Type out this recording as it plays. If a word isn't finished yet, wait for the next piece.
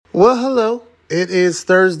Well, hello. It is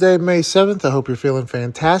Thursday, May 7th. I hope you're feeling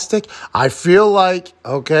fantastic. I feel like,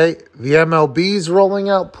 the MLB's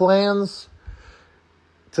rolling out plans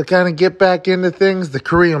to kind of get back into things. The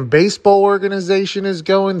Korean Baseball Organization is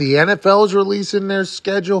going. The NFL's releasing their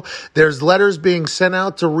schedule. There's letters being sent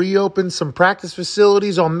out to reopen some practice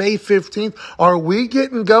facilities on May 15th. Are we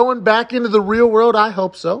getting going back into the real world? I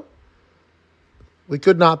hope so. We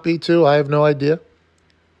could not be too. I have no idea.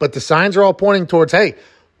 But the signs are all pointing towards, hey,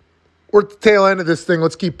 we're at the tail end of this thing.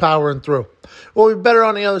 Let's keep powering through. We'll be better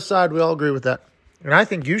on the other side. We all agree with that. And I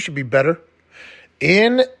think you should be better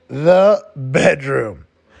in the bedroom.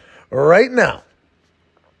 Right now,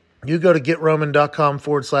 you go to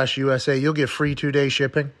getroman.com/USA. You'll get free 2-day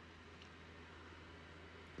shipping.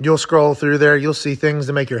 You'll scroll through there. You'll see things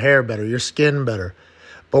to make your hair better, your skin better.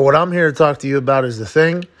 But what I'm here to talk to you about is the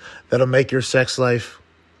thing that'll make your sex life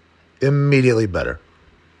immediately better.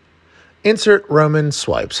 Insert Roman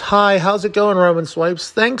Swipes. Hi, how's it going, Roman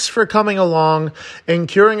Swipes? Thanks for coming along and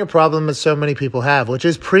curing a problem that so many people have, which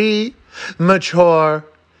is premature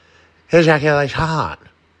ejaculation.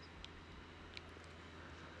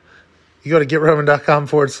 You go to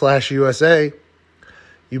getroman.com/USA.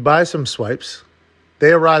 You buy some swipes.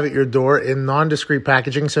 They arrive at your door in non-discreet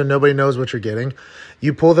packaging so nobody knows what you're getting.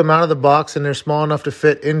 You pull them out of the box and they're small enough to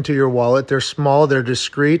fit into your wallet. They're small, they're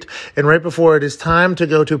discreet. And right before it is time to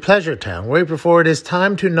go to Pleasure Town, right before it is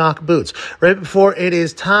time to knock boots, right before it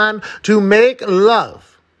is time to make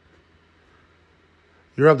love,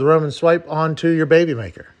 you rub the Roman Swipe onto your baby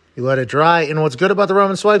maker. You let it dry. And what's good about the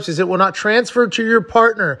Roman Swipes is it will not transfer to your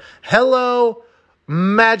partner. Hello,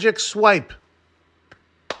 magic swipe.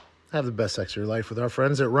 Have the best sex of your life with our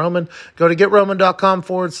friends at Roman. Go to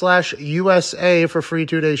getroman.com/USA for free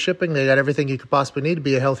 2-day shipping. They got everything you could possibly need to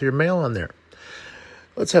be a healthier male on there.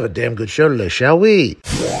 Let's have a damn good show today, shall we?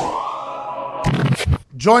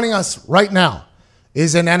 Joining us right now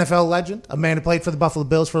is an NFL legend, a man who played for the Buffalo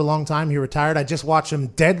Bills for a long time. He retired. I just watched him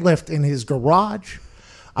deadlift in his garage.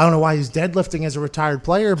 I don't know why he's deadlifting as a retired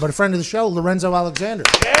player, but a friend of the show, Lorenzo Alexander.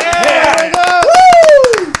 Yeah!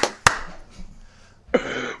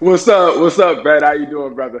 What's up, man? How you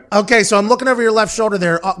doing, brother? Okay, so I'm looking over your left shoulder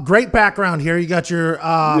there. Great background here. You got your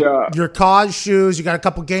Cause shoes. You got a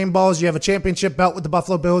couple game balls. You have a championship belt with the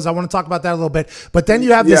Buffalo Bills. I want to talk about that a little bit. But then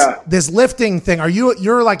you have this lifting thing.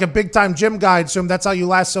 You're like a big time gym guy? I assume that's how you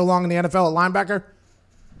last so long in the NFL at linebacker.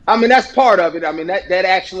 I mean, that's part of it. I mean, that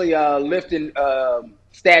actually lifting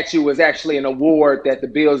statue was actually an award that the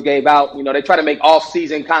Bills gave out. You know, they try to make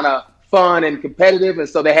off-season kind of fun and competitive, and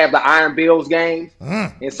so they have the Iron Bills games.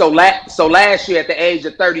 And so last year at the age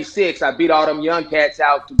of 36, I beat all them young cats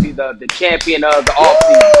out to be the champion of the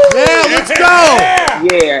offseason. Yeah, let's go.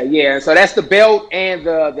 Yeah. So that's the belt and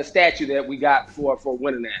the statue that we got for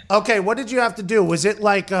winning that. Okay, what did you have to do? Was it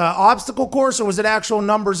like obstacle course, or was it actual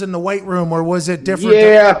numbers in the weight room, or was it different?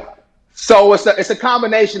 Yeah. So it's a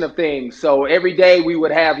combination of things. So every day we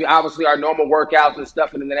would have obviously our normal workouts and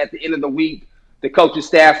stuff, and then at the end of the week, the coaching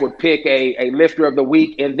staff would pick a lifter of the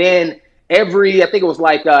week. And then every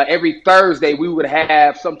Thursday, we would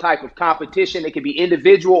have some type of competition. It could be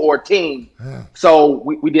individual or team. Yeah. So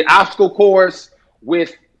we did obstacle course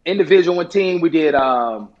with individual and team. We did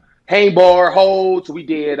hang bar holds. We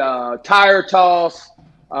did tire toss.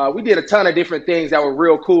 We did a ton of different things that were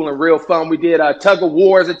real cool and real fun. We did tug of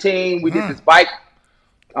war as a team. We did this bike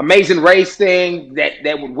amazing race thing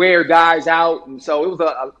that would wear guys out. And so it was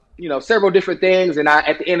several different things, and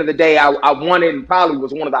at the end of the day, I won it and probably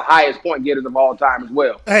was one of the highest point getters of all time as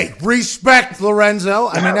well. Hey, respect, Lorenzo.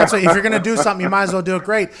 I mean, that's if you're going to do something, you might as well do it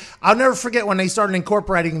great. I'll never forget when they started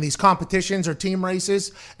incorporating these competitions or team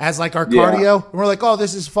races as like our cardio. And we're like, oh,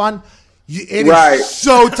 this is fun. It is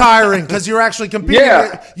so tiring because you're actually competing.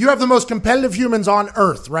 Yeah. You have the most competitive humans on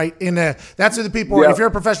earth, right? That's who the people. If you're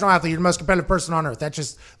a professional athlete, you're the most competitive person on earth. That's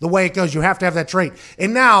just the way it goes. You have to have that trait.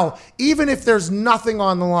 And now, even if there's nothing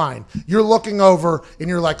on the line, you're looking over and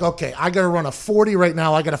you're like, okay, I got to run a 40 right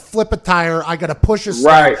now. I got to flip a tire. I got to push a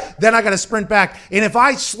step. Then I got to sprint back. And if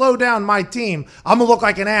I slow down my team, I'm gonna look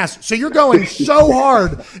like an ass. So you're going so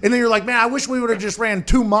hard, and then you're like, man, I wish we would have just ran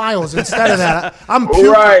 2 miles instead of that. I'm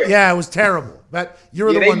puking. Yeah, it was terrible. But you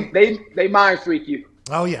were the one. They mind freak you.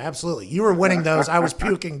 Oh, yeah, absolutely. You were winning those. I was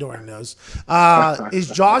puking during those. Is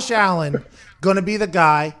Josh Allen going to be the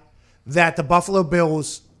guy that the Buffalo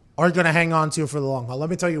Bills are going to hang on to for the long haul?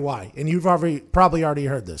 Let me tell you why. And you've probably already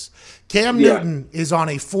heard this. Cam Newton is on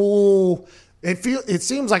a full It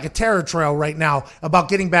seems like a terror trail right now about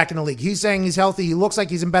getting back in the league. He's saying he's healthy. He looks like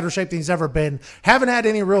he's in better shape than he's ever been. Haven't had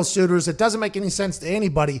any real suitors. It doesn't make any sense to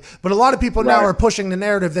anybody. But a lot of people now are pushing the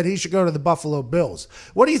narrative that he should go to the Buffalo Bills.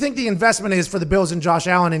 What do you think the investment is for the Bills and Josh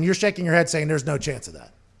Allen? And you're shaking your head saying there's no chance of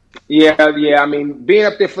that. Yeah. I mean, being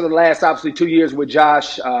up there for the last, obviously, 2 years with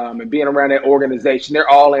Josh and being around that organization, they're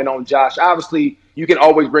all in on Josh. Obviously, you can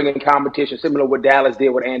always bring in competition, similar to what Dallas did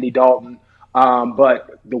with Andy Dalton.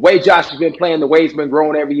 But the way Josh has been playing, the way he's been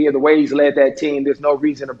growing every year, the way he's led that team, there's no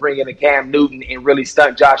reason to bring in a Cam Newton and really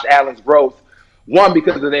stunt Josh Allen's growth. One,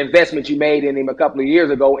 because of the investment you made in him a couple of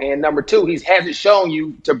years ago. And number two, he hasn't shown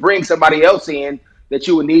you to bring somebody else in that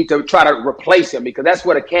you would need to try to replace him, because that's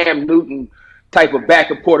what a Cam Newton type of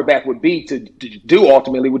backup quarterback would be to do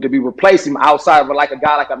ultimately, would to be replace him outside of like a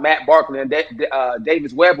guy like a Matt Barkley and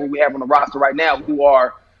Davis Webb, who we have on the roster right now,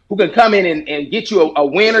 who can come in and get you a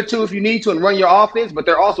win or two if you need to and run your offense, but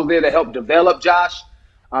they're also there to help develop Josh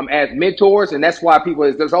as mentors. And that's why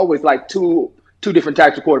there's always like two different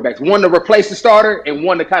types of quarterbacks, one to replace the starter and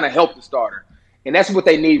one to kind of help the starter. And that's what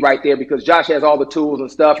they need right there, because Josh has all the tools and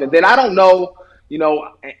stuff. And then I don't know,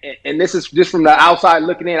 and this is just from the outside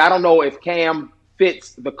looking in, I don't know if Cam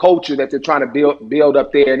fits the culture that they're trying to build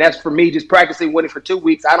up there. And that's for me, just practicing with him for 2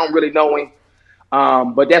 weeks. I don't really know him.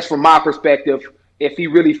 But that's from my perspective, if he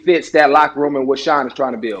really fits that locker room and what Sean is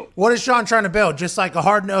trying to build. What is Sean trying to build? Just like a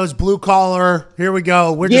hard-nosed, blue-collar, here we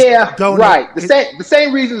go. We're just going right. The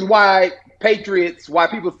same reasons why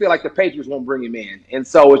people feel like the Patriots won't bring him in. And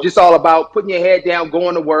so it's just all about putting your head down,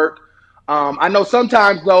 going to work. I know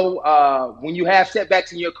sometimes, though, when you have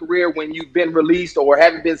setbacks in your career, when you've been released or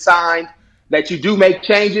haven't been signed, that you do make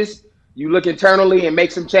changes. You look internally and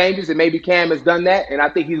make some changes, and maybe Cam has done that. And I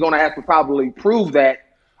think he's going to have to probably prove that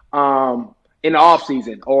in the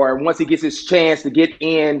offseason, or once he gets his chance to get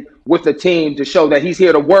in with the team to show that he's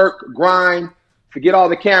here to work, grind, forget all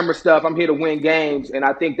the camera stuff. I'm here to win games. And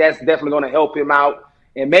I think that's definitely going to help him out.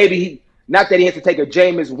 And maybe not that he has to take a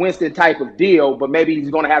Jameis Winston type of deal, but maybe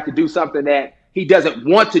he's going to have to do something that he doesn't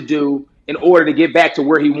want to do in order to get back to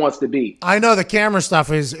where he wants to be. I know the camera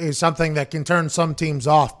stuff is something that can turn some teams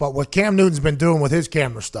off, but what Cam Newton's been doing with his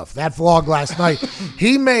camera stuff, that vlog last night,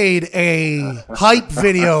 he made a hype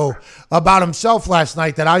video about himself last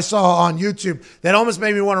night that I saw on YouTube that almost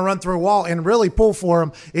made me want to run through a wall and really pull for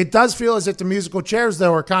him. It does feel as if the musical chairs,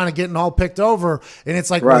 though, are kind of getting all picked over, and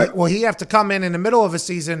it's like, will he have to come in the middle of a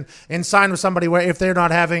season and sign with somebody where if they're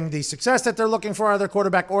not having the success that they're looking for out of their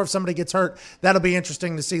quarterback, or if somebody gets hurt, that'll be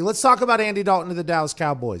interesting to see. Let's talk about Andy Dalton to the Dallas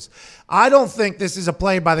Cowboys. I don't think this is a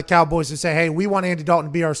play by the Cowboys to say, hey, we want Andy Dalton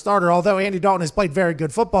to be our starter, although Andy Dalton has played very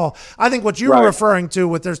good football. I think what you were referring to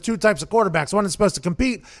with there's two types of quarterbacks, one that's supposed to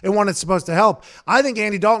compete and one that's supposed to help. I think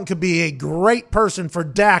Andy Dalton could be a great person for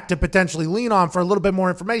Dak to potentially lean on for a little bit more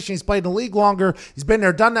information. He's played in the league longer. He's been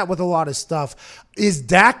there, done that with a lot of stuff. Is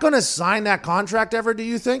Dak going to sign that contract ever, do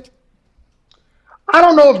you think? I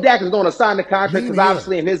don't know if Dak is going to sign the contract, because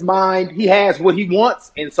obviously in his mind, he has what he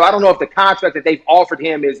wants. And so I don't know if the contract that they've offered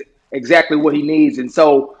him is exactly what he needs. And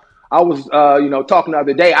so I was, talking the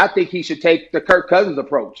other day, I think he should take the Kirk Cousins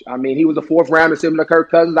approach. I mean, he was a fourth rounder similar to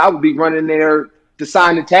Kirk Cousins. I would be running there to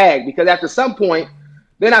sign the tag, because after some point,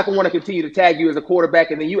 they're not going to want to continue to tag you as a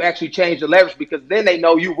quarterback, and then you actually change the leverage, because then they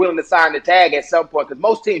know you're willing to sign the tag at some point, because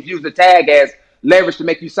most teams use the tag as leverage to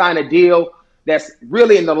make you sign a deal that's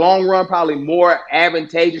really in the long run probably more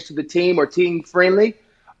advantageous to the team or team friendly.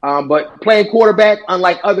 But playing quarterback,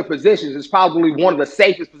 unlike other positions, is probably one of the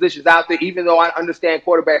safest positions out there, even though I understand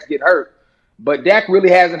quarterbacks get hurt. But Dak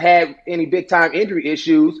really hasn't had any big-time injury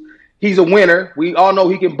issues. He's a winner. We all know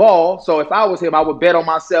he can ball. So if I was him, I would bet on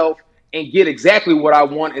myself and get exactly what I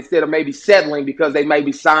want instead of maybe settling because they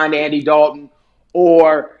maybe signed Andy Dalton,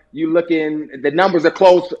 or you looking, the numbers are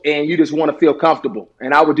close and you just want to feel comfortable.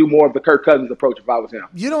 And I would do more of the Kirk Cousins approach if I was him.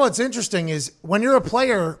 You know what's interesting is when you're a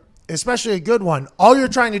player, especially a good one, all you're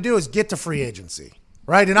trying to do is get to free agency.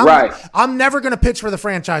 Right. And I'm never going to pitch for the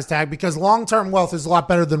franchise tag, because long-term wealth is a lot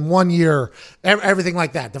better than 1 year, everything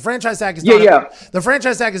like that. The franchise tag is the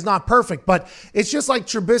franchise tag is not perfect, but it's just like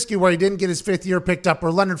Trubisky, where he didn't get his fifth year picked up,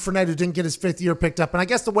 or Leonard Fournette, who didn't get his fifth year picked up. And I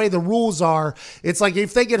guess the way the rules are, it's like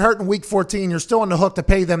if they get hurt in week 14, you're still on the hook to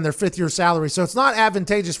pay them their fifth year salary. So it's not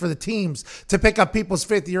advantageous for the teams to pick up people's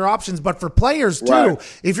fifth year options, but for players too,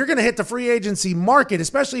 if you're going to hit the free agency market,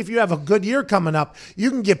 especially if you have a good year coming up, you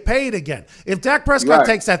can get paid again. If Dak Prescott Satterfield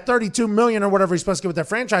takes that $32 million or whatever he's supposed to get with that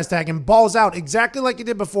franchise tag and balls out exactly like he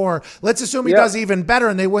did before. Let's assume he does even better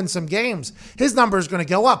and they win some games. His number is going to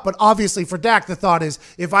go up. But obviously for Dak, the thought is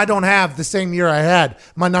if I don't have the same year I had,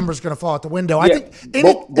 my number is going to fall out the window. I think.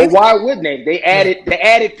 But why wouldn't they? They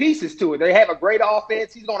added pieces to it. They have a great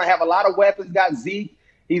offense. He's going to have a lot of weapons. He's got Zeke.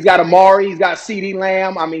 He's got Amari. He's got CeeDee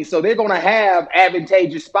Lamb. I mean, so they're going to have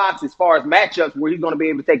advantageous spots as far as matchups where he's going to be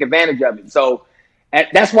able to take advantage of it. So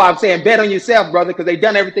that's why I'm saying bet on yourself, brother, because they've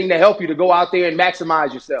done everything to help you to go out there and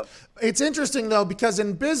maximize yourself. It's interesting, though, because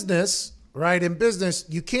in business, right,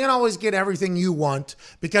 you can't always get everything you want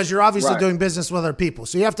because you're obviously doing business with other people.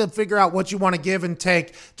 So you have to figure out what you want to give and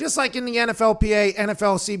take, just like in the NFLPA,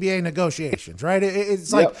 NFL, CBA negotiations, right?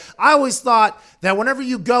 It's like I always thought that whenever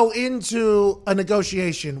you go into a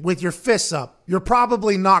negotiation with your fists up, you're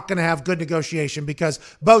probably not going to have good negotiation because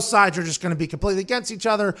both sides are just going to be completely against each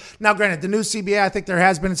other. Now, granted, the new CBA, I think there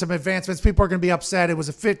has been some advancements. People are going to be upset. It was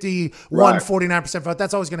a 49% vote.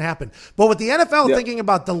 That's always going to happen. But with the NFL thinking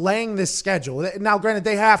about delaying this schedule, now, granted,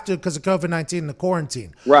 they have to because of COVID-19 and the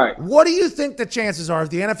quarantine. Right. What do you think the chances are of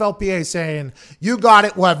the NFLPA saying, you got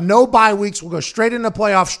it, we'll have no bye weeks, we'll go straight into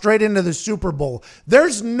playoffs, straight into the Super Bowl?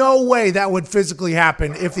 There's no way that would physically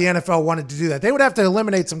happen if the NFL wanted to do that. They would have to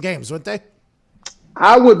eliminate some games, wouldn't they?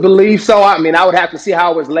 I would believe so. I mean, I would have to see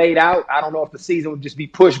how it was laid out. I don't know if the season would just be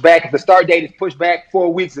pushed back. If the start date is pushed back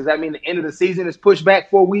 4 weeks, does that mean the end of the season is pushed back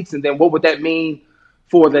 4 weeks? And then what would that mean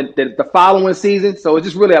for the following season? So it's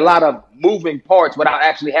just really a lot of moving parts without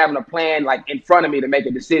actually having a plan like in front of me to make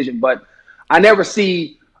a decision. But I never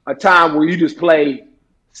see a time where you just play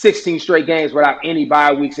 16 straight games without any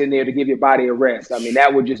bye weeks in there to give your body a rest. I mean,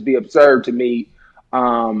 that would just be absurd to me.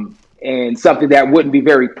 And something that wouldn't be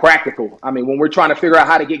very practical. I mean, when we're trying to figure out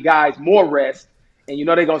how to get guys more rest, and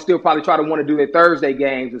they're going to still probably try to want to do their Thursday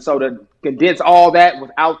games. And so to condense all that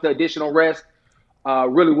without the additional rest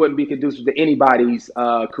really wouldn't be conducive to anybody's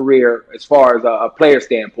career as far as a player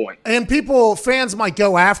standpoint. And fans might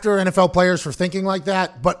go after NFL players for thinking like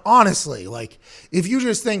that. But honestly, like if you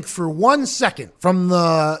just think for 1 second from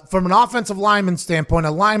an offensive lineman standpoint,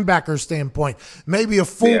 a linebacker standpoint, maybe a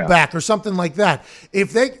fullback or something like that,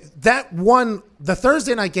 if the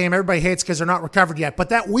Thursday night game, everybody hates because they're not recovered yet. But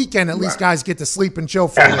that weekend, at least guys get to sleep and chill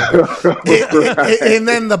for a little bit. And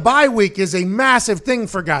then the bye week is a massive thing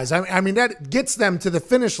for guys. I mean, that gets them to the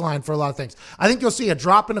finish line for a lot of things. I think you'll see a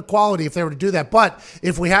drop in the quality if they were to do that. But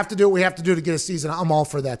if we have to do it, we have to do it to get a season. I'm all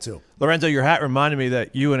for that, too. Lorenzo, your hat reminded me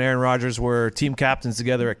that you and Aaron Rodgers were team captains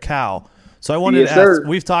together at Cal. So I wanted to ask,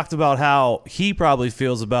 we've talked about how he probably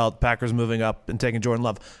feels about Packers moving up and taking Jordan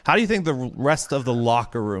Love. How do you think the rest of the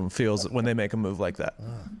locker room feels when they make a move like that?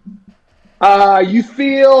 You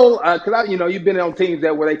feel because you've been on teams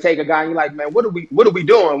where they take a guy and you're like, man, what are we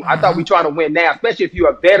doing? I thought we trying to win now, especially if you're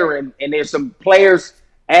a veteran and there's some players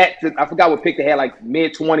I forgot what pick they had, like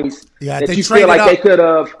mid-20s, that you feel like they could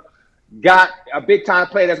have got a big time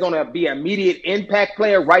player that's going to be an immediate impact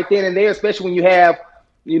player right then and there, especially when you have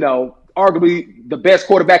arguably the best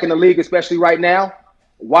quarterback in the league, especially right now.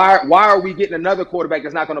 Why are we getting another quarterback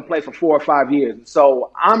that's not going to play for 4 or 5 years?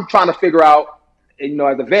 So I'm trying to figure out, as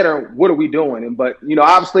a veteran, what are we doing? But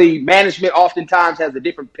obviously management oftentimes has a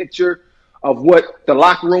different picture of what the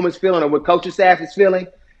locker room is feeling and what coaching staff is feeling.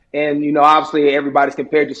 And, obviously everybody's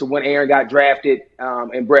compared to when Aaron got drafted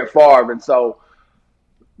and Brett Favre. And so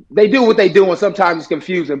they do what they do, and sometimes it's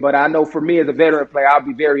confusing. But I know for me as a veteran player, I'll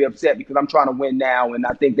be very upset because I'm trying to win now, and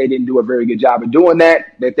I think they didn't do a very good job of doing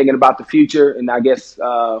that. They're thinking about the future, and I guess,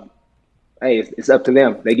 hey, it's up to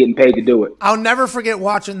them. They're getting paid to do it. I'll never forget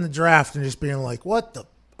watching the draft and just being like, what the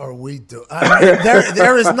are we doing?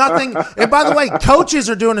 There is nothing. And by the way, coaches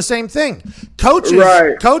are doing the same thing.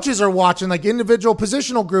 Coaches are watching, like individual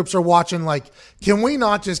positional groups are watching, like, can we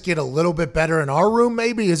not just get a little bit better in our room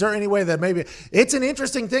maybe? Is there any way that maybe – it's an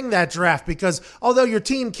interesting thing, that draft, because although your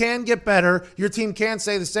team can get better, your team can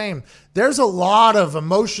stay the same, there's a lot of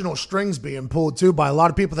emotional strings being pulled too by a lot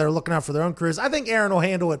of people that are looking out for their own careers. I think Aaron will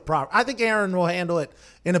handle it I think Aaron will handle it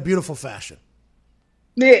in a beautiful fashion.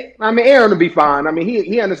 Yeah, I mean, Aaron will be fine. I mean,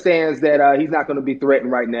 he understands that he's not going to be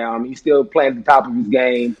threatened right now. I mean, he's still playing at the top of his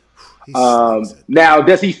game. Now,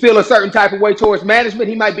 does he feel a certain type of way towards management?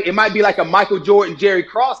 It might be like a Michael Jordan, Jerry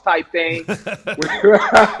Cross type thing, where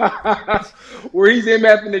he's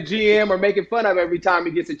MFing the GM or making fun of every time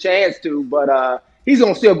he gets a chance to. But he's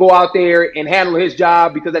going to still go out there and handle his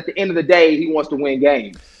job because at the end of the day, he wants to win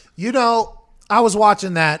games. I was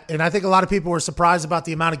watching that, and I think a lot of people were surprised about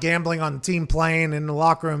the amount of gambling on the team playing in the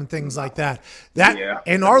locker room and things like that.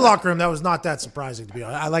 In our locker room, that was not that surprising to be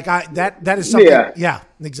honest. That is something. Yeah,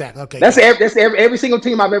 exactly. Okay, that's every single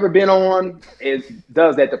team I've ever been on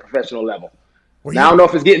does that at the professional level. Now, I don't know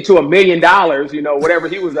if it's getting to $1 million, whatever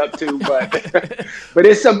he was up to, but but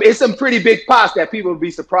it's some pretty big pots that people would be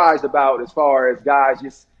surprised about as far as guys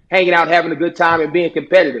just hanging out, having a good time, and being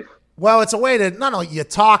competitive. Well, it's a way to not only you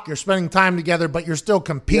talk, you're spending time together, but you're still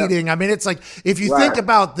competing. Yep. I mean, it's like if you think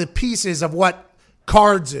about the pieces of what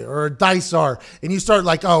cards or dice are, and you start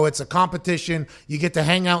like, oh, it's a competition. You get to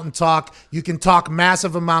hang out and talk. You can talk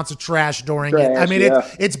massive amounts of trash during it. I mean,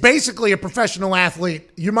 it's basically a professional athlete.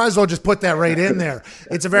 You might as well just put that right in there.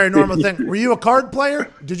 It's a very normal thing. Were you a card player?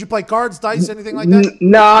 Did you play cards, dice, anything like that?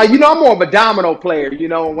 Nah, I'm more of a domino player.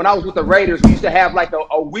 When I was with the Raiders, we used to have like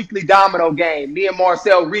a weekly domino game. Me and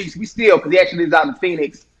Marcel Reese, because he actually lives out in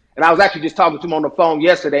Phoenix. And I was actually just talking to him on the phone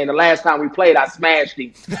yesterday, and the last time we played, I smashed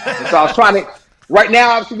him. And so I was trying to – right now,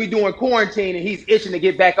 obviously, we're doing quarantine, and he's itching to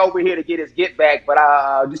get back over here to get his get back. But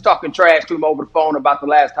just talking trash to him over the phone about the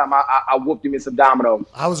last time I whooped him in some dominoes.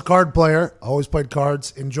 I was a card player. Always played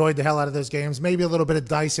cards. Enjoyed the hell out of those games. Maybe a little bit of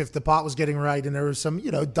dice if the pot was getting right, and there was some,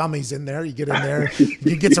 dummies in there. You get in there,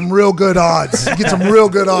 you get some real good odds. You get some real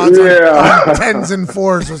good odds on tens and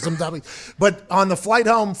fours with some dummies. But on the flight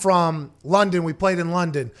home from London, we played in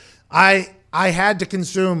London. I had to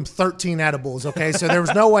consume 13 edibles, okay? So there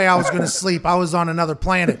was no way I was going to sleep. I was on another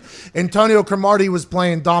planet. Antonio Cromartie was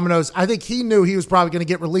playing dominoes. I think he knew he was probably going to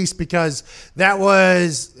get released because that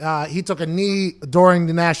was he took a knee during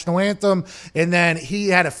the national anthem, and then he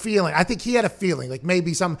had a feeling. I think he had a feeling, like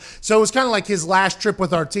maybe some. So it was kind of like his last trip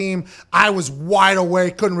with our team. I was wide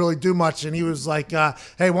awake, couldn't really do much, and he was like, hey,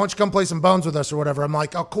 why don't you come play some bones with us or whatever? I'm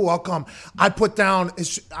like, oh, cool, I'll come. I put down,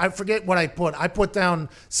 I forget what I put. I put down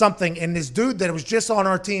something, and this dude that was just on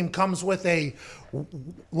our team comes with it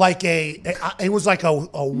was like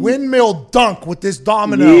a windmill dunk with this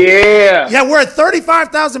domino. Yeah, we're at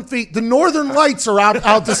 35,000 feet. The northern lights are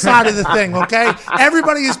out the side of the thing, okay?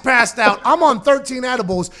 Everybody is passed out. I'm on 13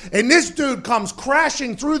 edibles, and this dude comes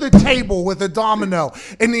crashing through the table with a domino.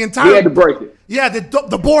 And the entire— He had to break it. Yeah,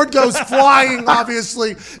 the board goes flying,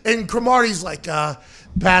 obviously, and Cromartie's like,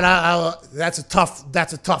 Pat, that's a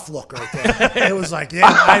tough look right there. It was like,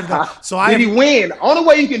 yeah. Did he win? Only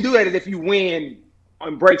way you can do that is if you win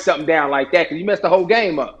and break something down like that, because you messed the whole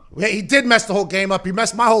game up. Yeah, he did mess the whole game up. He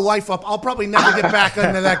messed my whole life up. I'll probably never get back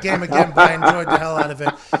into that game again, but I enjoyed the hell out of it.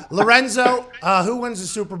 Lorenzo, who wins the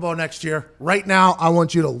Super Bowl next year? Right now, I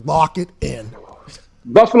want you to lock it in.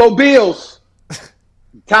 Buffalo Bills.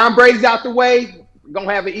 Tom Brady's out the way. We're going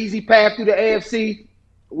to have an easy path through the AFC.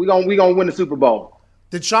 We're gonna win the Super Bowl.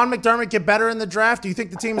 Did Sean McDermott get better in the draft? Do you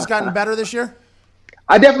think the team has gotten better this year?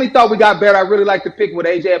 I definitely thought we got better. I really like the pick with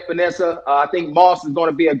A.J. Epinesa. I think Moss is going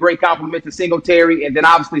to be a great compliment to Singletary. And then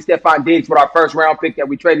obviously Stephon Diggs with our first-round pick that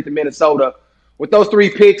we traded to Minnesota. With those three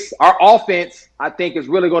picks, our offense, I think, is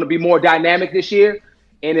really going to be more dynamic this year.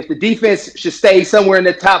 And if the defense should stay somewhere in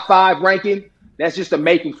the top 5 ranking, that's just a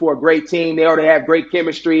making for a great team. They already have great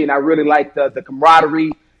chemistry, and I really like the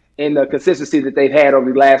camaraderie and the consistency that they've had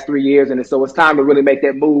over the last 3 years. And so it's time to really make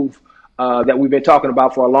that move that we've been talking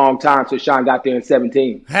about for a long time since Sean got there in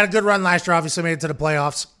 2017. Had a good run last year, obviously made it to the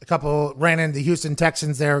playoffs. A couple ran into the Houston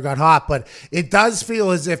Texans there, got hot. But it does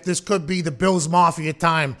feel as if this could be the Bills Mafia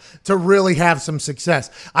time to really have some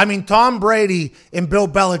success. I mean, Tom Brady and Bill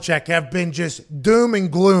Belichick have been just doom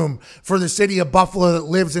and gloom for the city of Buffalo that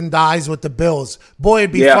lives and dies with the Bills. Boy,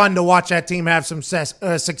 it'd be fun to watch that team have some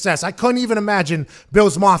success. I couldn't even imagine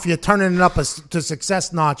Bills Mafia turning it up to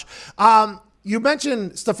success notch. You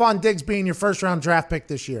mentioned Stephon Diggs being your first-round draft pick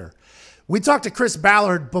this year. We talked to Chris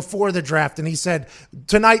Ballard before the draft, and he said,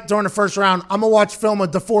 tonight during the first round, I'm going to watch film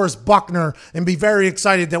of DeForest Buckner and be very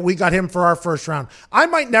excited that we got him for our first round. I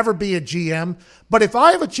might never be a GM, but if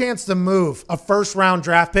I have a chance to move a first-round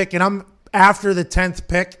draft pick and I'm after the 10th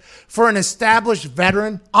pick for an established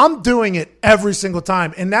veteran, I'm doing it every single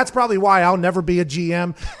time. And that's probably why I'll never be a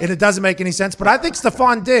GM, and it doesn't make any sense. But I think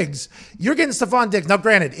Stephon Diggs, you're getting Stephon Diggs. Now,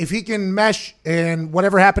 granted, if he can mesh and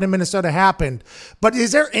whatever happened in Minnesota happened, but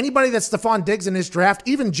is there anybody that's Stephon Diggs in this draft?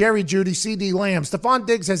 Even Jerry Jeudy, CD Lamb. Stephon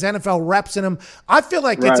Diggs has NFL reps in him. I feel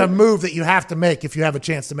like it's a move that you have to make if you have a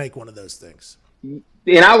chance to make one of those things.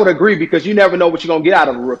 And I would agree, because you never know what you're going to get out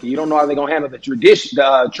of a rookie. You don't know how they're going to handle the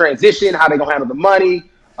transition, how they're going to handle the money,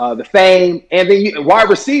 the fame. And then wide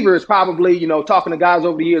receiver is probably, talking to guys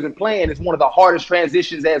over the years and playing, it's one of the hardest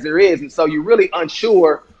transitions as there is. And so you're really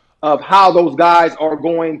unsure of how those guys are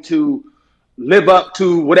going to live up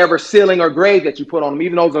to whatever ceiling or grade that you put on them.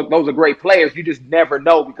 Even though those are great players, you just never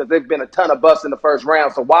know, because there've been a ton of busts in the first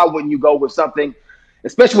round. So why wouldn't you go with something,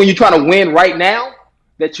 especially when you're trying to win right now,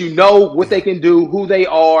 that you know what they can do, who they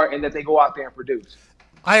are, and that they go out there and produce?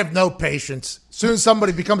 I have no patience. As soon as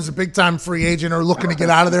somebody becomes a big-time free agent or looking to get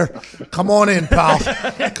out of there, come on in, pal.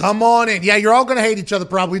 Come on in. Yeah, you're all going to hate each other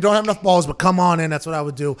probably. You don't have enough balls, but come on in. That's what I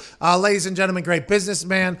would do. Ladies and gentlemen, great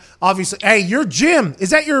businessman. Obviously, hey, your gym,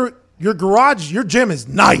 is that your garage? Your gym is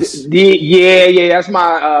nice. Yeah. That's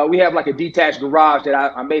my we have like a detached garage that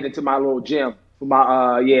I made into my little gym. For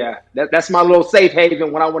my that's my little safe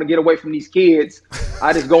haven when I want to get away from these kids.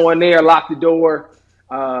 I just go in there, lock the door,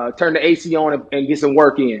 turn the AC on, and get some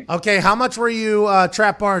work in. Okay, how much were you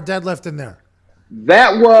trap bar deadlifting there?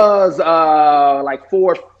 That was like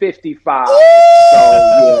 455. So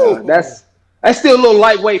yeah, that's still a little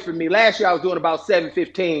lightweight for me. Last year I was doing about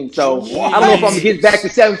 715. So I don't know if I'm gonna get back to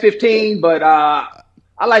 715, but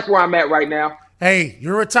I like where I'm at right now. Hey,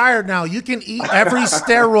 you're retired now. You can eat every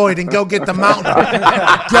steroid and go get the mountain.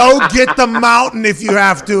 Go get the mountain if you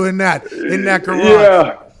have to in that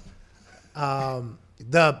garage. Yeah.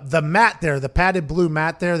 The mat there, the padded blue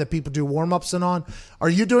mat there that people do warm-ups on, are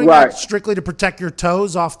you doing that strictly to protect your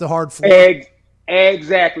toes off the hard floor?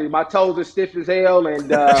 Exactly. My toes are stiff as hell,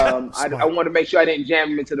 and I want to make sure I didn't jam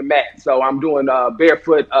them into the mat. So I'm doing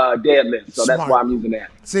barefoot deadlift. So that's why I'm using that.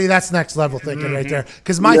 See, that's next level thinking right there.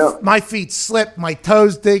 Because my feet slip, my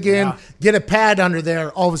toes dig in, get a pad under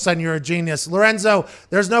there, all of a sudden you're a genius. Lorenzo,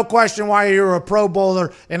 there's no question why you're a Pro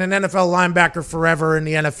Bowler and an NFL linebacker forever in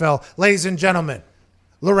the NFL. Ladies and gentlemen,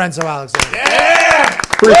 Lorenzo Alexander. Yeah!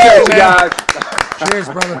 Appreciate you guys. Cheers,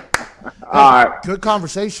 brother. All right. Good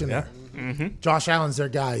conversation. Yeah. Josh Allen's their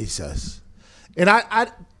guy, he says. And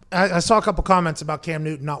I saw a couple comments about Cam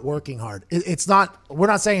Newton not working hard. It's not, we're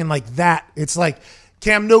not saying like that. It's like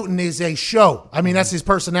Cam Newton is a show. I mean, that's his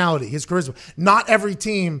personality, his charisma. Not every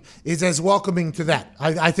team is as welcoming to that.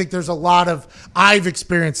 I think there's a lot of, I've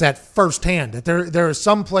experienced that firsthand, that there are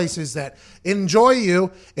some places that enjoy you,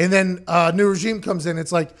 and then a new regime comes in,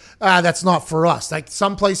 it's like, that's not for us. Like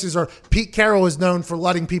some places are, Pete Carroll is known for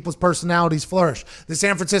letting people's personalities flourish. The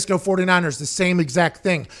San Francisco 49ers, the same exact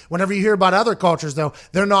thing. Whenever you hear about other cultures, though,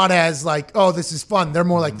 they're not as like, oh, this is fun. They're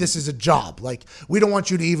more like, this is a job. Like, we don't want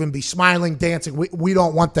you to even be smiling, dancing. We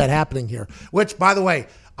don't want that happening here. Which, by the way,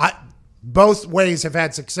 both ways have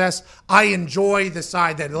had success. I enjoy the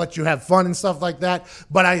side that lets you have fun and stuff like that,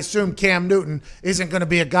 but I assume Cam Newton isn't going to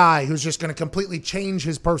be a guy who's just going to completely change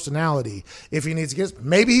his personality if he needs to get.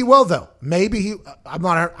 Maybe he will, though.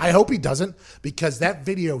 I hope he doesn't, because that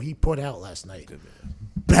video he put out last night,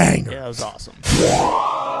 banger. Yeah, it was awesome.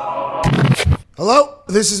 Hello,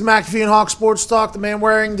 this is McAfee and Hawk Sports Talk, the man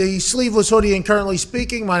wearing the sleeveless hoodie and currently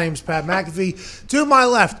speaking. My name's Pat McAfee. To my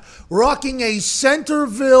left, rocking a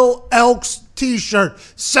Centerville Elks t-shirt,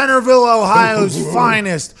 Centerville, Ohio's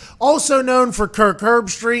finest. Also known for Kirk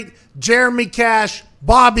Herbstreit, Jeremy Cash,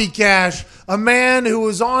 Bobby Cash, a man who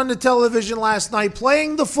was on the television last night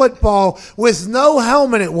playing the football with no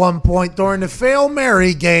helmet at one point during the Fail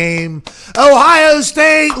Mary game. Ohio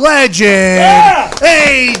State legend,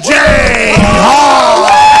 A.J. Hall.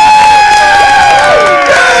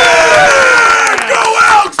 Yeah! Go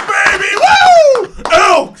Elks, baby! Woo!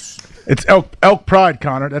 Elks! It's elk pride,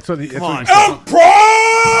 Connor. That's what the Elk pride!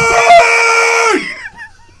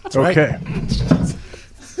 Okay.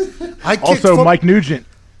 Also, Mike Nugent.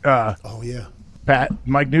 Pat.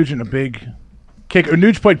 Mike Nugent, a big kicker.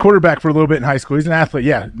 Nuge played quarterback for a little bit in high school. He's an athlete.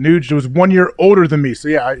 Yeah, Nuge was 1 year older than me. So,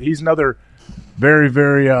 yeah, he's another very,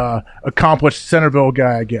 very accomplished Centerville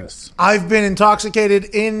guy, I guess. I've been intoxicated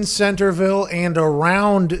in Centerville and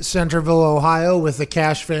around Centerville, Ohio with the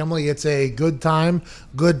Cash family. It's a good time,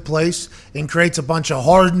 good place, and creates a bunch of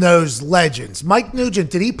hard-nosed legends. Mike Nugent,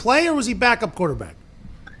 did he play or was he backup quarterback?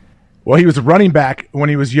 Well, he was a running back when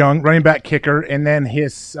he was young, running back kicker, and then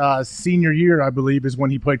his senior year, I believe, is when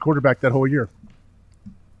he played quarterback that whole year.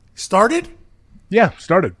 Started? Yeah,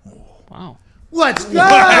 started. Wow. Let's go!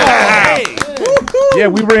 Yeah,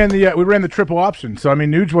 we ran the triple option. So I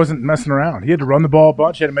mean, Nuge wasn't messing around. He had to run the ball a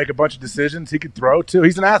bunch. He had to make a bunch of decisions. He could throw too.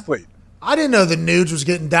 He's an athlete. I didn't know the Nuge was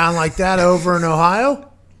getting down like that over in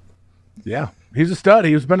Ohio. Yeah. He's a stud.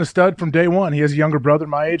 He's been a stud from day one. He has a younger brother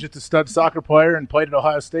my age that's a stud soccer player and played at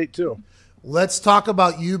Ohio State too. Let's talk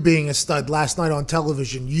about you being a stud last night on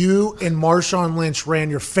television. You and Marshawn Lynch ran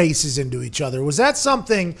your faces into each other. Was that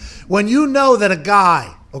something when you know that a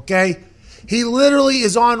guy, okay, he literally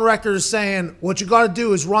is on record as saying what you got to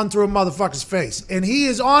do is run through a motherfucker's face. And he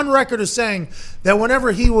is on record as saying that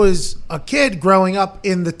whenever he was a kid growing up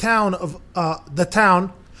in the town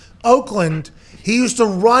Oakland, he used to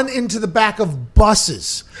run into the back of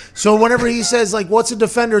buses. So whenever he says, like, what's a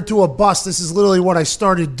defender to a bus, this is literally what I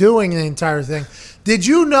started doing the entire thing. Did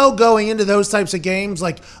you know going into those types of games,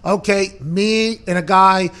 like, okay, me and a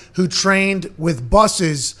guy who trained with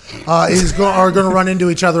buses are going to run into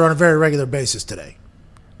each other on a very regular basis today?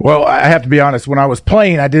 Well, I have to be honest. When I was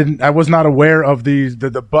playing, I was not aware of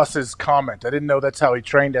the buses comment. I didn't know that's how he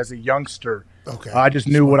trained as a youngster. Okay. I just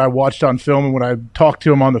knew what I watched on film and when I talked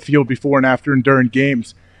to him on the field before and after and during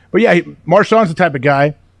games. But yeah, Marshawn's the type of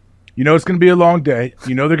guy, you know it's going to be a long day.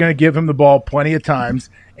 You know they're going to give him the ball plenty of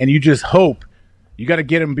times, and you just hope. You got to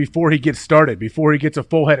get him before he gets started, before he gets a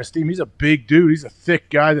full head of steam. He's a big dude. He's a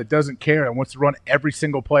thick guy that doesn't care and wants to run every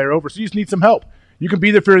single player over. So you just need some help. You can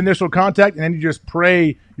be there for initial contact, and then you just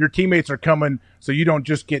pray your teammates are coming so you don't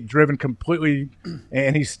just get driven completely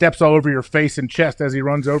and he steps all over your face and chest as he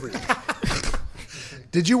runs over you.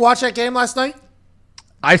 Did you watch that game last night?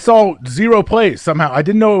 I saw 0 plays somehow. I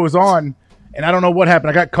didn't know it was on, and I don't know what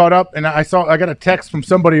happened. I got caught up, and I got a text from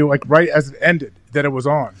somebody like right as it ended that it was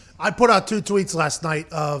on. I put out 2 tweets last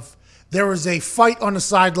night of there was a fight on the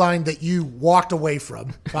sideline that you walked away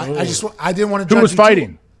from. I didn't want to judge. Who was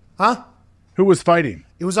fighting? Huh? Who was fighting?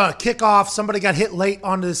 It was on a kickoff. Somebody got hit late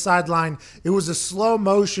onto the sideline. It was a slow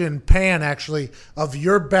motion pan, actually, of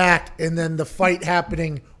your back and then the fight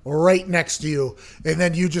happening right next to you. And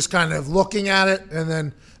then you just kind of looking at it and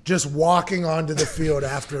then just walking onto the field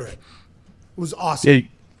after it. It was awesome. Yeah, you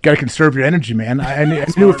got to conserve your energy, man. I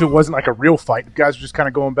knew if it wasn't like a real fight, the guys were just kind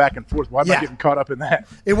of going back and forth. Why am I getting caught up in that?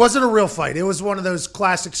 It wasn't a real fight. It was one of those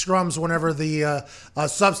classic scrums whenever the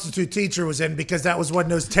substitute teacher was in, because that was when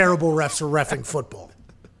those terrible refs were reffing football.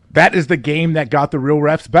 That is the game that got the real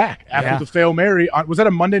refs back after the Fail Mary. Was that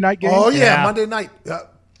a Monday night game? Oh, yeah. Monday night.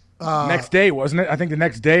 Next day, wasn't it? I think the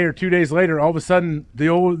next day or 2 days later, all of a sudden, the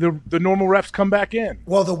normal refs come back in.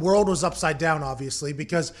 Well, the world was upside down, obviously,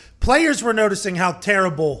 because players were noticing how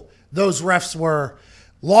terrible those refs were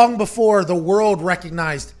long before the world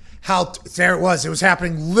recognized how there it was. It was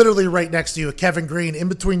happening literally right next to you, Kevin Green, in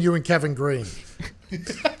between you and Kevin Green.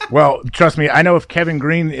 Well, trust me, I know if Kevin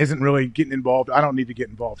Green isn't really getting involved, I don't need to get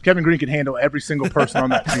involved. Kevin Green can handle every single person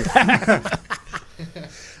on that field.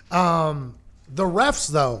 The refs,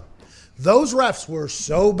 though, those refs were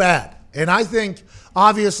so bad. And I think,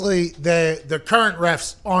 obviously, the current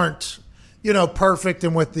refs aren't, perfect.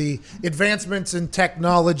 And with the advancements in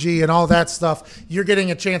technology and all that stuff, you're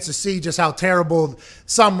getting a chance to see just how terrible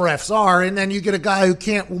some refs are. And then you get a guy who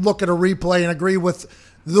can't look at a replay and agree with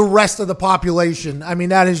the rest of the population. I mean,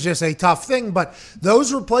 that is just a tough thing. But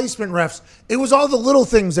those replacement refs, it was all the little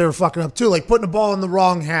things they were fucking up too, like putting the ball in the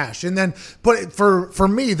wrong hash. And then for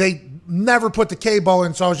me, they never put the K ball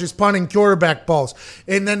in, so I was just punting quarterback balls.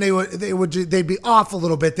 And then they'd be off a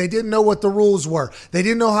little bit. They didn't know what the rules were. They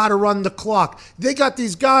didn't know how to run the clock. They got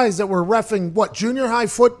these guys that were reffing junior high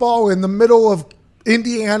football in the middle of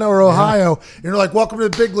Indiana or Ohio, and you're like, welcome to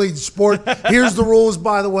the big league, sport. Here's the rules,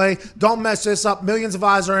 by the way. Don't mess this up. Millions of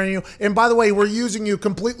eyes are on you. And by the way, we're using you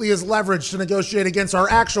completely as leverage to negotiate against our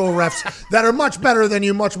actual refs that are much better than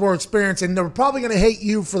you, much more experienced, and they're probably going to hate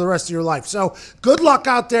you for the rest of your life. So good luck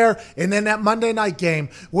out there. And then that Monday night game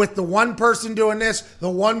with the one person doing this,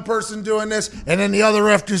 the one person doing this, and then the other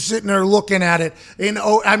ref just sitting there looking at it. And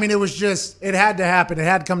it was just, it had to happen. It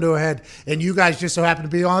had to come to a head. And you guys just so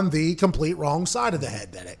happened to be on the complete wrong side of the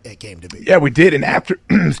head that it came to be. Yeah, we did. And after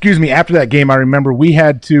after that game, I remember we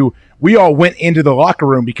all went into the locker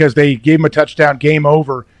room because they gave him a touchdown, game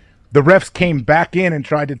over. The refs came back in and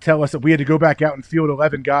tried to tell us that we had to go back out and field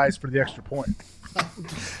 11 guys for the extra point.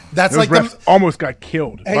 That's Those like refs almost got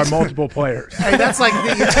killed by multiple players. Hey, that's like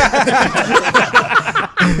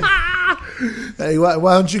Hey,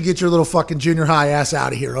 why don't you get your little fucking junior high ass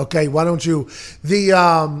out of here, okay? Why don't you?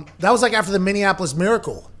 That was like after the Minneapolis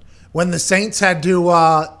Miracle, when the Saints had to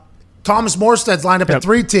Thomas Morstead's lined up a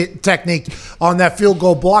 3 technique on that field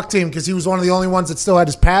goal block team because he was one of the only ones that still had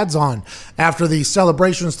his pads on after the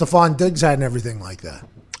celebration Stephon Diggs had and everything like that.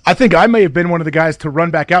 I think I may have been one of the guys to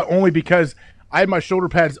run back out only because I had my shoulder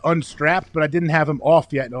pads unstrapped, but I didn't have them off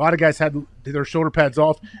yet. And a lot of guys had their shoulder pads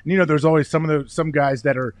off. And, there's always some guys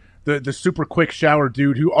that are the super quick shower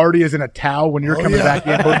dude who already is in a towel when you're coming back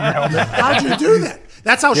in putting your helmet. How'd you do that?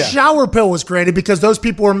 That's how shower pill was created, because those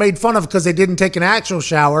people were made fun of because they didn't take an actual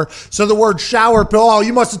shower. So the word shower pill, oh,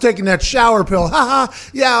 you must have taken that shower pill. Ha ha.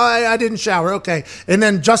 Yeah, I didn't shower. Okay. And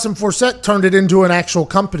then Justin Forsett turned it into an actual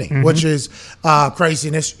company, which is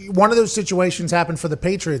craziness. One of those situations happened for the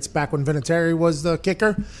Patriots back when Vinatieri was the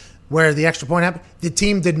kicker, where the extra point happened. The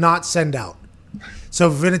team did not send out. So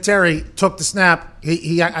Vinatieri took the snap.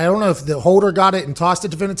 I don't know if the holder got it and tossed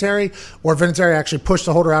it to Vinatieri, or Vinatieri actually pushed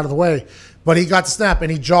the holder out of the way. But he got the snap and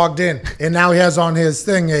he jogged in, and now he has on his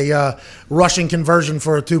thing a rushing conversion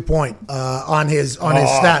for a 2-point on his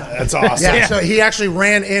stat. That's awesome. Yeah, so he actually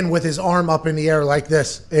ran in with his arm up in the air like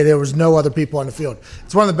this, and there was no other people on the field.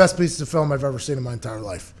 It's one of the best pieces of film I've ever seen in my entire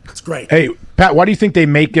life. It's great. Hey, Pat, why do you think they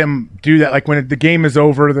make him do that? Like when the game is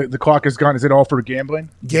over, the clock is gone. Is it all for gambling?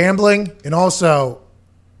 Gambling, and also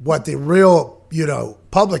what the real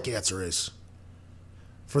public answer is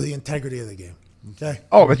for the integrity of the game. Okay.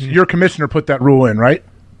 Oh, but your commissioner put that rule in, right?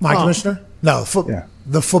 My commissioner? No,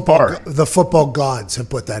 the football gods have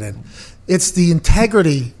put that in. It's the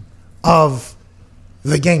integrity of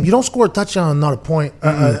the game. You don't score a touchdown, not a point.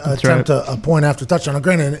 Attempt a point after touchdown.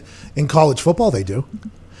 Granted, in college football they do.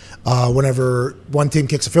 Whenever one team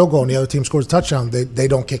kicks a field goal and the other team scores a touchdown, they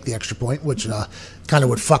don't kick the extra point, which kind of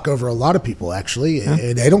would fuck over a lot of people actually.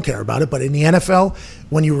 And they don't care about it. But in the NFL,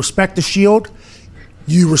 when you respect the shield,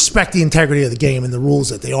 you respect the integrity of the game and the rules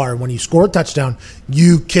that they are. And when you score a touchdown,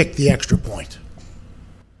 you kick the extra point.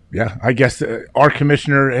 Yeah, I guess our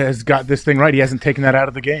commissioner has got this thing right. He hasn't taken that out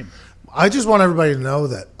of the game. I just want everybody to know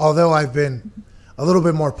that although I've been a little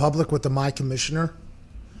bit more public with my commissioner,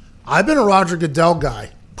 I've been a Roger Goodell guy.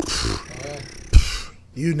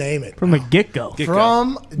 You name it. From the get-go.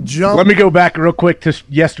 From jump. Let me go back real quick to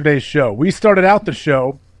yesterday's show. We started out the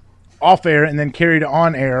show off air and then carried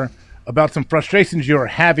on air about some frustrations you were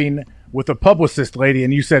having with a publicist lady,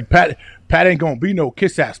 and you said, Pat ain't going to be no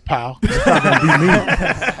kiss-ass pal. It's not going to be me.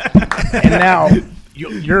 And now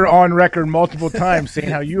you're on record multiple times saying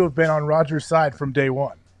how you have been on Roger's side from day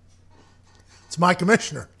one. It's my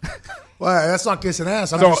commissioner. Well, that's not kissing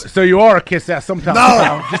ass. So you are a kiss ass sometimes.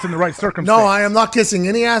 No. Just in the right circumstance. No, I am not kissing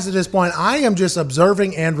any ass at this point. I am just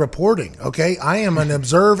observing and reporting, okay? I am an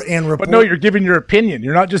observe and report. But no, you're giving your opinion.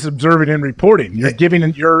 You're not just observing and reporting. You're giving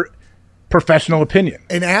your professional opinion.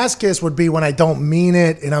 An ass kiss would be when I don't mean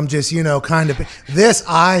it and I'm just, kind of this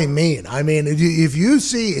I mean. I mean, if you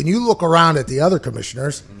see and you look around at the other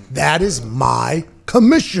commissioners, that is my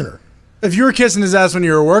commissioner. If you were kissing his ass when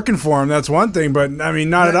you were working for him, that's one thing, but I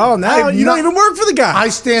mean, not at all. Now you don't even work for the guy. I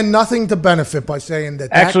stand nothing to benefit by saying that.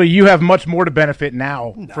 Actually, you have much more to benefit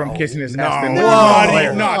now from kissing his ass than not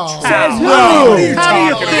Says who? How do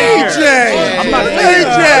you think? AJ! I'm not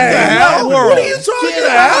AJ! What are you talking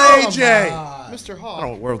about, AJ? Mr. Hawk. I don't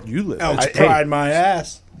know what world you live. Elks tried my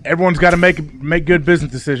ass. Everyone's got to make good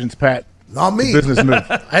business decisions, Pat. Not me. Business move.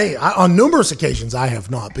 Hey, on numerous occasions I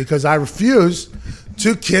have not, because I refuse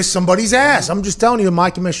to kiss somebody's ass. I'm just telling you, my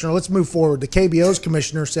commissioner, let's move forward. The KBO's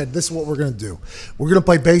commissioner said, this is what we're going to do. We're going to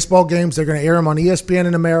play baseball games. They're going to air them on ESPN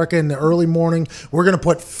in America in the early morning. We're going to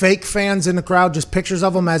put fake fans in the crowd, just pictures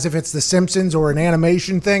of them as if it's The Simpsons or an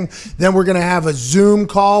animation thing. Then we're going to have a Zoom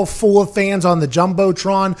call full of fans on the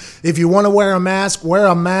Jumbotron. If you want to wear a mask, wear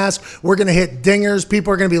a mask. We're going to hit dingers.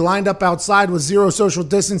 People are going to be lined up outside with zero social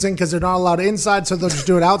distancing because they're not allowed inside, so they'll just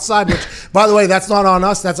do it outside, which, by the way, that's not on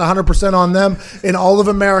us. That's 100% on them. And all of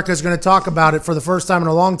America is going to talk about it for the first time in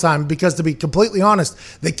a long time because, to be completely honest,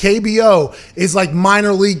 the KBO is like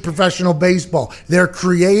minor league professional baseball. They're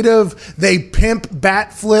creative. They pimp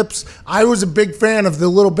bat flips. I was a big fan of the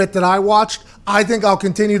little bit that I watched. I think I'll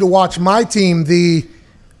continue to watch my team,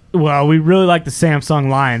 Well, we really like the Samsung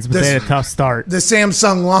Lions, but they had a tough start. The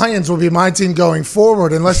Samsung Lions will be my team going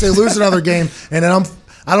forward unless they lose another game, and then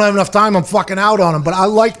I don't have enough time. I'm fucking out on them. But I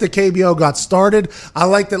like the KBO got started. I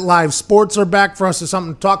like that live sports are back for us to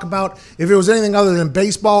something to talk about. If it was anything other than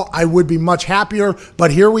baseball, I would be much happier.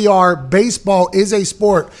 But here we are. Baseball is a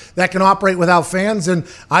sport that can operate without fans, and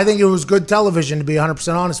I think it was good television, to be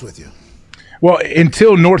 100% honest with you. Well,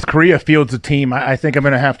 until North Korea fields a team, I think I'm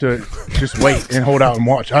going to have to just wait and hold out and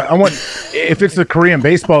watch. I want, if it's the Korean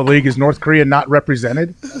Baseball League, is North Korea not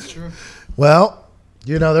represented? That's true. Well,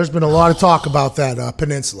 there's been a lot of talk about that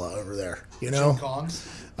peninsula over there. He's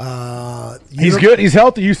good. He's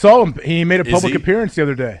healthy. You saw him. He made a public appearance the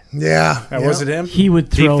other day. Yeah. Was it him? He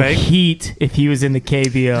would throw heat if he was in the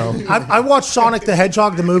KBO. I watched Sonic the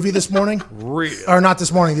Hedgehog, the movie, this morning. Or not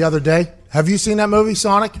this morning, the other day. Have you seen that movie,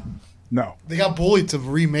 Sonic? No. They got bullied to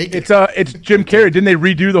remake it. It's Jim Carrey. Didn't they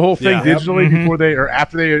redo the whole thing digitally before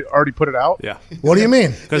after they already put it out? Yeah. What do you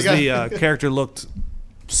mean? Because the character looked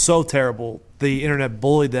so terrible, the internet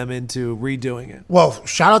bullied them into redoing it. Well,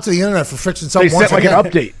 shout out to the internet for fixing something. They sent an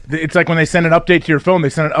update. It's like when they send an update to your phone, they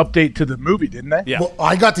sent an update to the movie, didn't they? Yeah. Well,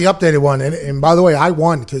 I got the updated one, and by the way, I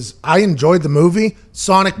won because I enjoyed the movie.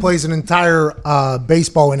 Sonic plays an entire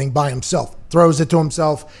baseball inning by himself. Throws it to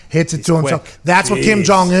himself, hits it to himself. Quick. That's what Kim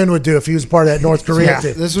Jong-un would do if he was part of that North Korea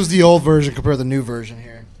team. This was the old version compared to the new version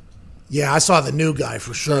here. Yeah, I saw the new guy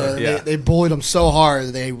for sure. They bullied him so hard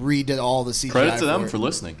they redid all the CGI. Credit to them for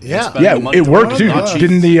listening. Yeah, it worked too.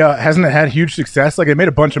 Didn't hasn't it had huge success? Like it made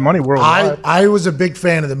a bunch of money worldwide. I was a big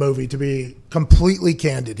fan of the movie, to be completely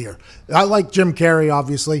candid here. I like Jim Carrey,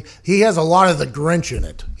 obviously. He has a lot of the Grinch in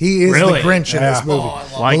it. He is the Grinch in this movie.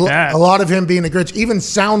 That. A lot of him being the Grinch even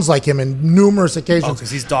sounds like him in numerous occasions.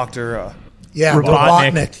 because he's Dr.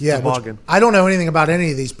 Robotnik. Yeah, Toboggan. I don't know anything about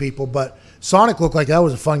any of these people, but Sonic looked like that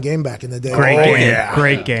was a fun game back in the day. Great game.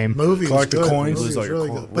 Great game. Movie Collect was the good. coins. Movie was really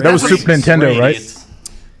good. But That was Super Nintendo, right?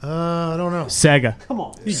 I don't know. Sega.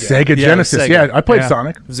 Sega Genesis. Sega. Yeah, I played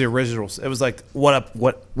Sonic. It was the original. It was like what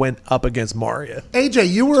went up against Mario. AJ,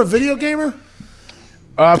 you were a video gamer?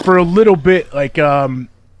 For a little bit, like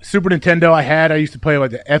Super Nintendo, I used to play like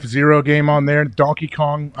the F-Zero game on there, Donkey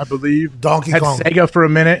Kong, I believe. Donkey had Kong. Sega for a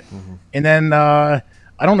minute, and then I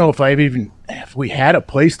don't know if we had a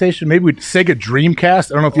PlayStation. Maybe we Sega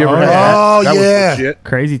Dreamcast. I don't know if you ever had that. Oh, That yeah. was legit.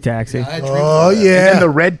 Crazy Taxi. Oh, And yeah. the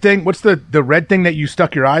red thing. What's the red thing that you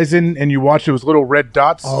stuck your eyes in and you watched those little red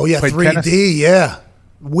dots? Oh, yeah, Played 3D, tennis? yeah.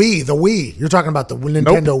 The Wii. You're talking about the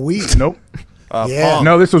Nintendo Wii. Nope. Yeah. Pong.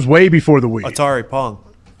 No, this was way before the Wii. Atari Pong.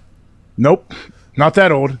 Nope. Not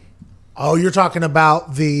that old. Oh, you're talking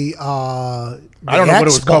about the I don't know what it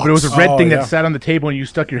was called, but it was a red Oh, thing yeah. that sat on the table and you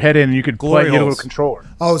stuck your head in and you could Glory play, get a little holes. controller.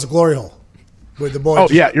 Oh, it was a glory hole with the boy. Oh,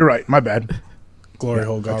 yeah, you're right. My bad. Glory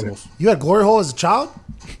hole goggles. You had glory hole as a child?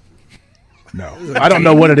 No. I don't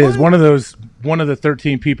know what it is. One of the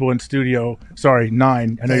 13 people in studio, sorry,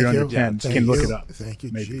 9, I know you're under 10, Thank can look you. it up. Thank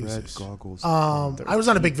you, Maybe. Jesus. Goggles. I was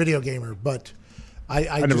not a big video gamer, but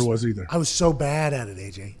I never was either. I was so bad at it,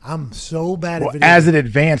 AJ. I'm so bad Well, at video as it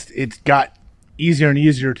advanced, it's got easier and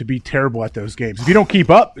easier to be terrible at those games. If you don't keep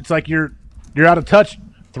up, it's like you're out of touch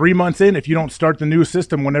 3 months in if you don't start the new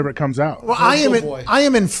system whenever it comes out. Well, I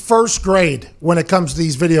am in first grade when it comes to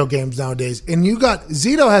these video games nowadays. And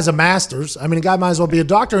Zito has a master's. I mean, a guy might as well be a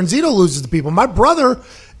doctor, and Zito loses to people. My brother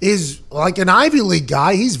is like an Ivy League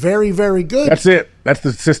guy. He's very, very good. That's it. That's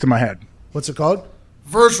the system I had. What's it called?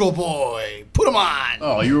 Virtual Boy. Put him on.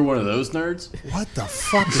 Oh, you were one of those nerds? What the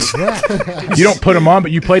fuck is that? You don't put them on,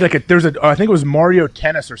 but you played like I think it was Mario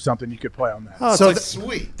Tennis or something you could play on that. Oh, So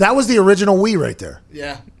sweet. that was the original Wii right there.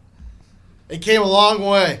 Yeah. It came a long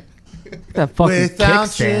way. That fucking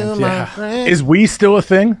Without you, kickstand. my friend. Is Wii still a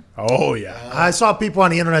thing? Oh, yeah. I saw people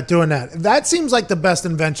on the internet doing that. That seems like the best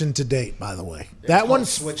invention to date, by the way. That one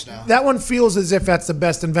Switch now. That one feels as if that's the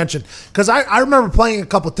best invention. Because I remember playing a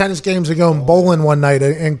couple tennis games ago and bowling one night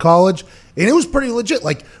in college, and it was pretty legit.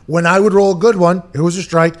 Like when I would roll a good one, it was a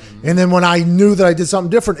strike, and then when I knew that I did something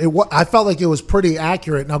different, I felt like it was pretty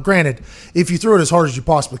accurate. Now, granted, if you threw it as hard as you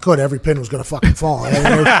possibly could, every pin was going to fucking fall. I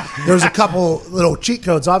mean, there was a couple little cheat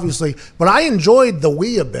codes, obviously, but I enjoyed the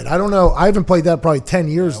Wii a bit. I don't know. I haven't played that probably 10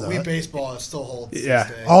 years though. Wii baseball still holds. Yeah. To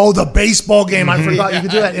this day. Oh, the baseball game! I forgot you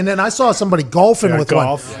could do that. And then I saw somebody golfing with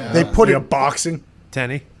golf. one. They put it boxing.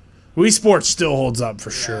 Tenny. Wii Sports still holds up for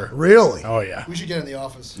sure. really. Oh, yeah. We should get in the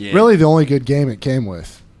office. Yeah. Really, the only good game it came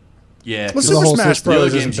with. Yeah. Well, 'cause Super whole Smash system. the other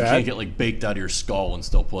Bros. games isn't you can't bad. get like baked out of your skull and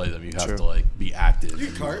still play them. You have to like be active. and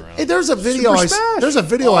move cart. around. Hey, there's a video. I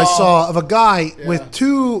saw of a guy with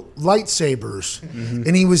two lightsabers,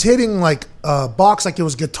 and he was hitting like a box like it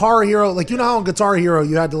was Guitar Hero. Like you know how in Guitar Hero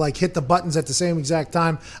you had to like hit the buttons at the same exact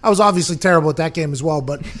time. I was obviously terrible at that game as well,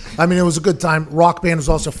 but I mean it was a good time. Rock Band was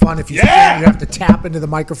also fun. If you sing, you have to tap into the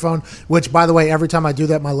microphone. Which, by the way, every time I do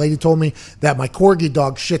that, my lady told me that my corgi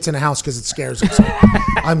dog shits in the house because it scares him. So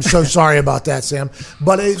I'm so sorry about that, Sam.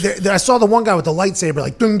 But I saw the one guy with the lightsaber,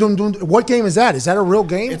 like dun dun dun. What game is that? Is that a real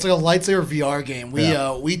game? It's like a lightsaber VR game.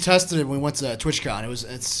 We tested it when we went to TwitchCon. It was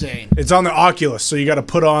insane. It's on the Oculus, so you got to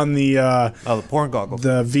put on the The porn goggles.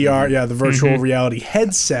 the VR, the virtual reality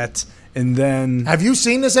headset, and then Have you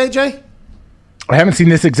seen this, AJ? I haven't seen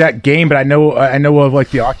this exact game, but I know of like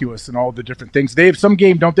the Oculus and all the different things. They have some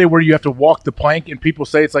game, don't they, where you have to walk the plank and people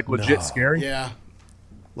say it's like legit scary? Yeah.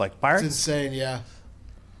 Like It's pirates? insane, yeah.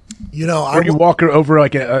 You know, Or you walk over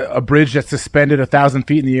like a bridge that's suspended 1,000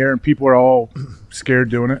 feet in the air and people are all scared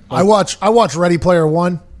doing it. I watch Ready Player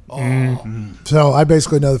One. So I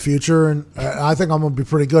basically know the future, and I think I'm gonna be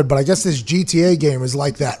pretty good. But I guess this GTA game is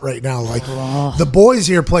like that right now. Like the boys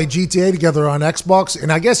here play GTA together on Xbox,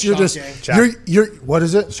 and I guess you're you're what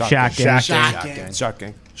is it? Shack game. Shark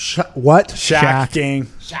Gang. What? Shaq gang,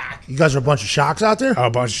 You guys are a bunch of shocks out there. a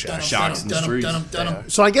bunch of Shaq. Shocks in the streets.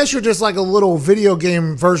 So I guess you're just like a little video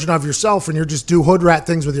game version of yourself, and you just do hood rat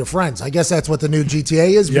things with your friends. I guess that's what the new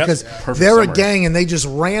GTA is because they're a gang and they just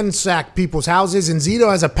ransack people's houses. And Zito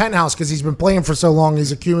has a penthouse because he's been playing for so long.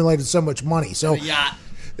 He's accumulated so much money. So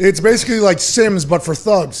It's basically like Sims, but for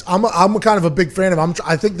thugs. I'm kind of a big fan of.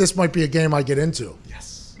 I think this might be a game I get into.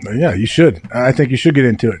 Yes. Yeah, you should. I think you should get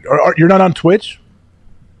into it. You're not on Twitch?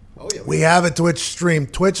 Oh, yeah. We have a Twitch stream,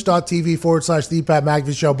 twitch.tv/The Pat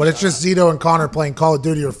McAfee Show, but it's just Zito and Connor playing Call of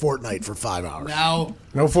Duty or Fortnite for 5 hours. Now,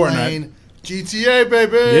 no Fortnite. GTA,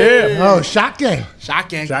 baby. Yeah. Oh, shot gang. Shot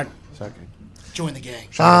gang. Shot. Join the gang.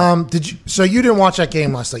 So you didn't watch that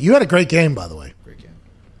game last night? You had a great game, by the way. Great game.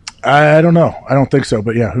 I don't know. I don't think so,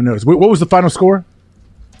 but yeah, who knows? What was the final score?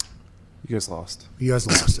 You guys lost.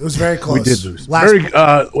 It was very close. We did lose.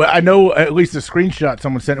 I know at least the screenshot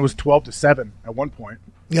someone sent, it was 12-7 at one point.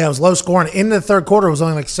 Yeah, it was low scoring. In the third quarter, it was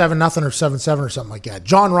only like 7-0 or 7-7 or something like that.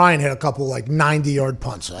 John Ryan hit a couple like 90-yard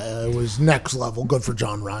punts. It was next level. Good for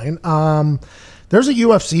John Ryan. There's a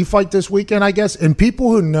UFC fight this weekend, I guess, and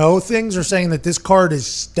people who know things are saying that this card is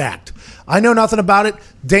stacked. I know nothing about it.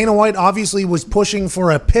 Dana White obviously was pushing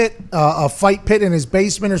for a fight pit in his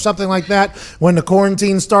basement or something like that when the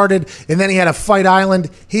quarantine started, and then he had a fight island.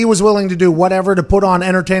 He was willing to do whatever to put on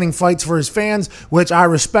entertaining fights for his fans, which I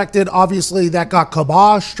respected. Obviously, that got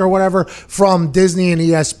kiboshed or whatever from Disney and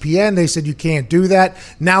ESPN. They said you can't do that.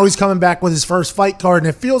 Now he's coming back with his first fight card, and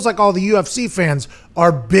it feels like all the UFC fans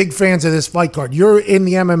are big fans of this fight card. You're in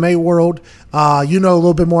the MMA world. You know a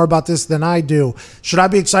little bit more about this than I do. Should I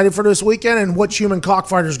be excited for this weekend? And which human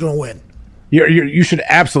cockfighter is going to win? You should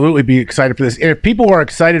absolutely be excited for this. If people are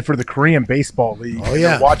excited for the Korean Baseball League,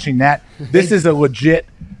 watching that, this is a legit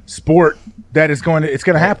sport that is going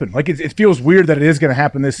to happen. Like it feels weird that it is going to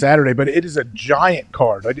happen this Saturday, but it is a giant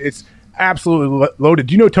card. It's absolutely loaded.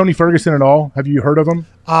 Do you know Tony Ferguson at all? Have you heard of him?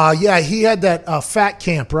 Yeah, he had that fat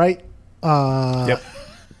camp, right? Yep.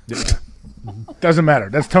 Doesn't matter.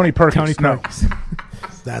 That's Tony Perkins.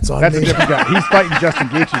 That's a different guy. He's fighting Justin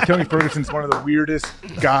Gaethje. Tony Ferguson's one of the weirdest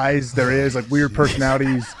guys there is, like weird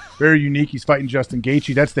personalities, very unique. He's fighting Justin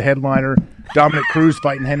Gaethje. That's the headliner. Dominic Cruz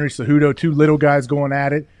fighting Henry Cejudo. Two little guys going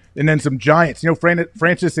at it. And then some giants. You know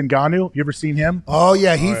Francis Ngannou? You ever seen him? Oh,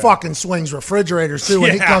 yeah. He fucking swings refrigerators, too,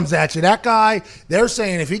 when he comes at you. That guy, they're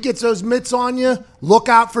saying if he gets those mitts on you, look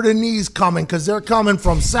out for the knees coming because they're coming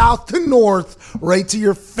from south to north right to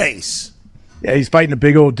your face. Yeah, he's fighting a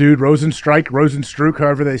big old dude, Rosenstruck,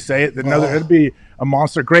 however they say it. It'd be a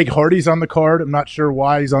monster. Greg Hardy's on the card. I'm not sure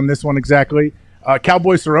why he's on this one exactly.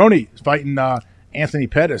 Cowboy Cerrone is fighting Anthony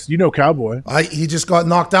Pettis. You know Cowboy. He just got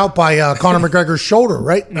knocked out by Conor McGregor's shoulder,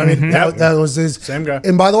 right? I mean, that was his. Same guy.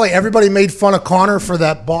 And by the way, everybody made fun of Conor for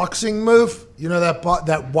that boxing move. You know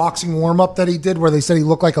that boxing warm-up that he did where they said he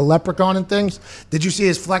looked like a leprechaun and things? Did you see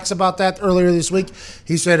his flex about that earlier this week?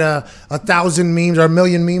 He said 1,000 memes or 1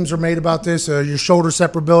 million memes were made about this, your shoulder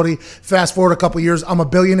separability. Fast forward a couple years, I'm a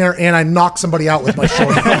billionaire and I knock somebody out with my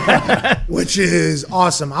shoulder, which is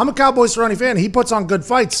awesome. I'm a Cowboy Cerrone fan. He puts on good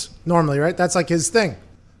fights normally, right? That's like his thing.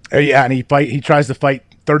 Yeah, and he tries to fight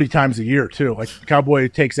 30 times a year too. Like Cowboy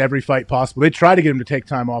takes every fight possible. They try to get him to take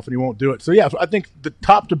time off and he won't do it. So yeah, I think the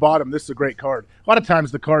top to bottom, this is a great card. A lot of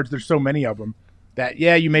times the cards, there's so many of them that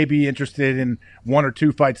you may be interested in 1 or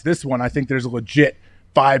 2 fights. This one, I think there's a legit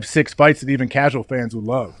 5-6 fights that even casual fans would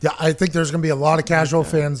love. Yeah, I think there's going to be a lot of casual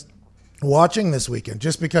fans watching this weekend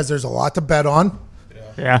just because there's a lot to bet on.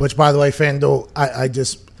 Yeah. Which, by the way, FanDuel,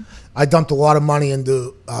 I dumped a lot of money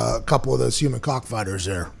into a couple of those human cockfighters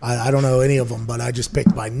there. I don't know any of them, but I just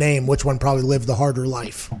picked by name which one probably lived the harder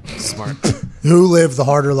life. Smart. Who lived the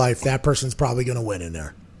harder life? That person's probably going to win in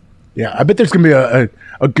there. Yeah, I bet there's going to be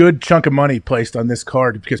a good chunk of money placed on this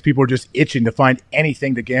card because people are just itching to find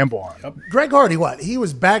anything to gamble on. Yep. Greg Hardy, what? He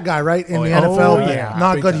was bad guy, right, in the NFL? Yeah.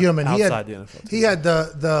 Not good human. Outside the NFL. He had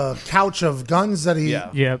the couch of guns that he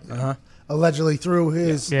allegedly threw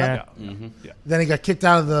his. Then he got kicked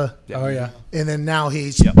out of the. And then now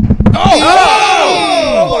he's.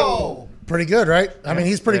 Oh! Pretty good, right? I mean,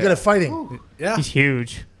 he's pretty good at fighting. Yeah, he's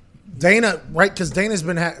huge. Dana, right? Because Dana's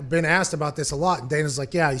been asked about this a lot, and Dana's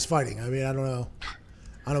like, "Yeah, he's fighting." I mean, I don't know.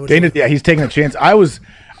 Dana, he's taking a chance. I was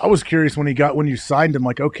curious when you signed him.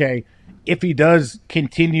 Like, okay, if he does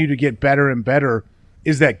continue to get better and better,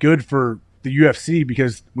 is that good for the UFC?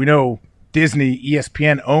 Because we know Disney,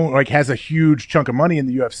 ESPN has a huge chunk of money in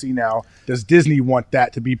the UFC now. Does Disney want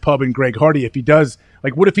that to be pubbing Greg Hardy? If he does,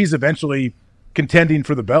 like, what if he's eventually contending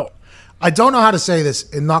for the belt? I don't know how to say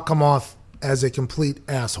this and not come off as a complete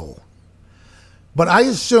asshole. But I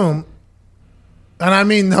assume, and I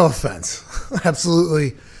mean no offense,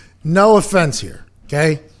 absolutely no offense here,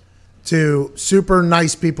 okay? to super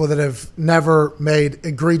nice people that have never made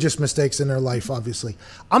egregious mistakes in their life, obviously.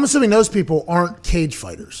 I'm assuming those people aren't cage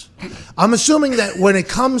fighters. I'm assuming that when it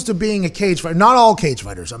comes to being a cage fighter, not all cage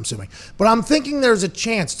fighters, I'm assuming, but I'm thinking there's a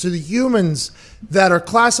chance to the humans that are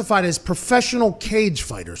classified as professional cage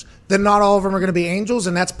fighters, that not all of them are going to be angels,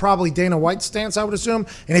 and that's probably Dana White's stance, I would assume.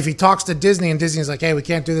 And if he talks to Disney and Disney's like, hey, we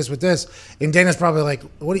can't do this with this, and Dana's probably like,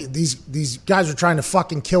 what? These guys are trying to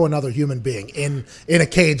fucking kill another human being in a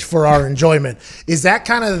cage for our enjoyment. Is that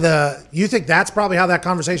kind of you think that's probably how that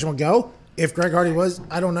conversation would go if Greg Hardy was?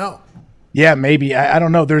 I don't know. Yeah, maybe. I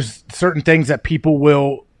don't know. There's certain things that people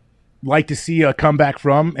will like to see a comeback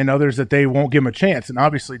from, and others that they won't give them a chance. And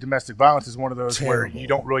obviously domestic violence is one of those where you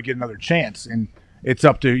don't really get another chance, and it's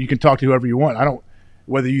up to, you can talk to whoever you want.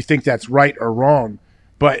 Whether you think that's right or wrong,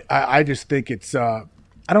 but I just think it's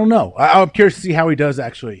I don't know. I'm curious to see how he does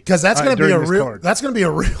actually, because that's going to be a real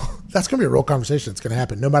conversation that's going to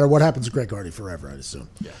happen no matter what happens to Greg Hardy forever, I'd assume.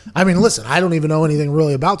 Yeah. I mean, listen, I don't even know anything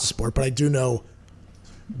really about the sport, but I do know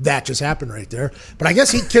that just happened right there. But I guess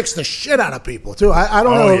he kicks the shit out of people too. I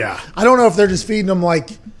don't know. Yeah. I don't know if they're just feeding him like,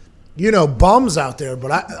 bums out there.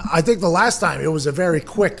 But I think the last time it was a very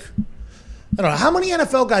quick. I don't know. How many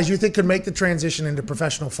NFL guys you think could make the transition into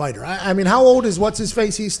professional fighter? I mean, how old is what's his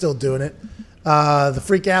face? He's still doing it. The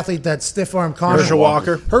freak athlete, that stiff arm Connor.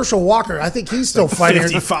 Herschel Walker. I think he's still fighting.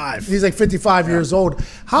 55. He's like 55 years old.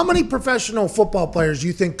 How many professional football players do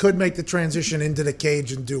you think could make the transition into the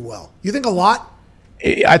cage and do well? You think a lot?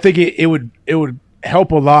 I think it would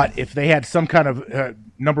help a lot if they had some kind of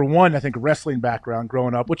number one, I think, wrestling background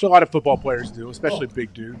growing up, which a lot of football players do, especially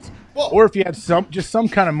big dudes. Or if you had some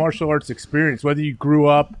kind of martial arts experience, whether you grew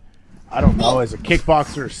up, I don't know, as a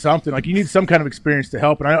kickboxer or something. Like, you need some kind of experience to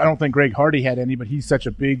help. And I don't think Greg Hardy had any, but he's such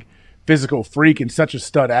a big physical freak and such a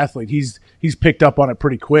stud athlete. He's picked up on it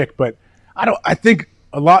pretty quick. But I think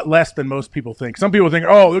a lot less than most people think. Some people think,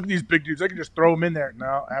 oh, look at these big dudes, I can just throw them in there.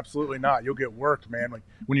 No, absolutely not. You'll get worked, man. Like,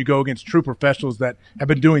 when you go against true professionals that have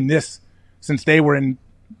been doing this since they were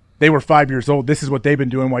 5 years old. This is what they've been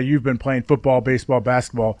doing while you've been playing football, baseball,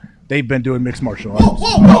 basketball. They've been doing mixed martial arts.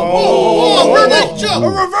 Whoa, a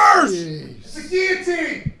reverse! It's a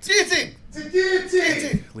guillotine! It's a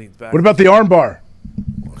guillotine! Leans back. What about the arm bar?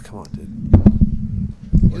 Oh, come on, dude.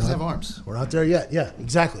 He doesn't have arms. We're not there yet. Yeah,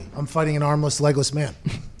 exactly. I'm fighting an armless, legless man.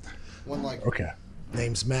 One leg. Okay.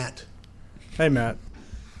 Name's Matt. Hey, Matt.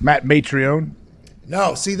 Matt Matrione.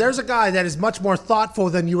 No, see, there's a guy that is much more thoughtful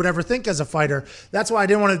than you would ever think as a fighter. That's why I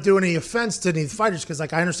didn't want to do any offense to any fighters, because,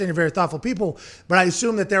 like, I understand you're very thoughtful people, but I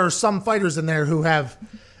assume that there are some fighters in there who have.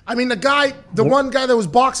 I mean, the one guy that was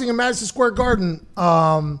boxing in Madison Square Garden,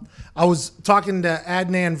 I was talking to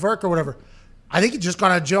Adnan Verk or whatever. I think he just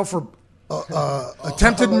got out of jail for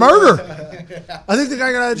attempted murder. I think the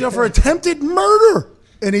guy got out of jail for attempted murder.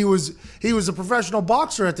 And he was a professional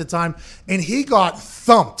boxer at the time, and he got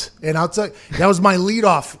thumped. And I'll tell you, that was my lead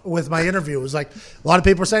off with my interview. It was like, a lot of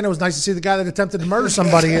people were saying it was nice to see the guy that attempted to murder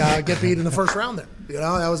somebody get beat in the first round there.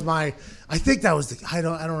 That was I think that was I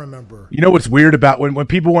don't remember. You know what's weird about when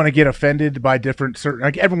people want to get offended by certain,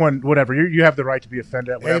 like, everyone, whatever, you have the right to be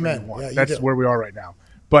offended at whatever you want. That's where we are right now.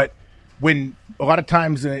 But when a lot of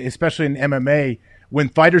times, especially in MMA, when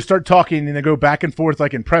fighters start talking and they go back and forth,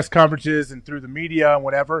 like in press conferences and through the media and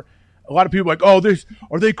whatever, a lot of people are like, oh,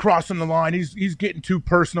 are they crossing the line? He's getting too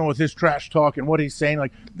personal with his trash talk and what he's saying.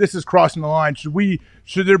 Like, this is crossing the line.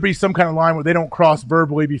 Should there be some kind of line where they don't cross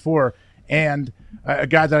verbally before? And a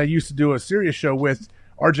guy that I used to do a serious show with,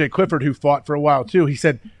 RJ Clifford, who fought for a while too, he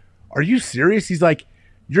said, are you serious? He's like,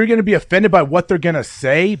 you're going to be offended by what they're going to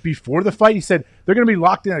say before the fight? He said, they're going to be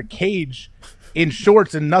locked in a cage in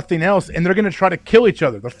shorts and nothing else, and they're going to try to kill each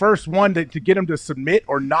other. The first one to get them to submit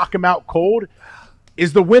or knock them out cold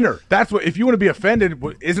is the winner. That's what, if you want to be offended,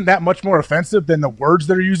 isn't that much more offensive than the words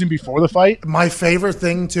they're using before the fight? My favorite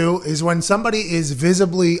thing, too, is when somebody is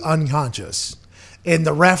visibly unconscious and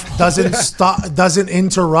the ref doesn't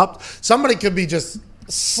interrupt. Somebody could be just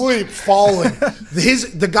sleep, falling.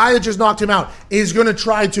 The guy that just knocked him out is going to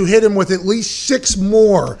try to hit him with at least 6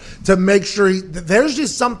 more to make sure there's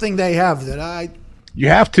just something they have that you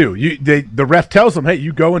have to. The ref tells them, hey,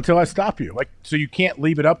 you go until I stop you. Like, so you can't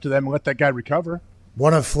leave it up to them and let that guy recover.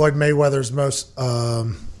 One of Floyd Mayweather's most I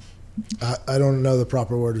don't know the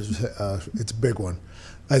proper word, it's a big one.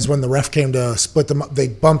 is when the ref came to split them up. They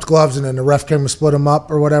bumped gloves, and then the ref came to split them up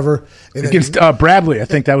or whatever. And against Bradley, I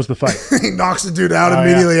think that was the fight. He knocks the dude out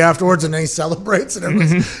immediately afterwards, and then he celebrates. And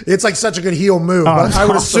it's like such a good heel move. But I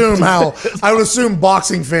would assume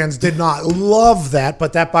boxing fans did not love that,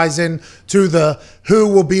 but that buys in to the who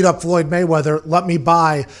will beat up Floyd Mayweather. Let me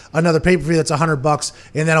buy another pay-per-view that's $100,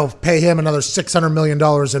 and then I'll pay him another $600 million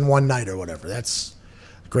in one night or whatever. That's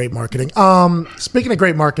great marketing. Speaking of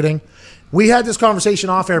great marketing, we had this conversation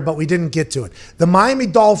off air, but we didn't get to it. The Miami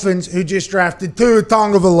Dolphins, who just drafted Tua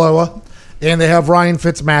Tagovailoa, and they have Ryan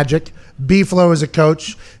Fitzmagic. B-Flow as a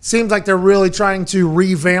coach. Seems like they're really trying to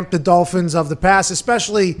revamp the Dolphins of the past,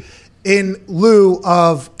 especially in lieu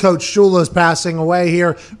of Coach Shula's passing away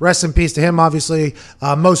here. Rest in peace to him, obviously.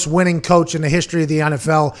 Most winning coach in the history of the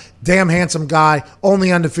NFL. Damn handsome guy.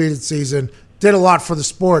 Only undefeated season. Did a lot for the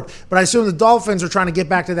sport. But I assume the Dolphins are trying to get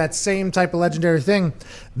back to that same type of legendary thing.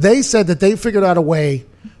 They said that they figured out a way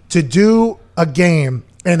to do a game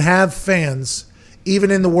and have fans,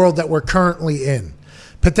 even in the world that we're currently in.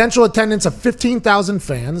 Potential attendance of 15,000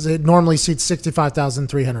 fans. It normally seats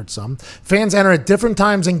 65,300 some. Fans enter at different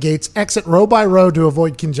times and gates, exit row by row to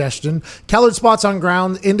avoid congestion. Colored spots on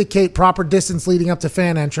ground indicate proper distance leading up to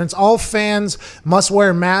fan entrance. All fans must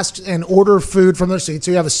wear masks and order food from their seats,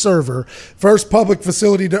 so you have a server. First public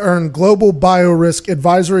facility to earn Global Biorisk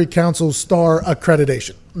Advisory Council Star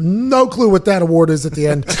accreditation. No clue what that award is at the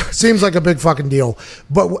end. Seems like a big fucking deal.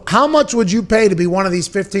 But how much would you pay to be one of these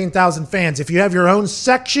 15,000 fans? If you have your own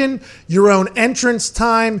section, your own entrance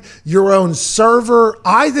time, your own server,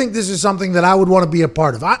 I think this is something that I would want to be a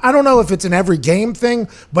part of. I don't know if it's an every game thing,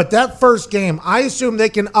 but that first game, I assume they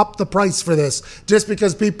can up the price for this just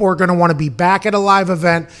because people are going to want to be back at a live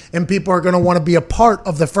event and people are going to want to be a part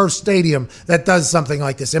of the first stadium that does something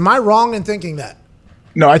like this. Am I wrong in thinking that?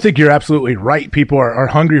 No, I think you're absolutely right. People are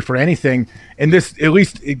hungry for anything. And this, at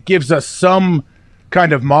least it gives us some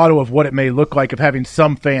kind of model of what it may look like of having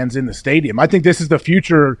some fans in the stadium. I think this is the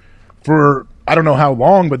future for, I don't know how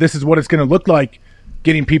long, but this is what it's going to look like,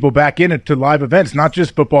 getting people back into live events, not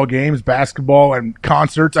just football games, basketball, and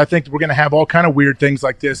concerts. I think we're going to have all kind of weird things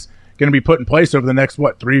like this going to be put in place over the next,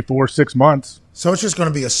 3, 4, 6 months. So it's just going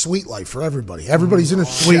to be a suite life for everybody. Everybody's in a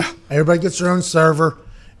suite. Yeah. Everybody gets their own server.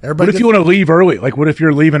 What if you want to leave early? Like, what if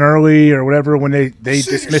you're leaving early or whatever when they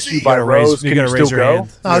dismiss you by rows? Can you still go?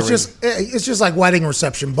 No, it's just like wedding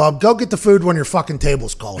reception, bub. Go get the food when your fucking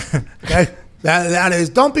table's called. Okay? That is.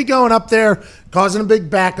 Don't be going up there causing a big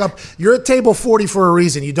backup. You're at table 40 for a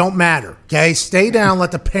reason. You don't matter. Okay? Stay down.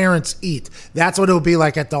 Let the parents eat. That's what it will be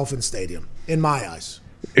like at Dolphin Stadium, in my eyes.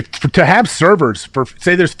 To have servers for,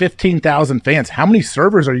 say there's 15,000 fans, how many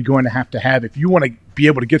servers are you going to have if you want to be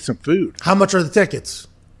able to get some food? How much are the tickets?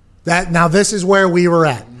 Now this is where we were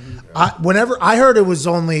at. Whenever I heard it was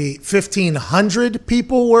only 1,500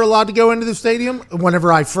 people were allowed to go into the stadium.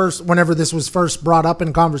 Whenever this was first brought up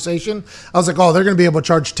in conversation, I was like, oh, they're going to be able to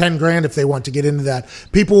charge $10,000 if they want to get into that.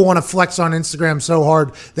 People want to flex on Instagram so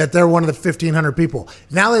hard that they're one of the 1,500 people.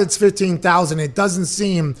 Now that it's 15,000, it doesn't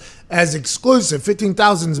seem as exclusive.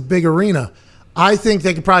 15,000 is a big arena. I think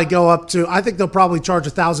they could probably go up to. I think they'll probably charge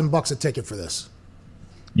 $1,000 a ticket for this.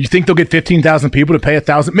 You think they'll get 15,000 people to pay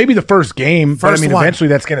 $1,000? Maybe the first game, but eventually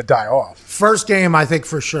that's going to die off. First game, I think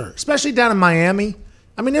for sure, especially down in Miami.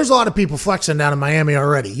 I mean, there's a lot of people flexing down in Miami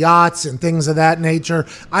already, yachts and things of that nature.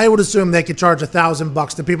 I would assume they could charge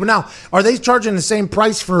 $1,000 to people. Now, are they charging the same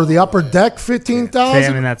price for the upper deck, 15,000?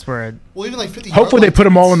 I mean, that's where. Well, even like 50. Hopefully, they put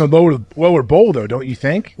them all in the lower bowl, though, don't you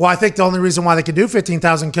think? Well, I think the only reason why they could do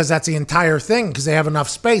 15,000 because that's the entire thing because they have enough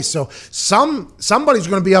space. So somebody's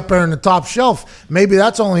going to be up there in the top shelf. Maybe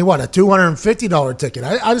that's only a $250 ticket.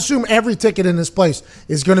 I'd assume every ticket in this place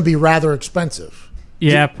is going to be rather expensive.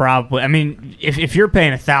 Yeah, probably. I mean, if you're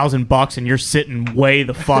paying $1,000 and you're sitting way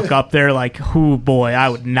the fuck up there, like, oh boy, I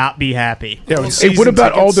would not be happy. Yeah, hey, what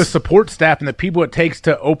about all the support staff and the people it takes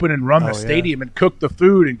to open and run the stadium and cook the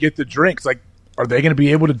food and get the drinks? Like, are they going to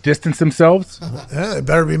be able to distance themselves? Yeah, they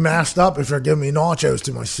better be masked up if they're giving me nachos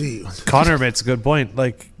to my seat. Connor makes a good point.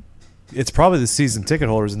 Like, it's probably the season ticket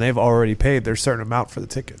holders, and they've already paid their certain amount for the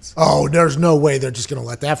tickets. Oh, there's no way they're just going to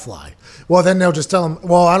let that fly. Well, then they'll just tell them,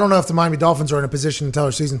 well, I don't know if the Miami Dolphins are in a position to tell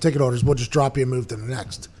their season ticket holders, we'll just drop you and move to the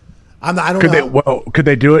next. I don't know. Could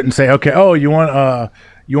they do it and say, okay, oh, you want a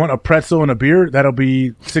pretzel and a beer? That'll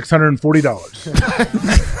be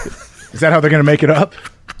 $640. Is that how they're going to make it up?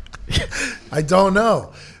 I don't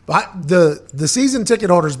know. But the season ticket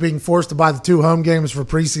holders being forced to buy the 2 home games for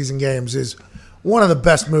preseason games is one of the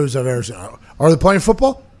best moves I've ever seen. Are they playing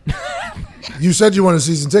football? You said you wanted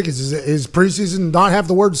season tickets. Is preseason not have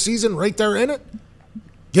the word season right there in it?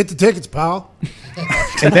 Get the tickets, pal.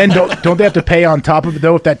 And then don't they have to pay on top of it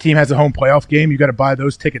though? If that team has a home playoff game, you got to buy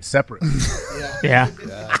those tickets separate. Yeah.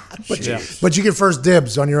 But you get first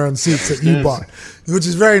dibs on your own seats that you bought, which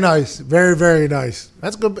is very nice. Very, very nice.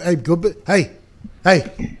 That's good. Hey, good. Hey.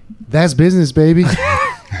 That's business, baby.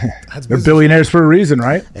 They're billionaires for a reason,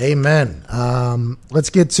 right? Amen. Let's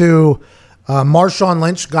get to Marshawn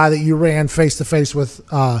Lynch, guy that you ran face-to-face with.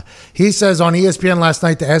 He says on ESPN last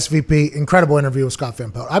night, the SVP, incredible interview with Scott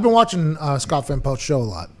Van Pelt. I've been watching Scott Van Pelt's show a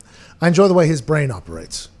lot. I enjoy the way his brain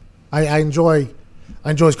operates. I enjoy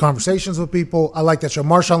his conversations with people. I like that show.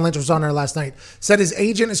 Marshawn Lynch was on there last night. Said his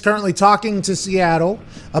agent is currently talking to Seattle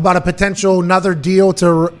about a potential another deal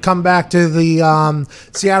to come back to the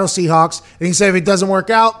Seattle Seahawks. And he said if it doesn't work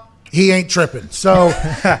out, he ain't tripping. So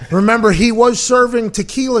remember, he was serving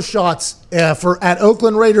tequila shots at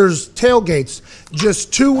Oakland Raiders tailgates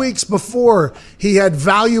just 2 weeks before he had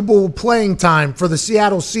valuable playing time for the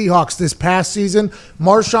Seattle Seahawks this past season.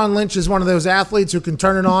 Marshawn Lynch is one of those athletes who can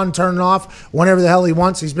turn it on, turn it off whenever the hell he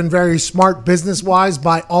wants. He's been very smart business-wise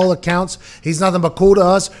by all accounts. He's nothing but cool to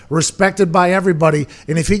us, respected by everybody.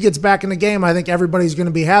 And if he gets back in the game, I think everybody's going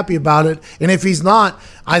to be happy about it. And if he's not,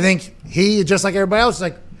 I think he, just like everybody else, is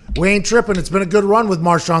like, we ain't tripping. It's been a good run with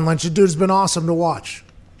Marshawn Lynch. The dude's been awesome to watch.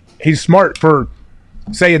 He's smart for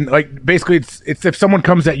saying, like, basically it's if someone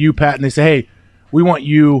comes at you, Pat, and they say, hey, we'll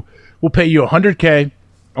pay you $100K.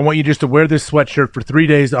 I want you just to wear this sweatshirt for 3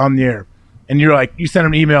 days on the air. And you're like, you send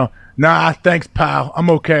them an email, nah, thanks, pal. I'm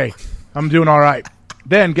okay. I'm doing all right.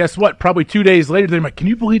 Then guess what? Probably 2 days later, they're like, can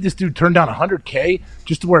you believe this dude turned down $100K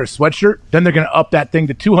just to wear a sweatshirt? Then they're going to up that thing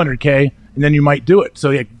to $200K, and then you might do it. So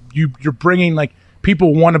like, you're bringing, like,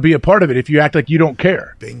 people want to be a part of it if you act like you don't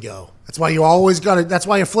care. Bingo. That's why you always got it. That's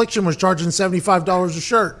why Affliction was charging $75 a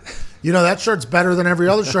shirt. You know, that shirt's better than every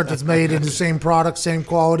other shirt that's made in the same product, same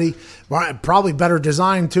quality, probably better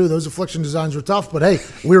design too. Those Affliction designs were tough, but hey,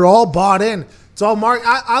 we were all bought in. It's all Mark.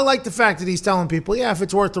 I like the fact that he's telling people, yeah, if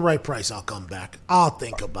it's worth the right price, I'll come back. I'll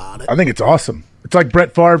think about it. I think it's awesome. It's like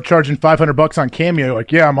Brett Favre charging $500 on Cameo.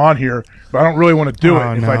 Like, yeah, I'm on here, but I don't really want to do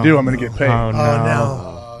it. If I do, I'm going to get paid. Oh,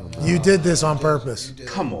 no. You did this on purpose.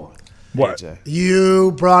 Come on. What? AJ.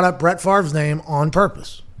 You brought up Brett Favre's name on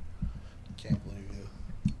purpose. Can't believe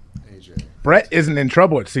you. AJ. Brett isn't in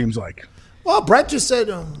trouble, it seems like. Well, Brett just said,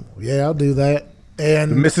 yeah, I'll do that.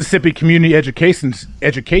 And the Mississippi Community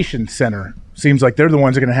Education Center seems like they're the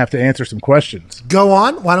ones that are going to have to answer some questions. Go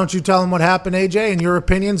on. Why don't you tell them what happened, AJ, and your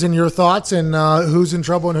opinions and your thoughts and who's in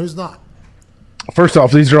trouble and who's not? First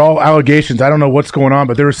off, these are all allegations. I don't know what's going on,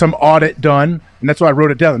 but there was some audit done, and that's why I wrote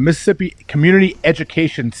it down. The Mississippi Community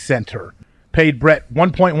Education Center paid Brett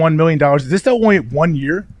 $1.1 million. Is this still only 1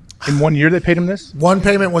 year? In 1 year they paid him this? One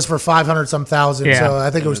payment was for 500-some thousand, Yeah. so I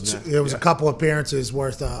think it was a couple appearances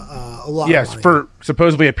worth a lot Yes, of money. for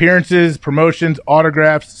supposedly appearances, promotions,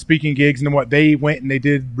 autographs, speaking gigs, and then what they went and they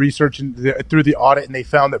did research through the audit, and they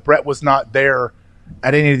found that Brett was not there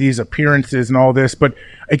at any of these appearances and all this. But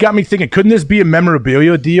it got me thinking, couldn't this be a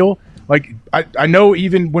memorabilia deal? Like, I know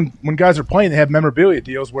even when guys are playing, they have memorabilia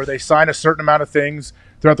deals where they sign a certain amount of things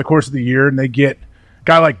throughout the course of the year, and they get a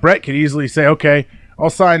guy like Brett could easily say, okay, I'll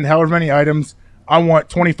sign however many items. I want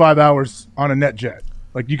 25 hours on a NetJet.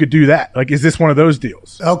 Like, you could do that. Like, is this one of those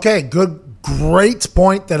deals? Okay, great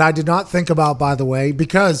point that I did not think about, by the way,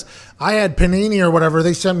 because I had Panini or whatever.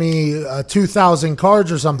 They sent me 2,000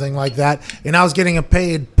 cards or something like that, and I was getting a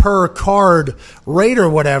paid per card rate or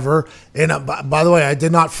whatever. And by the way, I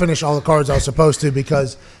did not finish all the cards I was supposed to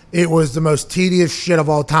because it was the most tedious shit of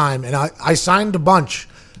all time. And I signed a bunch,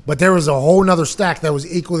 but there was a whole nother stack that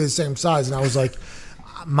was equally the same size, and I was like,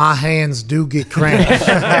 my hands do get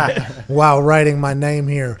cramped while writing my name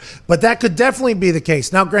here. But that could definitely be the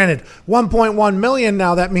case. Now, granted, $1.1 million,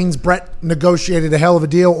 now that means Brett negotiated a hell of a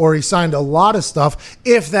deal or he signed a lot of stuff,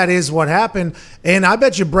 if that is what happened. And I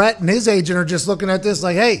bet you Brett and his agent are just looking at this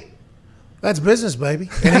like, hey, that's business, baby.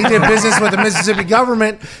 And he did business with the Mississippi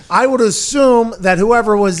government. I would assume that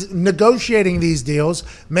whoever was negotiating these deals,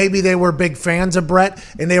 maybe they were big fans of Brett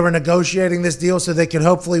and they were negotiating this deal so they could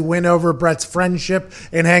hopefully win over Brett's friendship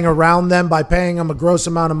and hang around them by paying him a gross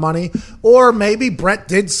amount of money. Or maybe Brett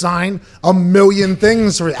did sign a million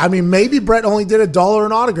things for it. I mean, maybe Brett only did $1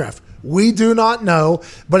 an autograph. We do not know,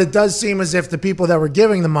 but it does seem as if the people that were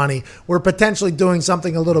giving the money were potentially doing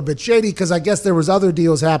something a little bit shady, because I guess there was other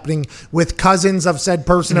deals happening with cousins of said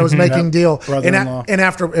person that was making deal Brother-in-law.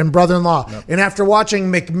 and brother-in-law. Yep. And after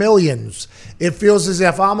watching McMillions, it feels as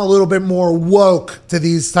if I'm a little bit more woke to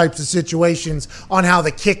these types of situations on how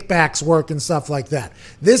the kickbacks work and stuff like that.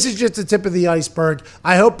 This is just the tip of the iceberg.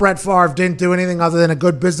 I hope Brett Favre didn't do anything other than a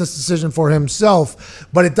good business decision for himself,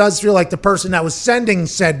 but it does feel like the person that was sending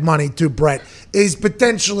said money to Brett is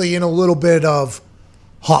potentially in a little bit of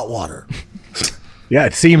hot water. Yeah,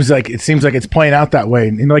 it seems like it's playing out that way.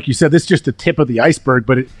 And like you said, this is just the tip of the iceberg.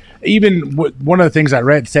 But one of the things I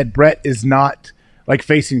read said Brett is not like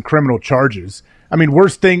facing criminal charges. I mean,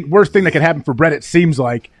 worst thing that could happen for Brett, it seems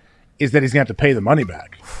like, is that he's going to have to pay the money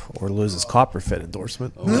back. Or lose his Copperfit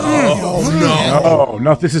endorsement.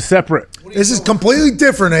 No, this is separate. This is completely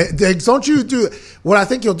different. Don't you do what I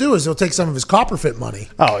think you'll do is he'll take some of his Copperfit money.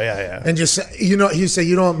 Oh, yeah. And just say, you say,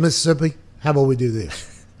 you know what, Mississippi, how about we do this?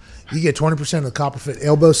 You get 20% of the Copperfit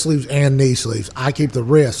elbow sleeves and knee sleeves. I keep the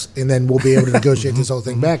wrists, and then we'll be able to negotiate this whole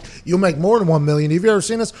thing back. You'll make more than $1 million. Have you ever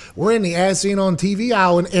seen us? We're in the as seen on TV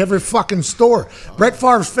aisle in every fucking store. Brett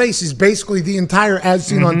Favre's face is basically the entire as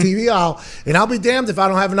seen on TV aisle, and I'll be damned if I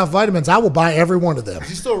don't have enough vitamins. I will buy every one of them. Is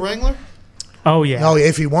he still a Wrangler? Oh, yeah. Oh, yeah,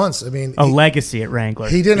 if he wants. I mean, a legacy at Wrangler.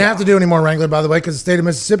 He didn't have to do any more Wrangler, by the way, because the state of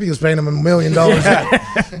Mississippi was paying him $1 million.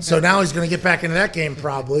 So now he's going to get back into that game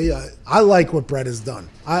probably. I like what Brett has done.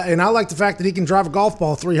 And I like the fact that he can drive a golf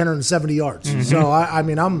ball 370 yards. So, I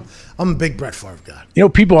mean, I'm a big Brett Favre guy. You know,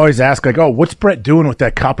 people always ask, like, oh, what's Brett doing with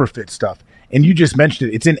that Copperfit stuff? And you just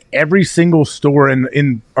mentioned it. It's in every single store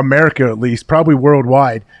in America, at least, probably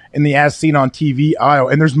worldwide, in the as seen on TV aisle.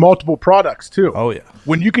 And there's multiple products, too. Oh, yeah.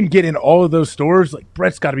 When you can get in all of those stores, like,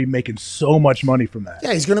 Brett's got to be making so much money from that.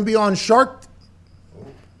 Yeah, he's going to be on Shark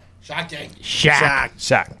Tank. Shark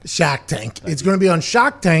Tank. It's going to be on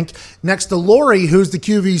Shark Tank next to Lori, who's the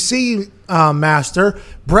QVC master.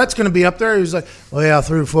 Brett's going to be up there. He's like, well, yeah, I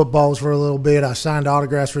threw footballs for a little bit. I signed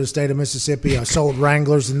autographs for the state of Mississippi. I sold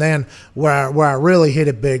Wranglers. And then where I really hit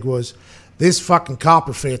it big was this fucking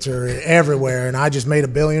Copperfits are everywhere, and I just made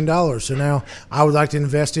 $1 billion. So now I would like to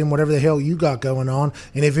invest in whatever the hell you got going on.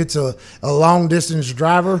 And if it's a long-distance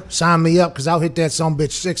driver, sign me up because I'll hit that son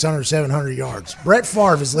bitch 600, 700 yards. Brett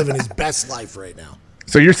Favre is living his best life right now.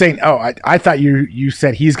 So you're saying, I thought you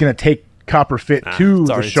said he's going to take Copperfit to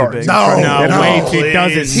the Sharks. No, wait, it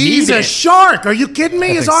doesn't. He's a shark. Are you kidding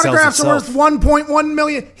me? His autographs are worth $1.1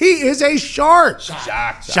 million. He is a shark.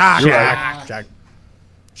 Shark.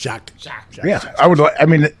 Yeah, I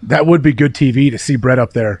mean, that would be good TV to see Brett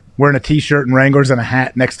up there wearing a T-shirt and Wranglers and a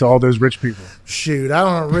hat next to all those rich people. Shoot, I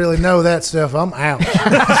don't really know that stuff. I'm out.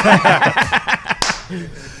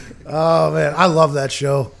 Oh, man, I love that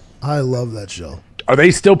show. Are they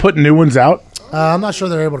still putting new ones out? I'm not sure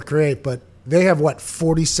they're able to create, but they have,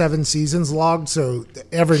 47 seasons logged? So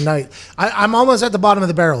every night. I'm almost at the bottom of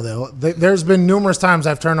the barrel, though. There's been numerous times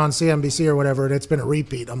I've turned on CNBC or whatever, and it's been a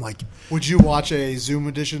repeat. I'm like... Would you watch a Zoom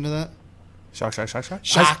edition to that? Shock.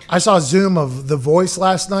 I saw Zoom of The Voice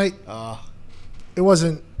last night. It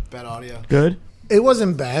wasn't... Bad audio. Good? It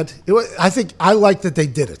wasn't bad. I think I like that they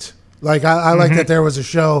did it. Like, I like that there was a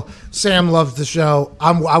show. Sam loves the show.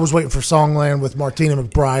 I was waiting for Songland with Martina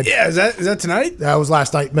McBride. Yeah, is that tonight? That was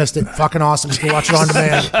last night. Missed it. Fucking awesome. You can watch it on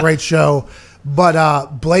demand. Great show.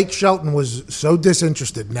 But Blake Shelton was so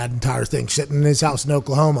disinterested in that entire thing, sitting in his house in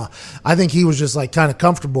Oklahoma. I think he was just like kind of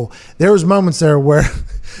comfortable. There was moments there where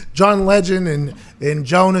John Legend and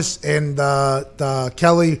Jonas and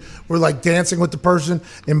Kelly were like dancing with the person,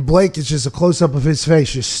 and Blake is just a close up of his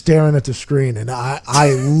face, just staring at the screen. And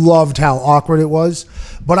I loved how awkward it was.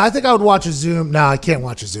 But I think I would watch a Zoom. No, I can't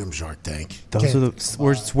watch a Zoom Shark Tank.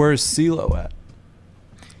 Where's CeeLo at?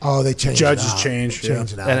 Oh, they changed. Judges it out. changed.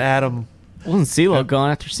 Changed it out. And Adam. Wasn't CeeLo gone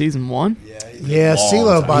after season 1? Yeah,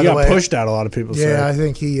 CeeLo, by the way. He got pushed out, a lot of people say. Yeah, I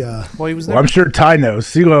think he... well, he was there. Well, I'm sure Ty knows.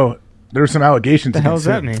 CeeLo, there were some allegations. What the hell does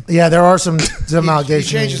that mean? Yeah, there are some allegations.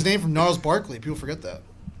 He changed his name from Gnarls Barkley. People forget that.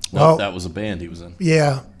 Well, that was a band he was in.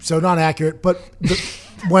 Yeah, so not accurate. But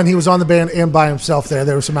when he was on the band and by himself there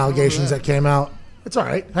were some allegations that came out. It's all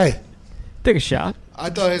right. Hey. Take a shot. I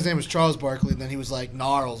thought his name was Charles Barkley, and then he was like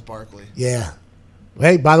Gnarls Barkley. Yeah.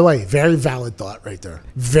 Hey, by the way, very valid thought right there.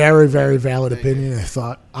 Very, very valid opinion. I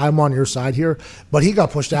thought, I'm on your side here. But he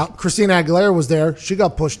got pushed out. Christina Aguilera was there. She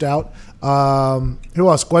got pushed out. Who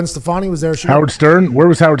else? Gwen Stefani was there. Howard Stern? Where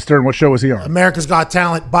was Howard Stern? What show was he on? America's Got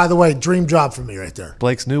Talent. By the way, dream job for me right there.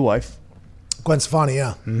 Blake's new wife. Gwen Stefani,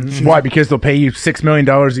 yeah. Mm-hmm. Why? Because they'll pay you $6 million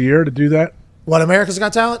a year to do that? What, America's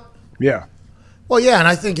Got Talent? Yeah. Well, yeah, and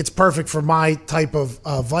I think it's perfect for my type of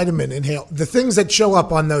vitamin inhale. The things that show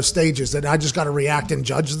up on those stages that I just got to react and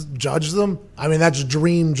judge them, I mean, that's a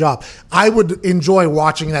dream job. I would enjoy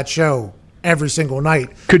watching that show every single night.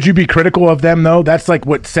 Could you be critical of them, though? That's like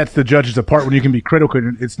what sets the judges apart when you can be critical.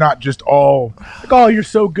 It's not just all, like, oh, you're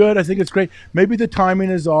so good. I think it's great. Maybe the timing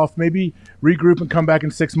is off. Maybe regroup and come back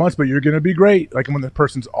in 6 months, but you're going to be great. Like when the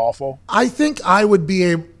person's awful. I think I would be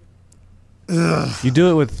able... You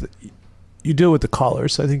do it with... You do it with the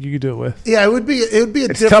callers. I think you could do it with. Yeah, it would be a It's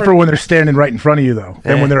different. tougher when they're standing right in front of you, though,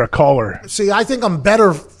 than when they're a caller. See, I think I'm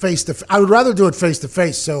better face to. I would rather do it face to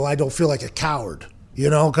face, so I don't feel like a coward. You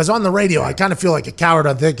know, because on the radio, I kind of feel like a coward.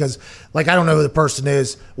 I think because, like, I don't know who the person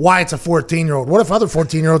is. Why it's a 14-year-old? What if other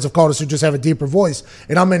 14-year-olds have called us who just have a deeper voice,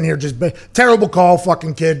 and I'm in here just terrible call,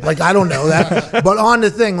 fucking kid. Like, I don't know that. But on the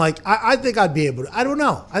thing, like, I think I'd be able to. I don't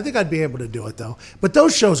know. I think I'd be able to do it though. But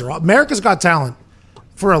those shows are America's Got Talent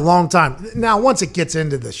for a long time. Now, once it gets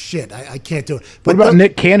into the shit, I can't do it. But what about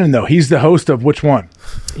Nick Cannon though? He's the host of which one?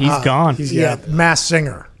 He's gone. Yeah, Masked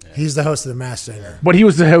Singer. He's the host of The Masked Singer. But he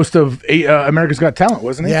was the host of America's Got Talent,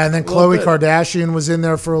 wasn't he? Yeah, and then Khloe Kardashian was in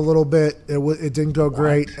there for a little bit. It didn't go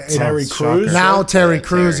great. Terry Crews. Now Terry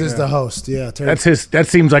Crews is the host. Yeah, Terry. That's his. That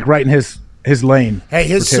seems like right in his lane. Hey,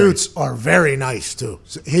 his suits are very nice too.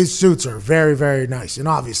 His suits are very, very nice, and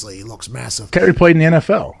obviously he looks massive. Terry played in the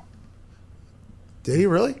NFL. Did he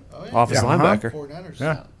really? Oh, yeah. Offensive linebacker. 49ers.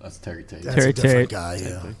 Yeah. That's Terry Tate. That's Terry a different Tate. guy.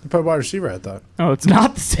 Yeah. He played wide receiver, I thought. Oh, it's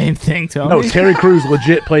not the same thing, Tony. No, Terry Crews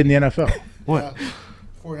legit played in the NFL. What?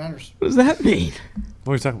 49ers. What does that mean?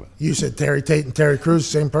 What are you talking about? You said Terry Tate and Terry Crews,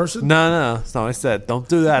 same person? No, that's not what I said. Don't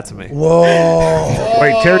do that to me. Whoa!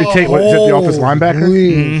 Wait, Terry Tate, what is it, the offensive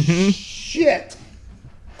linebacker? Shit!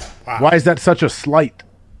 Why is that such a slight?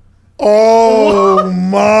 Oh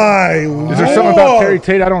my! Is there something about Terry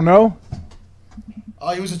Tate I don't know?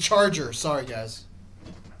 Oh, he was a Charger. Sorry, guys.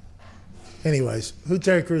 Anyways, who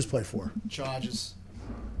Terry Crews play for? Charges.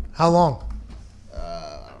 How long?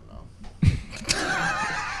 I don't know.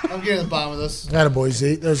 I'm getting to the bottom of this. Attaboy,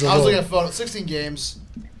 Z. There's a I was little- looking at photos. 16 games.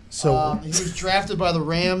 So He was drafted by the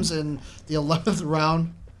Rams in the 11th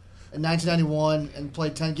round in 1991 and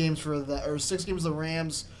played 10 games for the, or 6 games of the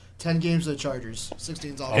Rams, 10 games of the Chargers.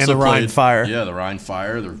 16's all. And the Rhine Fire. Yeah, the Rhine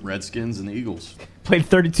Fire, the Redskins, and the Eagles. Played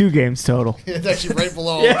 32 games total. It's actually right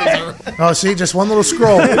below. oh, see, just one little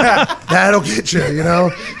scroll. That'll get you, you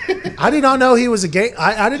know. I did not know he was a game.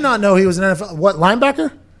 I did not know he was an NFL. What,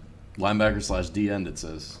 linebacker? Linebacker / D end, it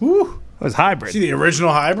says. Woo. It was hybrid. See the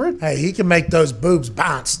original hybrid? Hey, he can make those boobs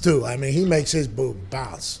bounce, too. I mean, he makes his boob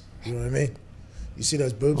bounce. You know what I mean? You see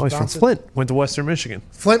those boobs Oh, he's from bouncing? Flint. Went to Western Michigan.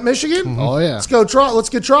 Flint, Michigan? Oh, yeah. Let's go. Let's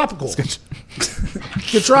get tropical.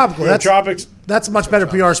 Get tropical. Yeah, tropics. That's a much better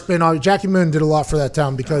PR spin. Jackie Moon did a lot for that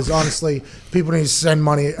town because honestly, people need to send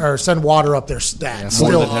money or send water up their stats.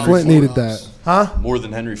 Flint needed that. Huh? More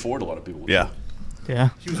than Henry Ford, a lot of people would. Yeah. Yeah.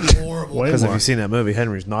 He was horrible. Because if you've seen that movie,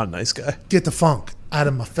 Henry's not a nice guy. Get the funk out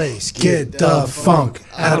of my face. Get the funk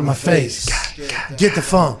out of my face. Get the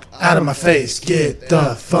funk out of my face. Get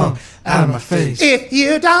the funk out of my face. If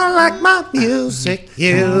you don't like my music,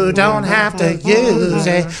 you don't have to use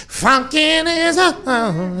it. Funkin' is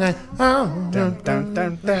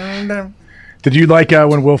Did you like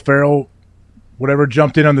when Will Ferrell, whatever,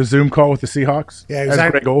 jumped in on the Zoom call with the Seahawks? Yeah,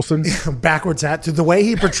 as Greg Olson. Backwards hat. To the way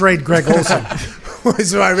he portrayed Greg Olson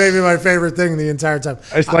was maybe my favorite thing the entire time.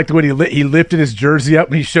 I just liked when he lifted his jersey up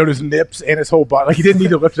and he showed his nips and his whole body. Like he didn't need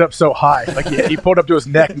to lift it up so high. Like he pulled up to his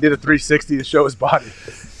neck and did a 360 to show his body.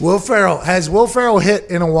 Has Will Ferrell hit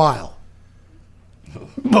in a while?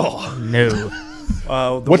 Oh,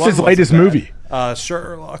 no. What's his latest movie?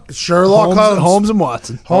 Sherlock. Sherlock Holmes. Holmes and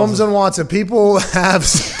Watson. Holmes and Watson. People have.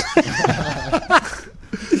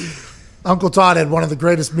 Uncle Todd had one of the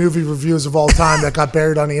greatest movie reviews of all time that got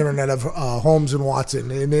buried on the internet of Holmes and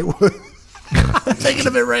Watson, and it was. I'm thinking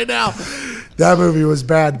of it right now. That movie was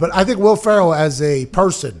bad, but I think Will Ferrell as a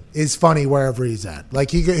person is funny wherever he's at.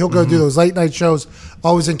 Like he'll go do those late night shows,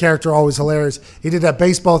 always in character, always hilarious. He did that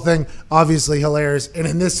baseball thing, obviously hilarious. And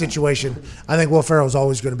in this situation, I think Will Ferrell is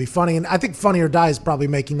always going to be funny, and I think Funny or Die is probably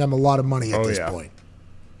making them a lot of money at this point.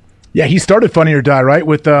 Yeah, he started Funny or Die, right?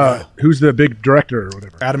 With who's the big director or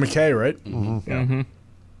whatever? Adam McKay, right? Mm-hmm. Yeah. Mm-hmm.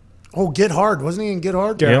 Oh, Get Hard. Wasn't he in Get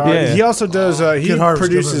Hard? Get Hard. Yeah. He also does, he Get Hard was a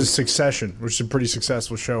good movie. produces Succession, which is a pretty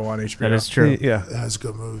successful show on HBO. That is true. Yeah. That's a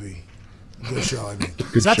good movie. Good show, I mean.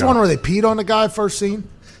 Good Is that the show. one where they peed on the guy first scene?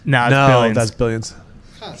 No, it's No, Billions. that's Billions.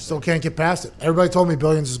 Still can't get past it. Everybody told me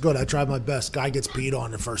Billions is good. I tried my best. Guy gets peed on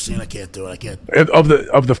in the first scene. I can't do it. I can't. Of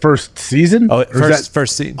the first season? Oh, Or is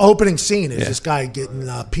first scene. Opening scene is this guy getting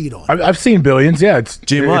peed on. I've seen Billions. Yeah, it's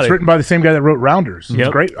Giamatti. written by the same guy that wrote Rounders. It's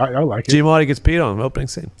Yep. great. I like it. Giamatti gets peed on opening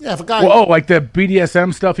scene. Yeah, if a guy. Well, like the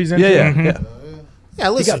BDSM stuff he's into. Yeah. yeah, He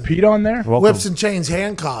got listen. peed on there. Welcome. Whips and chains,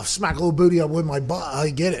 handcuffs, smack a little booty up with my butt.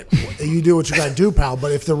 I get it. You do what you got to do, pal.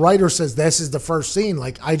 But if the writer says this is the first scene,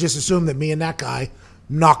 like I just assume that me and that guy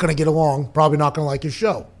not going to get along, probably not going to like his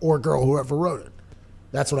show or girl, whoever wrote it.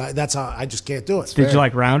 That's how I just can't do it. Did you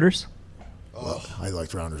like Rounders? Well, I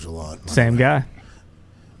liked Rounders a lot. Same guy.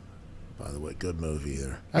 By the way, good movie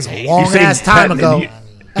there. That's a long saying ass time Pat- ago.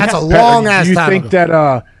 That's a long ass time. Do you think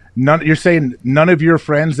ago. that you're saying none of your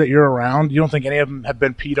friends that you're around, you don't think any of them have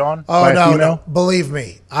been peed on? Oh, no. Believe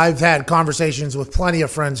me, I've had conversations with plenty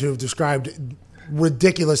of friends who have described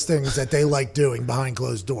ridiculous things that they like doing behind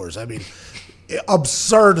closed doors. I mean,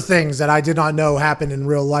 absurd things that I did not know happened in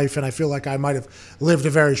real life, and I feel like I might have lived a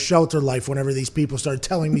very sheltered life whenever these people started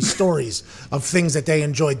telling me stories of things that they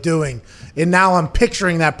enjoyed doing. And now I'm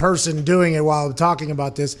picturing that person doing it while I'm talking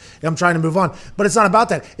about this, and I'm trying to move on. But it's not about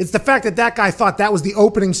that. It's the fact that that guy thought that was the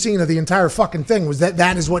opening scene of the entire fucking thing, was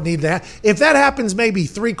that is what needed to happen. If that happens maybe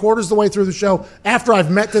 3/4 of the way through the show, after I've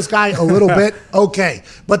met this guy a little bit, okay.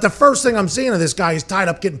 But the first thing I'm seeing of this guy is tied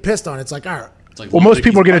up getting pissed on. It's like, all right. Well, most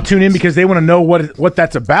people are going to tune in because they want to know what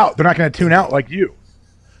that's about. They're not going to tune out like you.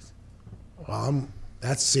 Well,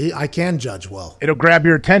 I can judge well. It'll grab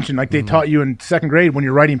your attention like they taught you in second grade when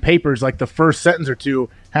you're writing papers. Like the first sentence or two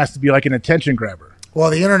has to be like an attention grabber. Well,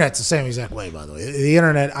 the internet's the same exact way, by the way. The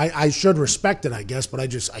internet, I should respect it, I guess, but I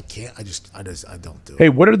don't do it. Hey,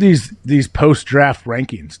 what are these post-draft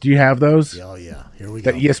rankings? Do you have those? Oh, yeah. Here we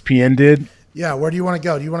go. That ESPN did? Yeah, where do you want to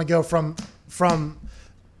go? Do you want to go from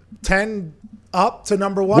 10 up to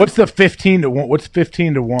number 1? What's the 15 to 1? What's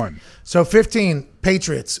 15 to 1? So 15,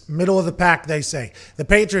 Patriots, middle of the pack, they say. The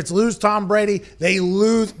Patriots lose Tom Brady. They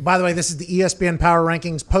lose, by the way, this is the ESPN Power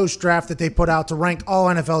Rankings post-draft that they put out to rank all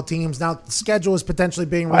NFL teams. Now, the schedule is potentially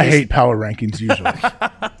being released. I hate power rankings usually.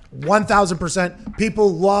 1,000%.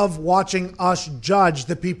 People love watching us judge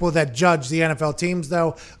the people that judge the NFL teams,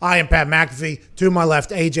 though. I am Pat McAfee. To my left,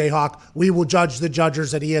 AJ Hawk. We will judge the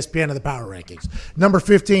judgers at ESPN of the Power Rankings. Number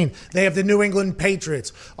 15, they have the New England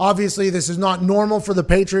Patriots. Obviously, this is not normal for the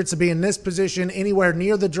Patriots to be in this position anywhere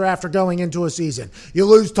near the draft or going into a season. You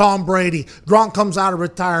lose Tom Brady. Gronk comes out of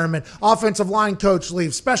retirement. Offensive line coach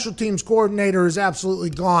leaves. Special teams coordinator is absolutely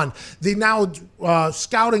gone. The now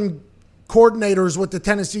scouting coordinators with the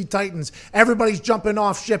Tennessee Titans. Everybody's jumping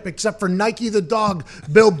off ship except for Nike the dog,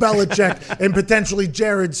 Bill Belichick, and potentially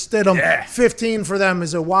Jared Stidham. Yeah. 15 for them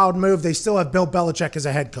is a wild move. They still have Bill Belichick as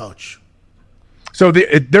a head coach. So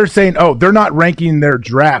they're saying, they're not ranking their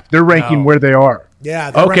draft. They're ranking where they are.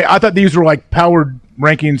 Yeah. Okay, I thought these were like powered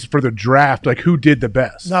rankings for the draft, like who did the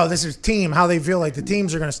best. No, this is team, how they feel like the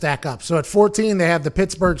teams are going to stack up. So at 14, they have the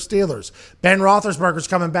Pittsburgh Steelers. Ben Roethlisberger's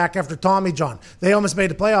coming back after Tommy John. They almost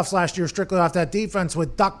made the playoffs last year strictly off that defense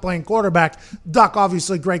with Duck playing quarterback. Duck,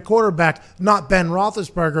 obviously great quarterback, not Ben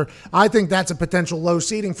Roethlisberger. I think that's a potential low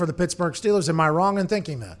seeding for the Pittsburgh Steelers. Am I wrong in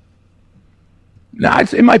thinking that? No,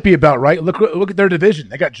 it might be about right. Look at their division.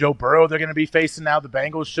 They got Joe Burrow they're going to be facing now. The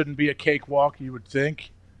Bengals shouldn't be a cakewalk, you would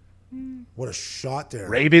think. What a shot there.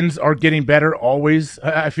 Ravens are getting better always,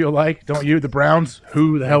 I feel like. Don't you? The Browns,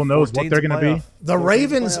 who the hell knows what they're going to be? The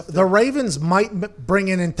Ravens might bring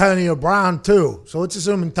in Antonio Brown too. So let's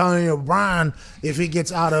assume Antonio Brown, if he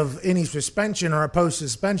gets out of any suspension or a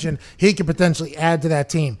post-suspension, he could potentially add to that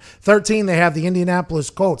team. 13, they have the Indianapolis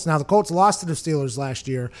Colts. Now, the Colts lost to the Steelers last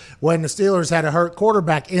year when the Steelers had a hurt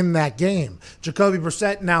quarterback in that game. Jacoby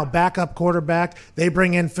Brissett, now backup quarterback. They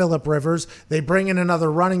bring in Phillip Rivers. They bring in another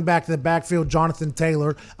running back to the backfield, Jonathan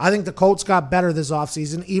Taylor. I think the Colts got better this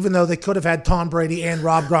offseason, even though they could have had Tom Brady and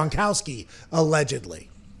Rob Gronkowski,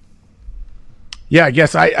 allegedly. Yeah, I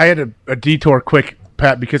guess I had a detour quick,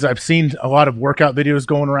 Pat, because I've seen a lot of workout videos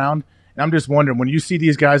going around, and I'm just wondering, when you see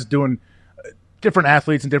these guys doing different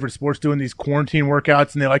athletes in different sports doing these quarantine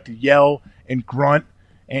workouts, and they like to yell and grunt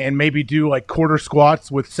and maybe do like quarter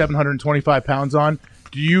squats with 725 pounds on,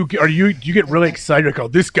 do you get really excited? Like, oh,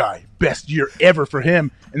 this guy, best year ever for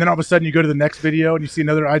him. And then all of a sudden you go to the next video and you see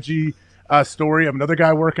another IG story of another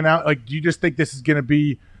guy working out. Like, do you just think this is going to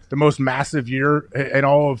be the most massive year in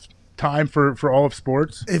all of time for all of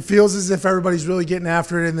sports? It feels as if everybody's really getting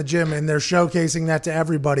after it in the gym, and they're showcasing that to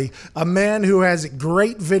everybody. A man who has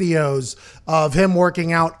great videos of him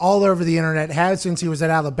working out all over the internet, has since he was at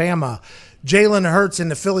Alabama. Jalen Hurts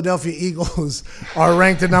and the Philadelphia Eagles are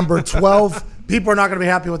ranked at number 12. People are not going to be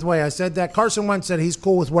happy with the way I said that. Carson Wentz said he's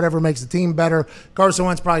cool with whatever makes the team better. Carson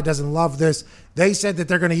Wentz probably doesn't love this. They said that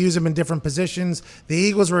they're going to use him in different positions. The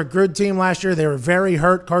Eagles were a good team last year. They were very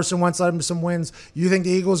hurt. Carson Wentz led them to some wins. You think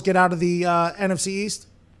the Eagles get out of the NFC East?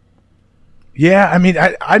 Yeah, I mean,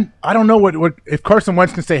 I don't know what if Carson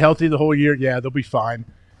Wentz can stay healthy the whole year. Yeah, they'll be fine.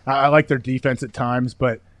 I like their defense at times,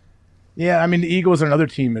 but yeah, I mean, the Eagles are another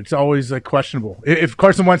team. It's always like questionable. If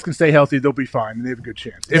Carson Wentz can stay healthy, they'll be fine, and they have a good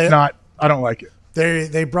chance. If not, I don't like it.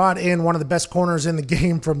 They brought in one of the best corners in the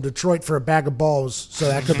game from Detroit for a bag of balls, so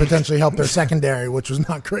that could potentially help their secondary, which was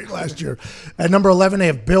not great last year. At number 11, they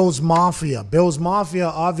have Bills Mafia. Bills Mafia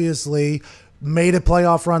obviously made a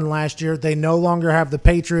playoff run last year. They no longer have the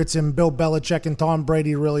Patriots and Bill Belichick and Tom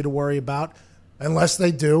Brady really to worry about. unless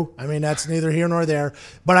they do. I mean, that's neither here nor there.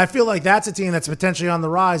 But I feel like that's a team that's potentially on the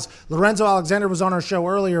rise. Lorenzo Alexander was on our show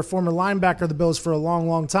earlier, former linebacker of the Bills for a long,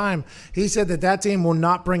 long time. He said that team will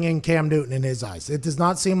not bring in Cam Newton in his eyes. It does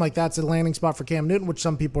not seem like that's a landing spot for Cam Newton, which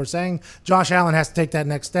some people are saying. Josh Allen has to take that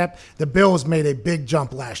next step. The Bills made a big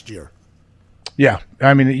jump last year. Yeah,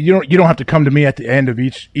 I mean, you don't have to come to me at the end of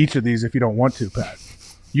each of these if you don't want to, Pat.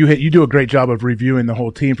 You do a great job of reviewing the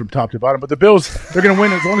whole team from top to bottom. But the Bills, they're going to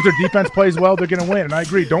win. As long as their defense plays well, they're going to win. And I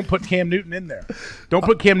agree. Don't put Cam Newton in there. Don't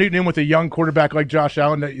put Cam Newton in with a young quarterback like Josh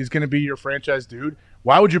Allen that is going to be your franchise dude.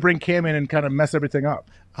 Why would you bring Cam in and kind of mess everything up?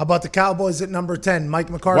 How about the Cowboys at number 10, Mike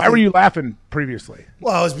McCarthy? Why were you laughing previously?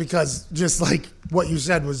 Well, it was because just like what you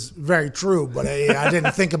said was very true, but I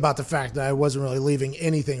didn't think about the fact that I wasn't really leaving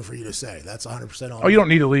anything for you to say. That's 100% all. Oh, you don't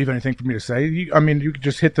need to leave anything for me to say. You could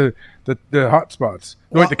just hit the hot spots.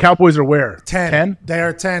 Well, wait, the Cowboys are where? 10. 10? They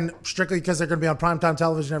are 10 strictly because they're going to be on primetime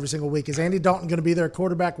television every single week. Is Andy Dalton going to be their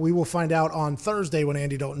quarterback? We will find out on Thursday when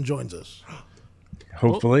Andy Dalton joins us.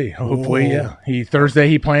 Hopefully, yeah. Thursday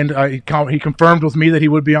he planned. He confirmed with me that he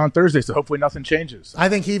would be on Thursday, so hopefully nothing changes. I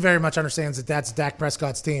think he very much understands that that's Dak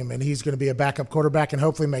Prescott's team, and he's going to be a backup quarterback and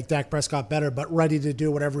hopefully make Dak Prescott better, but ready to do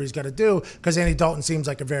whatever he's got to do because Andy Dalton seems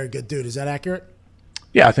like a very good dude. Is that accurate?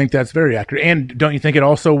 Yeah, I think that's very accurate. And don't you think it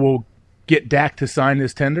also will get Dak to sign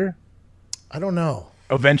this tender? I don't know.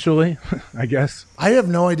 Eventually, I guess. I have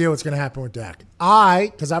no idea what's going to happen with Dak.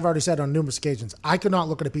 Because I've already said on numerous occasions, I could not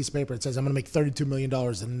look at a piece of paper that says I'm going to make $32 million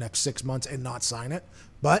in the next 6 months and not sign it.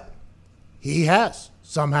 But he has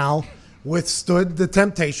somehow withstood the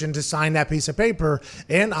temptation to sign that piece of paper.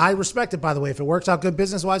 And I respect it, by the way. If it works out good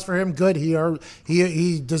business-wise for him, good.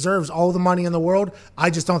 He deserves all the money in the world.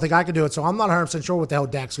 I just don't think I could do it. So I'm not 100% sure what the hell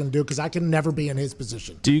Dak's going to do because I can never be in his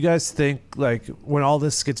position. Do you guys think, like, when all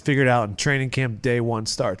this gets figured out and training camp day one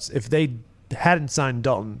starts, if they hadn't signed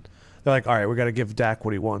Dalton, they're like, all right, we got to give Dak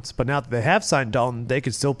what he wants. But now that they have signed Dalton, they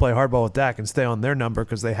could still play hardball with Dak and stay on their number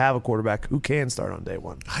because they have a quarterback who can start on day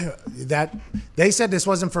one. They said this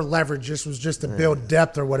wasn't for leverage. This was just to build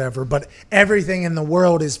depth or whatever. But everything in the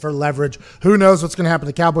world is for leverage. Who knows what's going to happen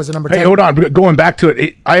to the Cowboys at number 10? Hey, hold on. Going back to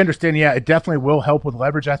it, I understand, yeah, it definitely will help with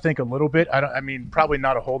leverage, I think, a little bit. I mean, probably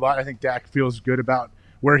not a whole lot. I think Dak feels good about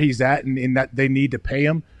where he's at and in that they need to pay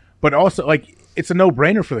him. But also, like, it's a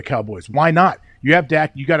no-brainer for the Cowboys. Why not? You have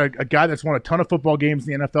Dak. You got a guy that's won a ton of football games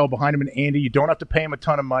in the NFL behind him in Andy. You don't have to pay him a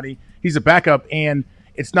ton of money. He's a backup, and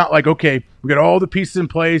it's not like, okay, we got all the pieces in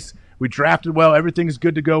place. We drafted well. Everything's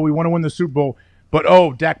good to go. We want to win the Super Bowl. But,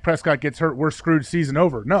 Dak Prescott gets hurt. We're screwed. Season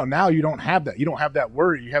over. No, now you don't have that. You don't have that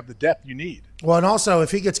worry. You have the depth you need. Well, and also, if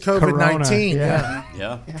he gets COVID-19.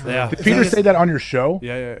 Yeah. Did Peter say that on your show?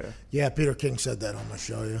 Yeah. Yeah, Peter King said that on my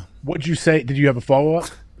show, yeah. What'd you say? Did you have a follow-up?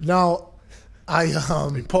 No.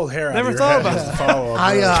 He pulled hair out Never of your thought head. about Follow-up.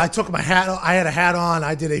 I took my hat off. I had a hat on.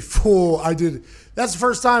 That's the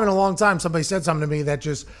first time in a long time somebody said something to me that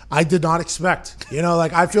just I did not expect. You know,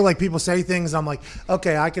 like I feel like people say things. I'm like,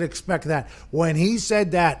 okay, I could expect that. When he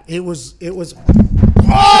said that, it was. Two elbows!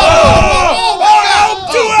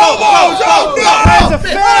 That's a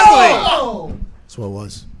family. That's what it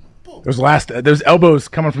was. Those elbows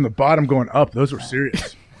coming from the bottom going up, those were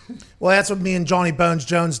serious. Well, that's what me and Johnny Bones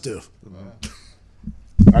Jones do.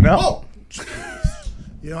 I know.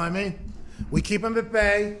 You know what I mean? We keep them at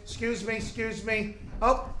bay. Excuse me.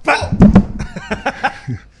 Oh.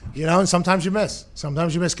 You know, and sometimes you miss.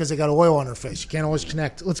 Sometimes you miss because they got oil on their face. You can't always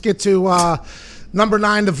connect. Let's get to number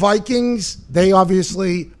 9, the Vikings. They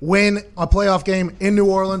obviously win a playoff game in New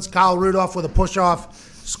Orleans. Kyle Rudolph with a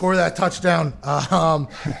push-off, score that touchdown.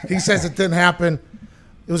 He says it didn't happen.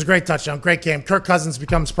 It was a great touchdown, great game. Kirk Cousins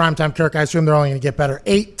becomes primetime Kirk. I assume they're only going to get better.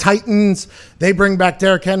 8 Titans. They bring back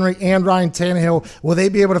Derrick Henry and Ryan Tannehill. Will they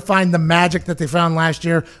be able to find the magic that they found last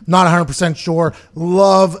year? Not 100% sure.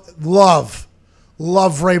 Love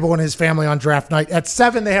Vrabel and his family on draft night. At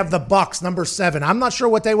 7, they have the Bucs, number 7. I'm not sure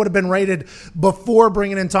what they would have been rated before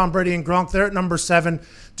bringing in Tom Brady and Gronk. They're at number 7.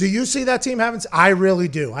 Do you see that team having? I really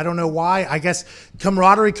do. I don't know why. I guess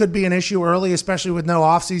camaraderie could be an issue early, especially with no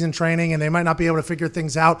offseason training, and they might not be able to figure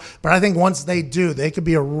things out. But I think once they do, they could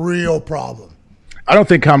be a real problem. I don't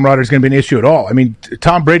think camaraderie is going to be an issue at all. I mean,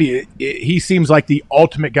 Tom Brady, he seems like the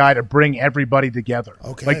ultimate guy to bring everybody together.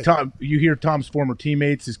 Okay. Like Tom, you hear Tom's former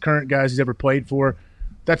teammates, his current guys he's ever played for.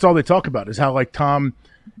 That's all they talk about is how, like, Tom –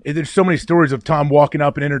 there's so many stories of Tom walking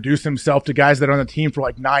up and introducing himself to guys that are on the team for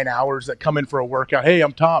like 9 hours that come in for a workout. Hey,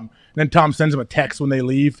 I'm Tom. And then Tom sends them a text when they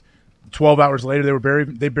leave. 12 hours later,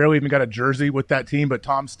 they barely even got a jersey with that team, but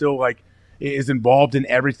Tom still like is involved in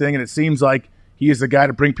everything. And it seems like he is the guy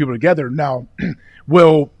to bring people together. Now,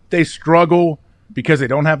 will they struggle because they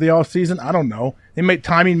don't have the offseason? I don't know.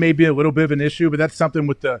 Timing may be a little bit of an issue, but that's something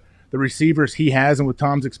with the receivers he has and with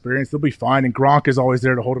Tom's experience, they'll be fine. And Gronk is always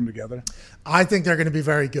there to hold them together. I think they're going to be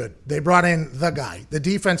very good. They brought in the guy. The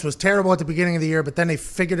defense was terrible at the beginning of the year, but then they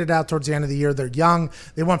figured it out towards the end of the year. They're young.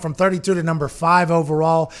 They went from 32 to number 5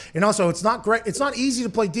 overall. And also, it's not great. It's not easy to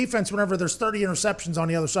play defense whenever there's 30 interceptions on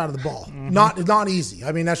the other side of the ball. Not easy.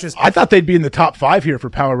 I mean, that's just. I thought they'd be in the top 5 here for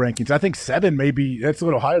power rankings. I think 7 maybe. That's a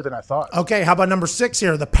little higher than I thought. Okay, how about number 6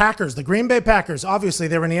 here? The Packers, the Green Bay Packers. Obviously,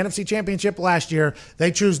 they were in the NFC Championship last year.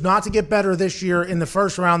 They choose not to get better this year in the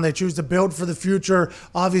first round. They choose to build for the future.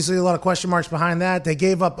 Obviously, a lot of question marks behind that. They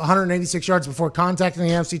gave up 186 yards before contacting the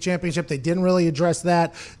NFC Championship. They didn't really address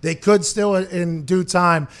that. They could still in due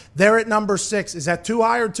time. They're at number 6. Is that too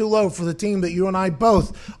high or too low for the team that you and I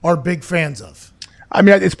both are big fans of? I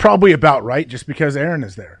mean, it's probably about right just because Aaron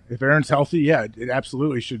is there. If Aaron's healthy, yeah, it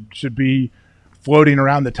absolutely should be floating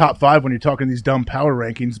around the top 5 when you're talking these dumb power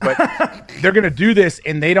rankings. But they're going to do this,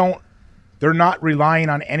 and they're not relying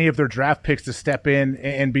on any of their draft picks to step in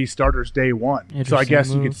and be starters day one. So I guess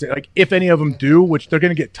you could say, like, if any of them do, which they're going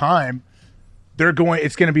to get time,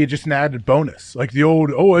 it's going to be just an added bonus. Like the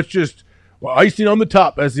old, it's just icing on the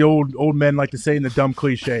top, as the old men like to say in the dumb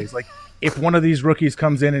cliches. Like, if one of these rookies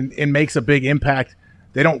comes in and makes a big impact,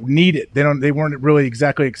 they don't need it. They weren't really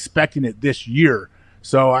exactly expecting it this year.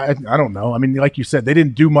 So I don't know. I mean, like you said, they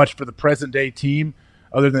didn't do much for the present day team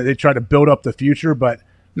other than they tried to build up the future, but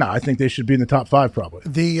no, I think they should be in the top 5 probably.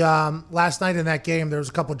 The last night in that game, there was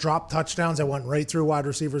a couple drop touchdowns that went right through wide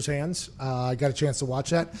receivers' hands. I got a chance to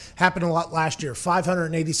watch that. Happened a lot last year.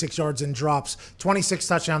 586 yards in drops, 26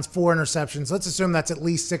 touchdowns, 4 interceptions. Let's assume that's at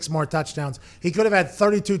least 6 more touchdowns. He could have had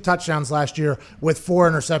 32 touchdowns last year with 4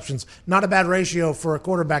 interceptions. Not a bad ratio for a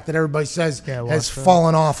quarterback that everybody says has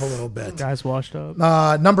fallen off a little bit. Guys washed up.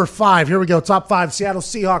 Number 5, here we go. Top 5, Seattle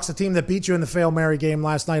Seahawks, the team that beat you in the Fail Mary game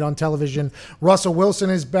last night on television. Russell Wilson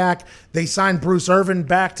is back. They signed Bruce Irvin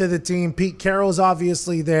back to the team. Pete Carroll's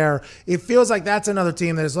obviously there. It feels like that's another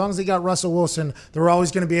team that as long as they got Russell Wilson, they're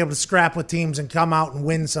always going to be able to scrap with teams and come out and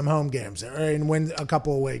win some home games and win a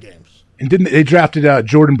couple away games. And didn't they drafted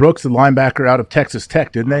Jordan Brooks, the linebacker out of Texas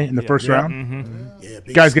Tech, didn't they, in the first round? Mm-hmm. Yeah,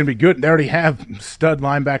 the guy's going to be good. They already have stud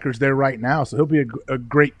linebackers there right now, so he'll be a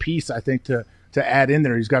great piece, I think, to add in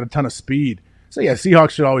there. He's got a ton of speed. So, yeah,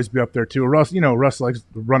 Seahawks should always be up there, too. Russ likes to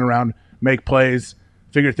run around, make plays,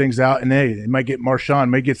 figure things out, and they might get Marshawn,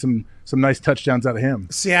 might get some nice touchdowns out of him.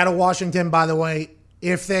 Seattle, Washington, by the way,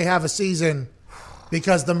 if they have a season,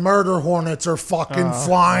 because the murder hornets are fucking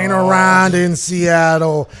flying around in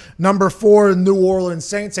Seattle. Number 4, New Orleans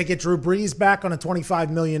Saints. They get Drew Brees back on a $25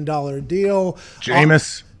 million deal.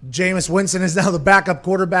 Jameis Winston is now the backup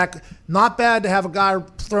quarterback. Not bad to have a guy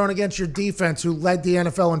thrown against your defense who led the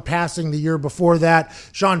NFL in passing the year before that.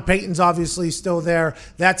 Sean Payton's obviously still there.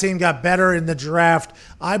 That team got better in the draft.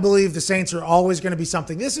 I believe the Saints are always going to be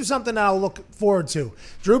something. This is something that I'll look forward to.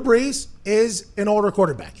 Drew Brees is an older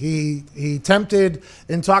quarterback. He tempted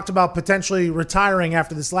and talked about potentially retiring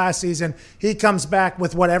after this last season. He comes back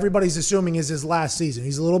with what everybody's assuming is his last season.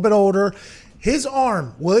 He's a little bit older. His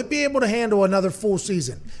arm, will it be able to handle another full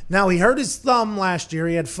season? Now, he hurt his thumb last year.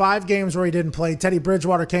 He had 5 games where he didn't play. Teddy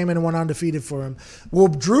Bridgewater came in and went undefeated for him. Will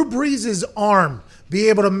Drew Brees' arm be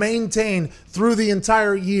able to maintain through the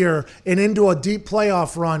entire year and into a deep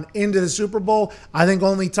playoff run into the Super Bowl? I think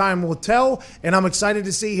only time will tell, and I'm excited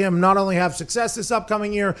to see him not only have success this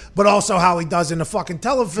upcoming year, but also how he does in the fucking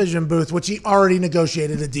television booth, which he already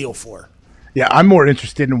negotiated a deal for. Yeah, I'm more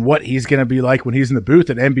interested in what he's going to be like when he's in the booth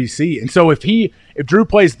at NBC. And so if Drew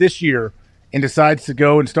plays this year and decides to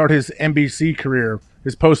go and start his NBC career,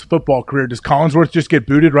 his post-football career, does Collinsworth just get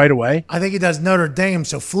booted right away? I think he does Notre Dame,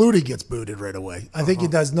 so Flutie gets booted right away. I think he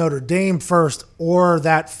does Notre Dame first or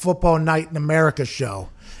that Football Night in America show.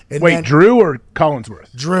 And wait, Drew or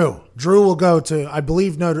Collinsworth? Drew will go to, I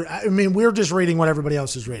believe, we're just reading what everybody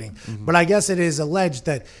else is reading. Mm-hmm. But I guess it is alleged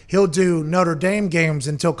that he'll do Notre Dame games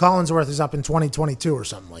until Collinsworth is up in 2022 or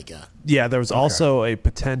something like that. Yeah, there was also a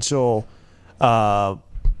potential,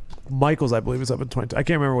 Michaels, I believe, is up in 2022. I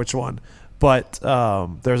can't remember which one. But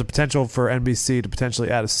there's a potential for NBC to potentially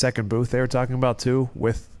add a second booth they were talking about, too,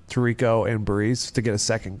 with Tirico and Brees to get a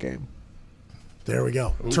second game. There we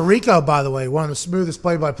go. Tirico, by the way, one of the smoothest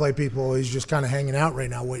play-by-play people. He's just kind of hanging out right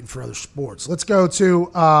now waiting for other sports. Let's go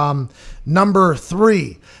to number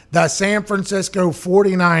 3, the San Francisco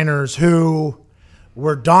 49ers, who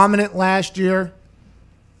were dominant last year.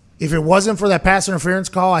 If it wasn't for that pass interference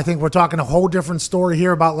call, I think we're talking a whole different story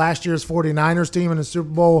here about last year's 49ers team in the Super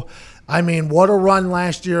Bowl. I mean, what a run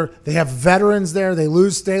last year. They have veterans there. They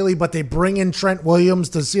lose Staley, but they bring in Trent Williams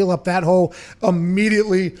to seal up that hole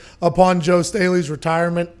immediately upon Joe Staley's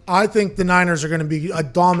retirement. I think the Niners are going to be a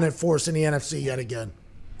dominant force in the NFC yet again.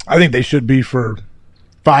 I think they should be for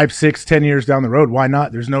 5, 6, 10 years down the road. Why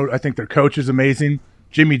not? I think their coach is amazing.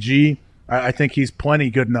 Jimmy G, I think he's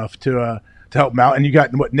plenty good enough to help him out. And you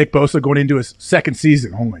got Nick Bosa going into his second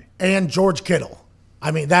season only. And George Kittle. I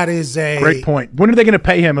mean, that is a great point. When are they going to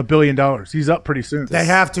pay him $1 billion? He's up pretty soon. They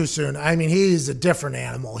have to soon. I mean, he's a different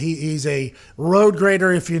animal. He's a road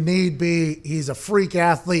grader if you need be. He's a freak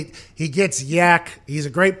athlete. He gets yak. He's a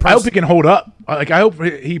great person. I hope he can hold up. I hope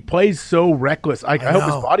he plays so reckless. I hope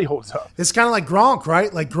his body holds up. It's kind of like Gronk,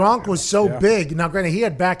 right? Like Gronk was so big. Now, granted, he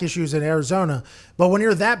had back issues in Arizona, but when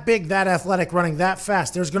you're that big, that athletic, running that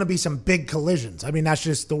fast, there's going to be some big collisions. I mean, that's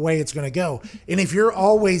just the way it's going to go. And if you're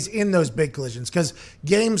always in those big collisions, because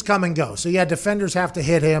games come and go. So, yeah, defenders have to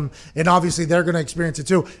hit him, and obviously they're going to experience it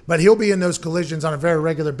too. But he'll be in those collisions on a very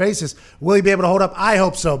regular basis. Will he be able to hold up? I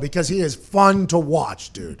hope so, because he is fun to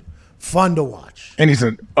watch, dude. Fun to watch. And he's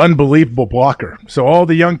an unbelievable blocker. So all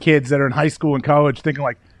the young kids that are in high school and college thinking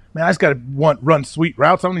like, man, I just got to run sweet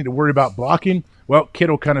routes. I don't need to worry about blocking. Well,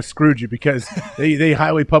 Kittle kind of screwed you because they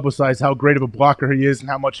highly publicize how great of a blocker he is and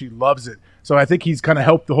how much he loves it. So I think he's kind of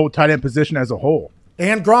helped the whole tight end position as a whole.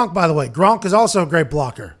 And Gronk, by the way. Gronk is also a great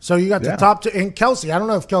blocker. So you got the top two. And Kelsey. I don't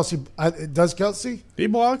know if Kelsey does Kelsey? He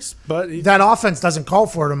blocks, but that offense doesn't call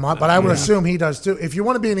for him, but I would assume he does too. If you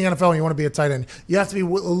want to be in the NFL and you want to be a tight end, you have to be a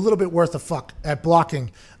little bit worth a fuck at blocking,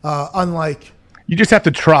 unlike... You just have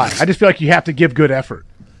to try. I just feel like you have to give good effort.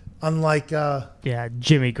 Unlike...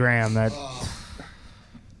 Jimmy Graham.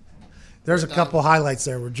 There's a couple highlights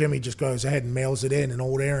there where Jimmy just goes ahead and mails it in, and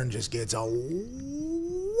old Aaron just gets a whammy.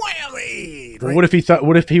 Well,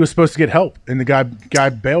 what if he was supposed to get help and the guy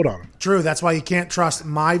bailed on him? True. That's why you can't trust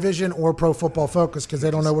My Vision or Pro Football Focus because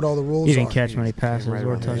they don't know what all the rules are. He didn't catch many passes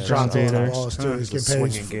or touchdowns either.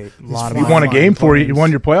 He won a game for you. He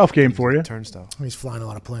won your playoff game for you. Turnstile. He's flying a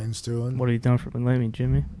lot of planes too. What are you doing for me,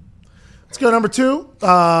 Jimmy? Let's go number 2.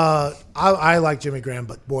 I like Jimmy Graham,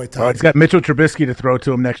 but boy, he's got Mitchell Trubisky to throw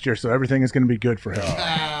to him next year, so everything is going to be good for him.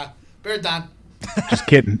 Bear done. Just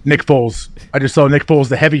kidding. Nick Foles. I just saw Nick Foles,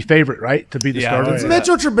 the heavy favorite, right, to be the starter. Yeah.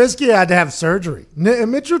 Mitchell Trubisky had to have surgery.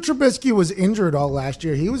 Mitchell Trubisky was injured all last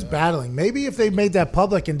year. He was battling. Maybe if they made that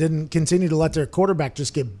public and didn't continue to let their quarterback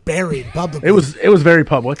just get buried publicly. It was very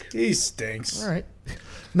public. He stinks. All right.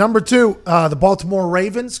 Number 2, the Baltimore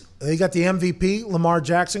Ravens. They got the MVP, Lamar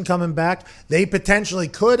Jackson, coming back. They potentially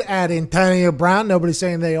could add Antonio Brown. Nobody's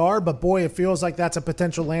saying they are, but boy, it feels like that's a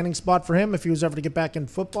potential landing spot for him if he was ever to get back in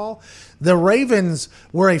football. The Ravens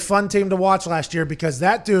were a fun team to watch last year because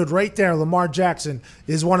that dude right there, Lamar Jackson,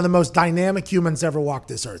 is one of the most dynamic humans ever walked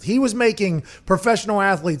this earth. He was making professional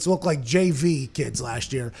athletes look like JV kids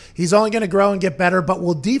last year. He's only going to grow and get better, but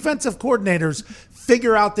will defensive coordinators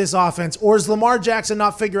figure out this offense, or is Lamar Jackson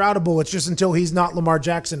not figure outable? It's just until he's not Lamar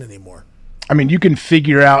Jackson anymore. I mean, you can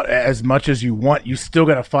figure out as much as you want. You still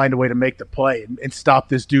got to find a way to make the play and stop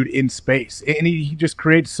this dude in space. And he just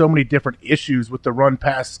creates so many different issues with the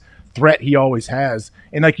run-pass threat he always has.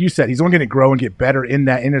 And like you said, he's only going to grow and get better in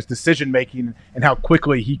his decision-making and how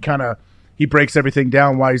quickly he breaks everything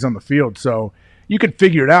down while he's on the field. So you can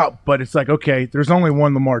figure it out, but it's like, okay, there's only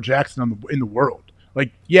one Lamar Jackson in the world.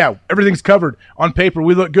 Like, yeah, everything's covered. On paper,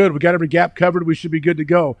 we look good. We got every gap covered. We should be good to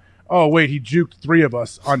go. Oh, wait, he juked 3 of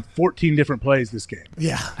us on 14 different plays this game.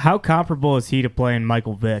 Yeah. How comparable is he to playing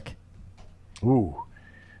Michael Vick? Ooh.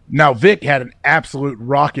 Now, Vick had an absolute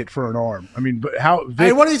rocket for an arm. I mean, but how Vick...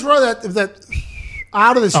 Hey, what did he throw that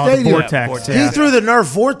out of the stadium? The vortex. He threw the Nerf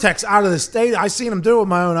vortex out of the stadium. I seen him do it with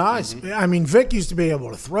my own eyes. Mm-hmm. I mean, Vick used to be able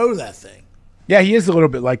to throw that thing. Yeah, he is a little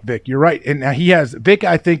bit like Vick. You're right. And Vick,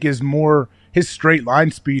 I think, is more... His straight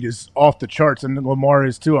line speed is off the charts, and Lamar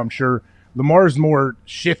is too, I'm sure. Lamar is more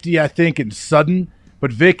shifty, I think, and sudden,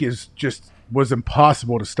 but Vic was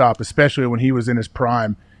impossible to stop, especially when he was in his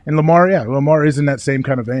prime. And Lamar is in that same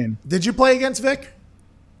kind of vein. Did you play against Vic?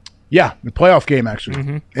 Yeah, the playoff game,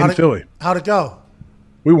 actually, in Philly. How'd it go?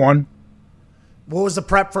 We won. What was the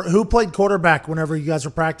prep for? Who played quarterback whenever you guys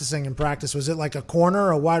were practicing in practice? Was it like a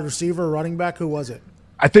corner, a wide receiver, a running back? Who was it?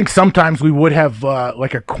 I think sometimes we would have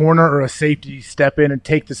like a corner or a safety step in and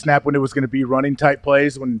take the snap when it was going to be running type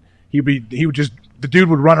plays. When the dude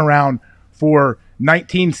would run around for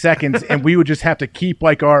 19 seconds and we would just have to keep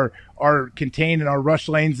like our contain and our rush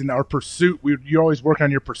lanes and our pursuit. You're always working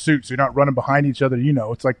on your pursuit, so you're not running behind each other.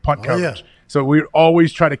 It's like punt coverage. Yeah. So we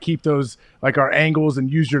always try to keep those like our angles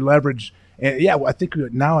and use your leverage. And yeah, I think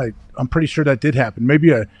now I'm pretty sure that did happen. Maybe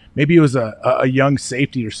it was a young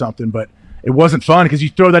safety or something, but it wasn't fun because you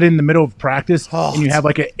throw that in the middle of practice and you have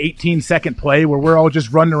like an 18-second play where we're all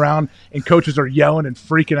just running around and coaches are yelling and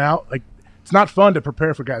freaking out. Like, it's not fun to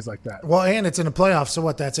prepare for guys like that. Well, and it's in the playoffs, so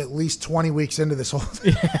what? That's at least 20 weeks into this whole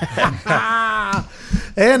thing.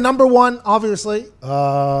 And number one, obviously,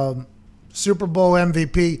 Super Bowl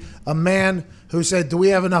MVP, a man who said, do we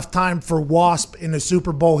have enough time for Wasp in the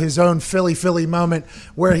Super Bowl, his own Philly moment,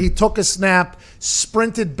 where he took a snap,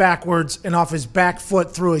 sprinted backwards, and off his back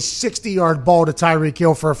foot threw a 60-yard ball to Tyreek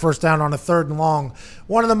Hill for a first down on a 3rd and long.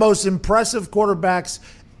 One of the most impressive quarterbacks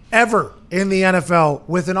ever in the NFL,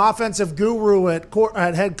 with an offensive guru at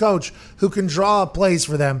head coach who can draw up plays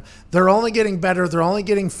for them. They're only getting better. They're only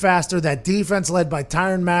getting faster. That defense led by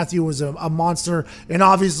Tyrann Mathieu was a monster. And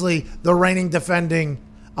obviously the reigning defending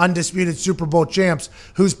undisputed Super Bowl champs,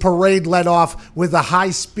 whose parade led off with a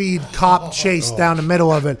high-speed cop chase down the middle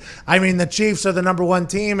of it. I mean, the Chiefs are the number one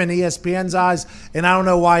team in ESPN's eyes, and I don't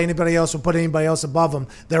know why anybody else would put anybody else above them.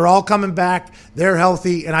 They're all coming back. They're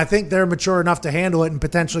healthy, and I think they're mature enough to handle it and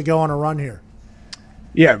potentially go on a run here.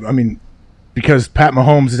 Yeah, I mean, because Pat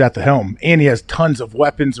Mahomes is at the helm, and he has tons of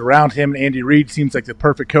weapons around him. Andy Reid seems like the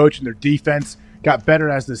perfect coach, and their defense got better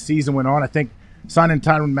as the season went on. I think signing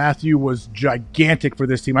Tyrann Mathieu was gigantic for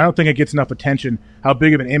this team. I don't think it gets enough attention how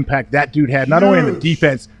big of an impact that dude had, not only in the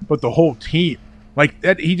defense, but the whole team. Like,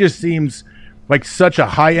 that, he just seems like such a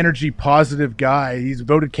high-energy, positive guy. He's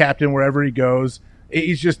voted captain wherever he goes.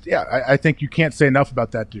 He's just, I think you can't say enough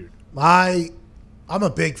about that dude. I'm a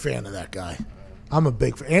big fan of that guy. I'm a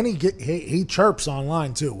big fan. And he chirps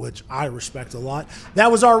online, too, which I respect a lot.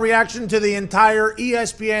 That was our reaction to the entire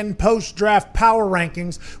ESPN post-draft power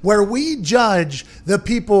rankings, where we judge the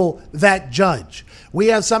people that judge. We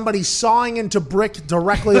have somebody sawing into brick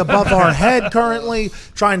directly above our head currently,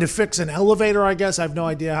 trying to fix an elevator, I guess. I have no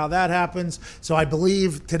idea how that happens. So I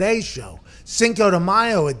believe today's show, Cinco de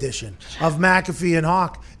Mayo edition of McAfee and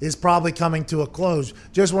Hawk, is probably coming to a close.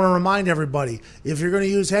 Just want to remind everybody, if you're going to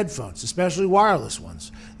use headphones, especially wireless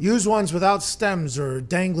ones, use ones without stems or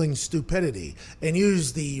dangling stupidity, and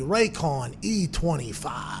use the Raycon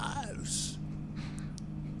E25s.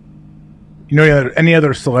 You know any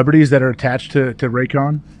other celebrities that are attached to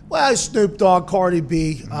Raycon? Well, Snoop Dogg, Cardi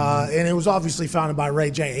B, and it was obviously founded by Ray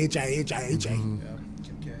J, H-I-H-I-H-A.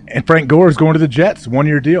 And Frank Gore is going to the Jets,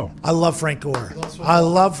 1-year deal. I love Frank Gore. I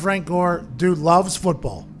love Frank Gore. Dude loves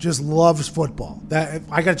football. Just loves football.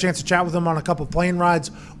 I got a chance to chat with him on a couple plane rides.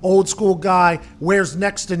 Old school guy, wears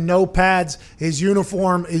next to no pads. His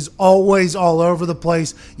uniform is always all over the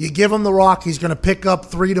place. You give him the rock, he's going to pick up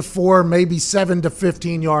 3 to 4, maybe 7 to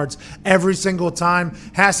 15 yards every single time.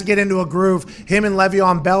 Has to get into a groove. Him and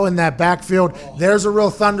Le'Veon Bell in that backfield. There's a real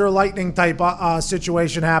thunder lightning type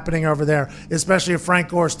situation happening over there, especially if Frank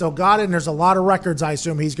Gore still got it. And there's a lot of records I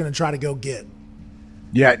assume he's going to try to go get.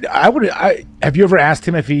 Yeah, have you ever asked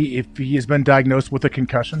him if he has been diagnosed with a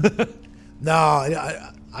concussion? No,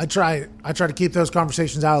 I try to keep those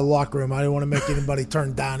conversations out of the locker room. I don't want to make anybody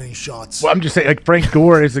turn down any shots. Well, I'm just saying, like, Frank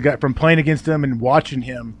Gore is the guy from playing against him and watching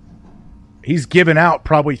him. He's given out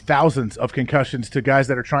probably thousands of concussions to guys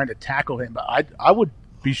that are trying to tackle him. But I would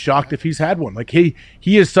be shocked if he's had one. Like, he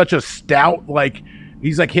is such a stout, like,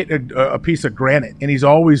 he's like hitting a piece of granite, and he's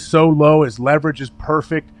always so low. His leverage is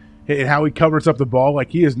perfect. And how he covers up the ball,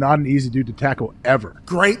 like, he is not an easy dude to tackle ever.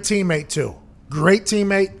 Great teammate, too. Great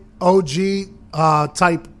teammate, OG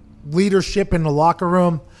type leadership in the locker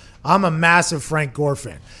room. I'm a massive Frank Gore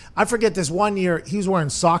fan. I forget this one year, he was wearing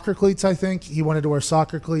soccer cleats, I think. He wanted to wear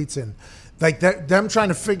soccer cleats, and like them trying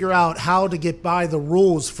to figure out how to get by the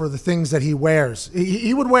rules for the things that he wears.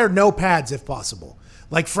 He would wear no pads if possible.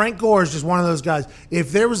 Like, Frank Gore is just one of those guys.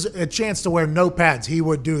 If there was a chance to wear no pads, he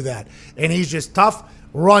would do that. And he's just tough.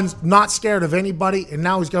 Runs, not scared of anybody, and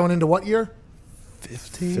now he's going into what year?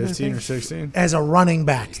 15 or 16. As a running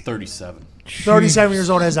back. He's 37. 37 years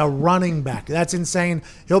old as a running back. That's insane.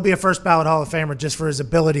 He'll be a first ballot Hall of Famer just for his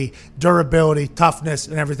ability, durability, toughness,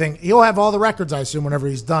 and everything. He'll have all the records, I assume, whenever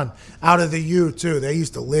he's done. Out of the U, too. They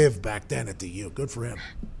used to live back then at the U. Good for him.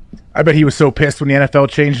 I bet he was so pissed when the NFL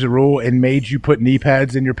changed the rule and made you put knee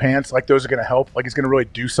pads in your pants. Like, those are going to help. Like, it's going to really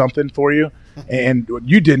do something for you. And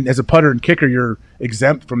you didn't. As a putter and kicker, you're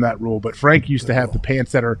exempt from that rule. But Frank used to have the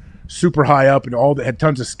pants that are super high up and all that had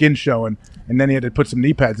tons of skin showing. And then he had to put some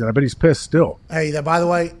knee pads in. I bet he's pissed still. Hey, by the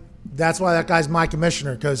way, that's why that guy's my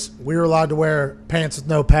commissioner, because we were allowed to wear pants with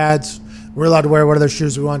no pads. We're allowed to wear whatever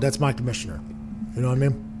shoes we want. That's my commissioner. You know what I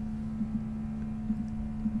mean?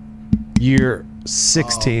 Year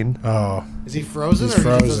 16. Oh. Is he frozen He's or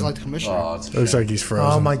frozen. is he like the commissioner? Looks like he's frozen.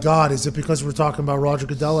 Oh, my God. Is it because we're talking about Roger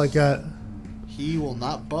Goodell like that? He will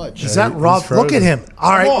not budge. Is that rough? Look at him.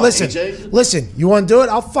 All right, on, listen. AJ. Listen, you want to do it?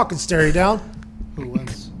 I'll fucking stare you down. Who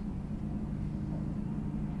wins?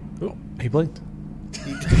 Oh, he blinked.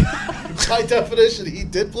 By definition, he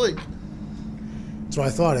did blink. That's what I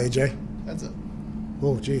thought, AJ. That's it.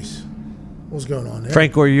 Oh, jeez. What's going on there?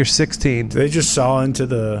 Frank Gore, you're 16. They just saw into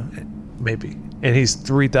the. Maybe. And he's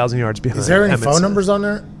 3,000 yards behind. Is there any Emmett phone Smith. numbers on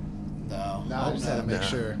there? No, I just had to make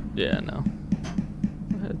sure. Yeah, no.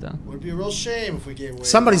 Head down. Would be a real shame if we gave away.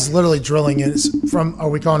 Somebody's literally drilling it from. Are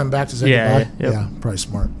we calling him back to say Yeah, goodbye? yep. Yeah, probably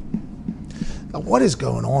smart. What is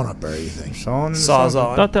going on up there, you think?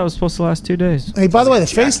 Sawzall. I thought that was supposed to last 2 days. Hey, by the way, the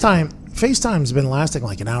FaceTime's been lasting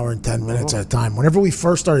like an hour and 10 minutes at a time. Whenever we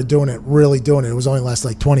first started doing it, it was only last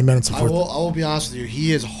like 20 minutes I before. will be honest with you.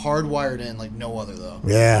 He is hardwired in like no other though.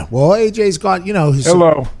 Yeah. Well, AJ's got, his.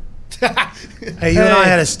 Hello. Hey, you and I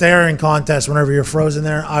had a staring contest whenever you're frozen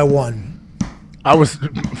there. I won. I was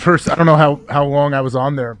first. I don't know how long I was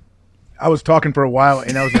on there. I was talking for a while,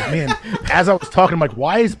 and I was like, man, as I was talking, I'm like,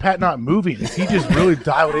 why is Pat not moving? Is he just really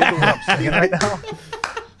dialed into what I'm saying right now?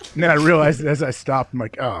 And then I realized as I stopped, I'm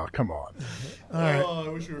like, oh, come on. All right. Oh, I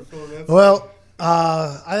wish we were filming that. Well,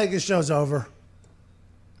 I think this show's over.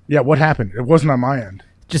 Yeah, what happened? It wasn't on my end.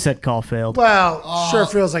 Just said call failed. Well, sure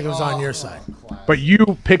feels like it was on your side. But you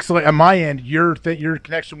pixelate on my end. Your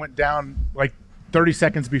connection went down like 30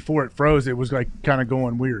 seconds before it froze. It was like kind of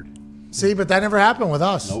going weird. See, but that never happened with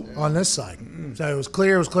us on this side. So it was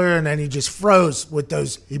clear, and then he just froze with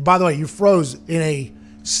those. By the way, you froze in a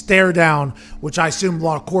stare down, which I assume a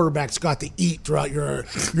lot of quarterbacks got to eat throughout your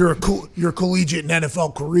collegiate and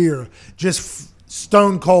NFL career. Just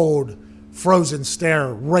stone cold, frozen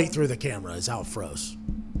stare right through the camera is how it froze.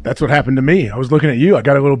 That's what happened to me. I was looking at you. I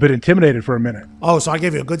got a little bit intimidated for a minute. Oh, so I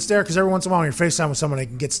gave you a good stare? Because every once in a while when you're FaceTime with someone, they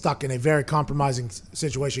can get stuck in a very compromising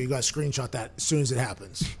situation. You got to screenshot that as soon as it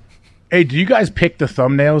happens. Hey, do you guys pick the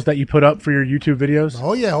thumbnails that you put up for your YouTube videos?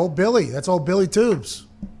 Oh, yeah, old Billy. That's old Billy Tubes.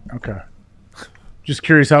 Okay. Just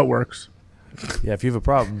curious how it works. Yeah, if you have a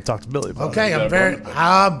problem, talk to Billy about it. Okay, I'm very...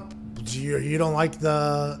 you don't like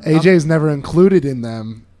the... AJ's never included in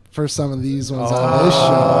them for some of these ones on this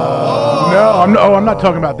show. No, I'm not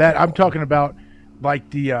talking about that. I'm talking about like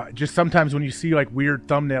the just sometimes when you see like weird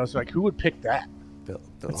thumbnails, like who would pick that?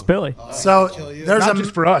 It's Billy. So there's Not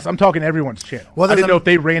just for us. I'm talking everyone's channel. Well, I didn't know if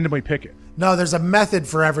they randomly pick it. No, there's a method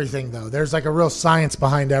for everything, though. There's like a real science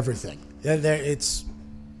behind everything.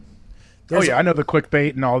 Oh yeah, I know the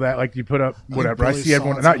clickbait and all that. Like you put up whatever. I see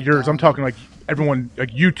everyone. Not yours. I'm talking like everyone,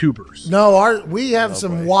 like YouTubers. No, we have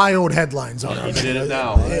some wild headlines on our. He did it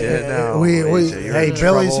now. Hey,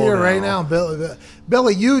 Billy's here right now.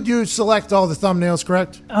 Billy, you select all the thumbnails,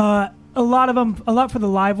 correct? A lot of them, a lot for the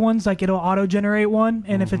live ones, like it'll auto-generate one,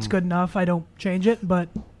 and if it's good enough, I don't change it, but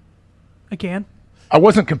I can. I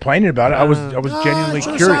wasn't complaining about it. I was genuinely it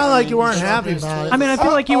curious. sounded like you weren't happy about it. I mean, I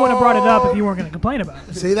feel like you wouldn't have brought it up if you weren't going to complain about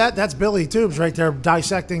it. See that's Billy Tubes right there,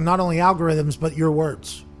 dissecting not only algorithms but your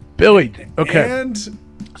words. Billy, okay. And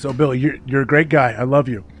So Billy, you're a great guy. I love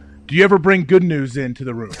you. Do you ever bring good news into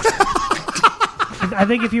the room? I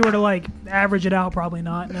think if you were to like average it out, probably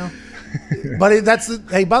not. No. But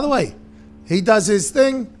hey, by the way, he does his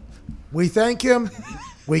thing. We thank him.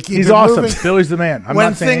 We keep He's it awesome. moving. Billy's the man. I'm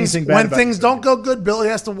not saying anything bad when about things him. don't go good, Billy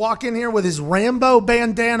has to walk in here with his Rambo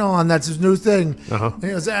bandana on. That's his new thing. And he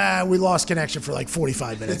goes, we lost connection for like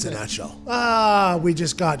 45 minutes in that show. We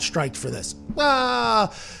just got striked for this.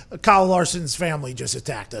 Kyle Larson's family just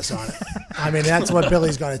attacked us on it. I mean, that's what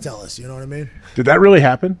Billy's got to tell us. You know what I mean? Did that really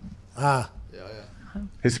happen? Yeah.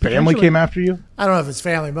 His family came after you? I don't know if it's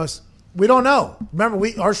family. We don't know. Remember,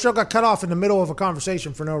 our show got cut off in the middle of a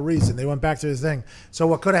conversation for no reason. They went back to the thing. So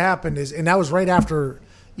what could have happened is, and that was right after,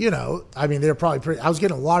 I mean, they're probably I was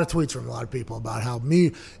getting a lot of tweets from a lot of people about how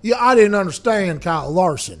I didn't understand Kyle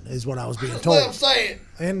Larson is what I was being told. I'm saying.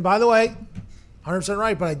 And by the way, 100%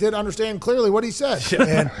 right, but I did understand clearly what he said.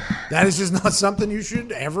 And that is just not something you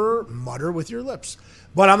should ever mutter with your lips.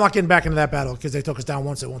 But I'm not getting back into that battle because they took us down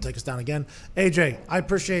once. They won't take us down again. AJ, I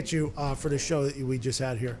appreciate you for the show that we just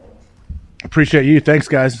had here. Appreciate you. Thanks,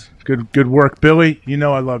 guys. Good work. Billy, you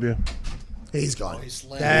know I love you. He's gone. He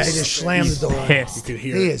just slammed the door. Pissed. He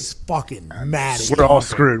is fucking mad. We're all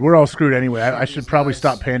screwed. We're all screwed anyway. I should probably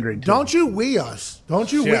stop pandering to him. Don't you we us.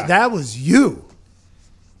 Don't you we. Yeah. That was you.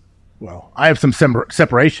 Well, I have some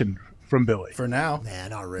separation from Billy. for now, Nah,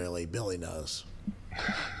 not really. Billy knows.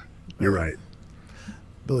 You're right.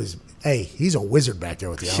 He's a wizard back there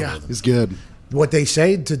with the algorithm. He's good. What they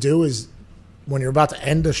say to do is when you're about to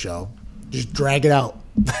end the show, just drag it out.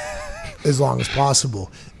 as long as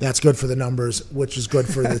possible. That's good for the numbers, which is good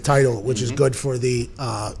for the title, which is good for the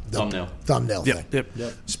thumbnail thing.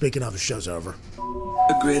 Yep. Speaking of, the show's over.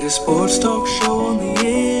 The greatest sports talk show on the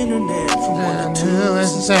internet from 1 to 2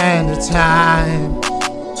 Standard Time.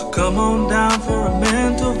 So come on down for a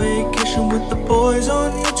mental vacation with the boys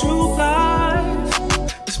on YouTube Live.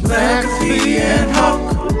 It's McAfee and Hawk.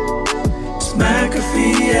 It's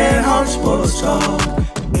McAfee and Hawk Sports Talk.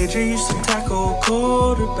 AJ used to tackle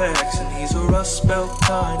quarterbacks, and he's a Rust Belt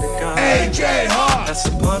kind of guy. AJ Hawk! That's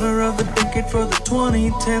the punter of the decade for the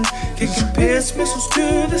 2010s, kicking Pierce missiles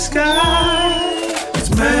to the sky. It's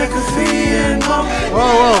McAfee and Hawk.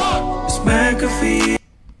 Whoa. It's McAfee.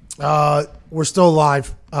 We're still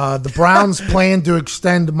live. The Browns plan to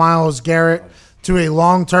extend Myles Garrett to a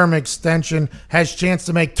long-term extension, has chance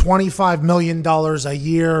to make $25 million a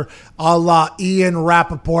year, a la Ian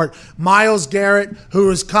Rappaport. Myles Garrett, who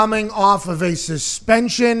is coming off of a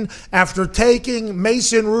suspension after taking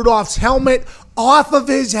Mason Rudolph's helmet off of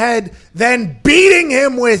his head, then beating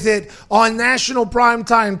him with it on national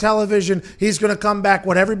primetime television. He's going to come back,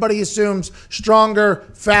 what everybody assumes, stronger,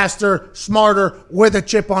 faster, smarter, with a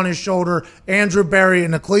chip on his shoulder. Andrew Berry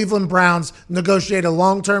and the Cleveland Browns negotiate a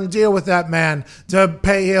long-term deal with that man to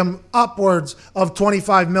pay him upwards of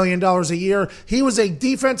 $25 million a year. He was a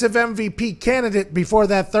defensive MVP candidate before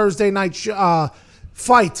that Thursday night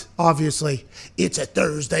fight, obviously. It's a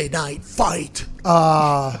Thursday night fight.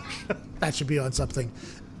 That should be on something.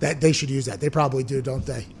 That they should use that. They probably do, don't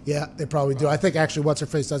they? Yeah, they probably do. I think actually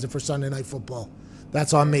What's-Her-Face does it for Sunday Night Football.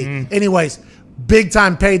 That's on me. Anyways,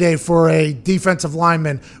 big-time payday for a defensive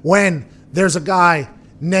lineman when there's a guy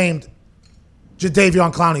named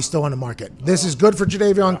Jadeveon Clowney still in the market. This is good for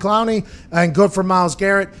Jadeveon Clowney and good for Myles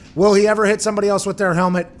Garrett. Will he ever hit somebody else with their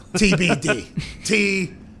helmet? TBD.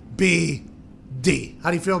 TBD.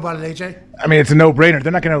 How do you feel about it, AJ? I mean, it's a no-brainer.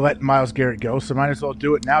 They're not going to let Myles Garrett go, so might as well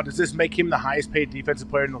do it now. Does this make him the highest-paid defensive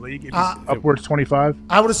player in the league if he's upwards 25?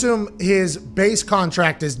 I would assume his base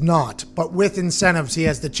contract is not, but with incentives, he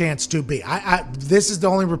has the chance to be. This is the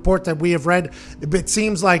only report that we have read. It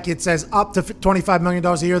seems like it says up to $25 million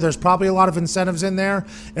a year. There's probably a lot of incentives in there,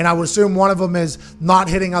 and I would assume one of them is not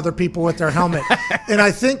hitting other people with their helmet. And I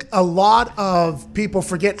think a lot of people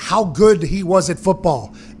forget how good he was at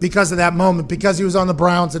football because of that moment, because he was on the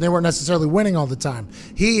Browns and they weren't necessarily winning all the time.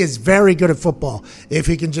 He is very good at football. If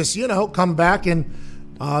he can just, come back and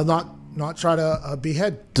not try to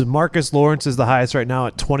behead. DeMarcus Lawrence is the highest right now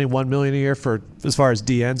at $21 million a year for as far as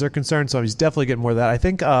DNs are concerned. So he's definitely getting more of that. I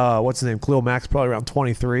think what's his name, Khalil Mack's probably around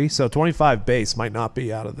 23. So 25 base might not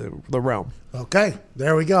be out of the realm. Okay,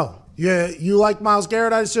 there we go. You like Myles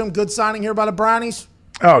Garrett? I assume good signing here by the Brownies.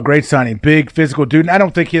 Oh, great signing. Big physical dude. And I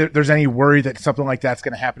don't think there's any worry that something like that's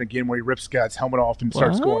going to happen again where he rips Scott's helmet off and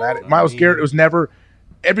starts going at it. Myles Garrett was never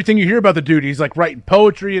 – everything you hear about the dude, he's like writing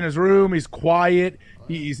poetry in his room. He's quiet.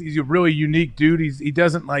 He's a really unique dude. He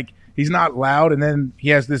doesn't like – he's not loud. And then he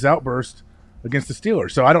has this outburst against the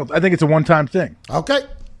Steelers. So I think it's a one-time thing. Okay.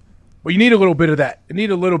 Well, you need a little bit of that. You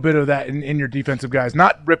need a little bit of that in your defensive guys.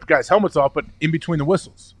 Not rip guys' helmets off, but in between the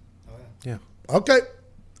whistles. Yeah. Okay.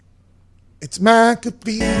 It's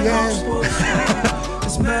McAfee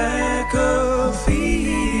It's McAfee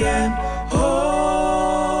and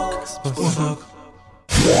Hawk.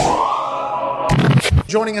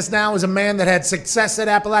 Joining us now is a man that had success at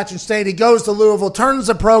Appalachian State. He goes to Louisville, turns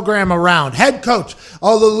the program around. Head coach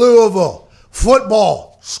of the Louisville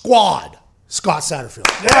football squad, Scott Satterfield.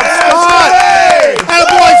 Yeah, Scott!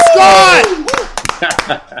 Attaboy,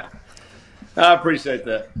 Scott! I appreciate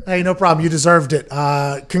that. Hey, no problem. You deserved it.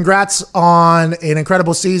 Congrats on an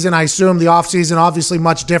incredible season. I assume the offseason obviously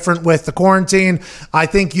much different with the quarantine. I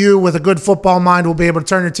think you, with a good football mind, will be able to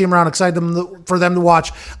turn your team around, excited for them to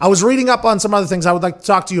watch. I was reading up on some other things I would like to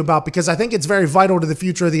talk to you about because I think it's very vital to the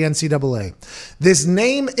future of the NCAA. This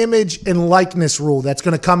name, image, and likeness rule that's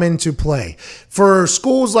going to come into play for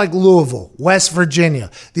schools like Louisville, West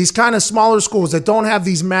Virginia, these kind of smaller schools that don't have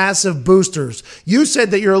these massive boosters. You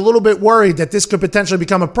said that you're a little bit worried that this could potentially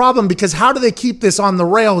become a problem because how do they keep this on the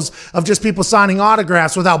rails of just people signing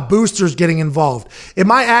autographs without boosters getting involved?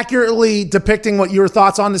 Am I accurately depicting what your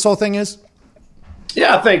thoughts on this whole thing is?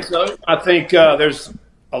 Yeah, I think so. I think there's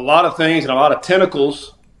a lot of things and a lot of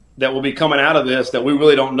tentacles that will be coming out of this that we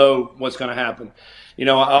really don't know what's going to happen.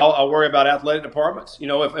 I'll worry about athletic departments.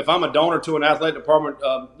 If I'm a donor to an athletic department,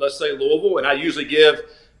 let's say Louisville, and I usually give,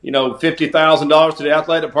 $50,000 to the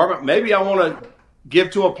athletic department, maybe I want to give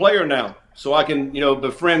to a player now. So I can,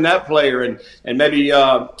 befriend that player and maybe,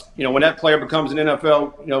 when that player becomes an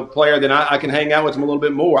NFL, player, then I can hang out with him a little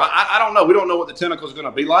bit more. I don't know. We don't know what the tentacle is going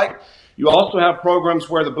to be like. You also have programs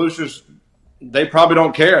where the boosters they probably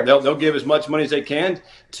don't care. They'll give as much money as they can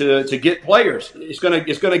to get players. It's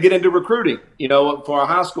gonna get into recruiting, for a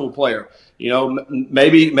high school player.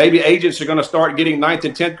 Maybe agents are going to start getting 9th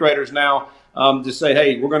and 10th graders now to say,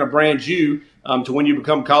 hey, we're going to brand you to when you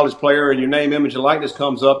become a college player and your name, image, and likeness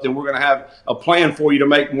comes up, then we're going to have a plan for you to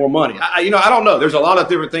make more money. I don't know. There's a lot of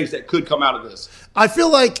different things that could come out of this. I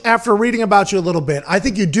feel like after reading about you a little bit, I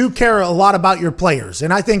think you do care a lot about your players.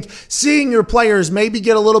 And I think seeing your players maybe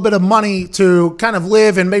get a little bit of money to kind of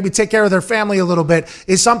live and maybe take care of their family a little bit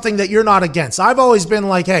is something that you're not against. I've always been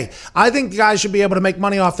like, hey, I think guys should be able to make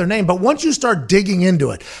money off their name. But once you start digging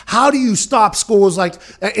into it, how do you stop schools like,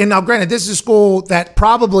 and now granted, this is a school that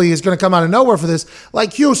probably is going to come out of nowhere for this,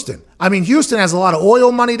 like Houston. I mean, Houston has a lot of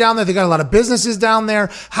oil money down there. They got a lot of businesses down there.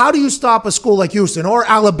 How do you stop a school like Houston or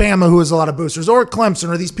Alabama, who has a lot of boosters, or Clemson,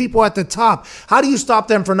 or these people at the top? How do you stop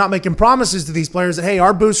them from not making promises to these players that, hey,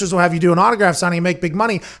 our boosters will have you do an autograph signing and make big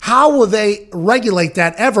money? How will they regulate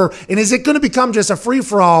that ever? And is it going to become just a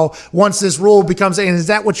free-for-all once this rule becomes, and is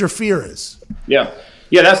that what your fear is? Yeah,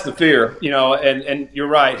 that's the fear, and you're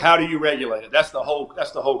right. How do you regulate it? That's the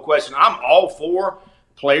whole question. I'm all for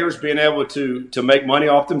players being able to make money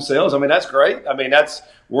off themselves. I mean, that's great. I mean,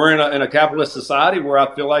 we're in a capitalist society where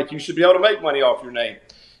I feel like you should be able to make money off your name.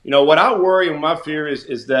 What I worry and my fear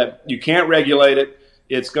is that you can't regulate it.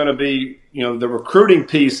 It's going to be, the recruiting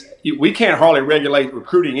piece. We can't hardly regulate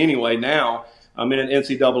recruiting anyway now. I'm in an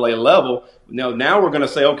NCAA level. Now we're going to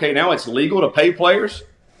say, okay, now it's legal to pay players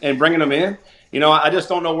and bringing them in. I just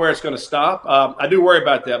don't know where it's going to stop. I do worry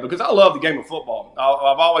about that because I love the game of football.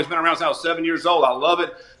 I've always been around since I was 7 years old. I love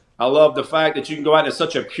it. I love the fact that you can go out and it's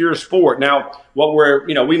such a pure sport. Now,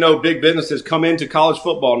 we know big businesses come into college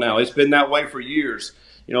football now. It's been that way for years,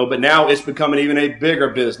 but now it's becoming even a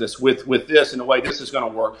bigger business with this and the way this is going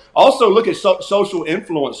to work. Also, look at social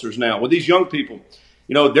influencers now with these young people.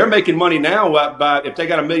 They're making money now by if they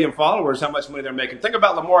got 1 million followers, how much money they're making. Think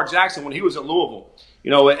about Lamar Jackson when he was at Louisville,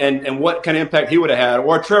 and what kind of impact he would have had,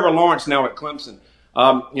 or Trevor Lawrence now at Clemson.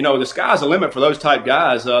 The sky's the limit for those type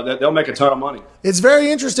guys. They'll make a ton of money. It's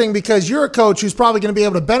very interesting because you're a coach who's probably going to be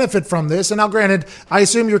able to benefit from this. And now, granted, I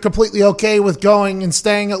assume you're completely okay with going and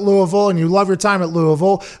staying at Louisville and you love your time at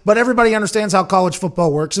Louisville, but everybody understands how college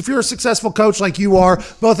football works. If you're a successful coach like you are,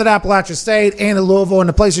 both at Appalachia State and at Louisville and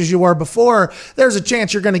the places you were before, there's a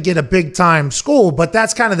chance you're going to get a big-time school. But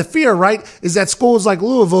that's kind of the fear, right, is that schools like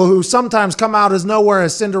Louisville, who sometimes come out as nowhere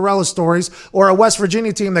as Cinderella stories, or a West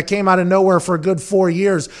Virginia team that came out of nowhere for a good 4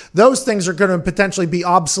 years, those things are going to potentially be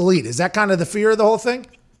obsolete. Is that kind of the fear of the whole thing?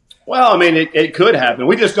 Well, I mean, it could happen.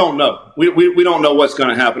 We just don't know. We don't know what's going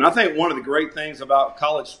to happen. I think one of the great things about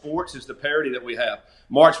college sports is the parity that we have.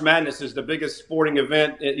 March Madness is the biggest sporting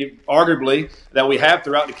event, arguably, that we have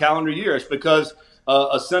throughout the calendar year. It's because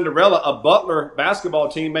a Cinderella, a Butler basketball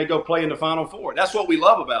team may go play in the Final Four. That's what we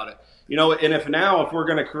love about it. And if we're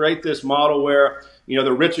going to create this model where,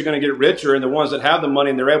 the rich are going to get richer and the ones that have the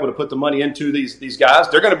money and they're able to put the money into these guys,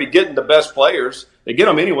 they're going to be getting the best players. They get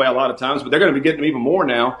them anyway a lot of times, but they're going to be getting them even more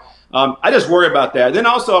now. I just worry about that. Then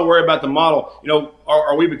also I worry about the model.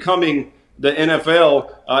 Are we becoming the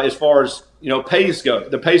NFL as far as, the pay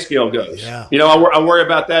scale goes? Yeah. I worry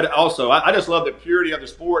about that also. I just love the purity of the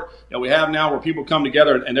sport that we have now where people come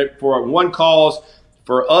together and for one cause,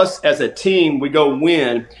 for us as a team, we go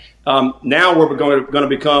win. Now we're going to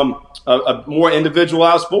become a more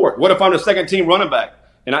individualized sport. What if I'm the second team running back?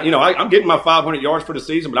 And I'm getting my 500 yards for the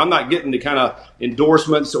season, but I'm not getting the kind of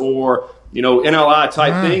endorsements or NLI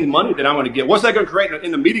type thing, money that I'm going to get. What's that going to create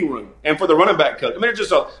in the meeting room and for the running back coach? I mean, there's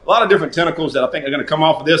just a lot of different tentacles that I think are going to come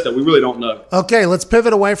off of this that we really don't know. Okay, let's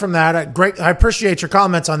pivot away from that. Great. I appreciate your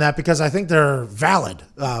comments on that because I think they're valid,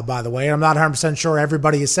 by the way. I'm not 100% sure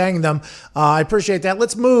everybody is saying them. I appreciate that.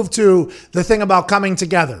 Let's move to the thing about coming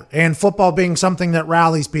together and football being something that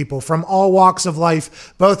rallies people from all walks of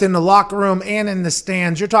life, both in the locker room and in the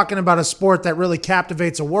stands. You're talking about a sport that really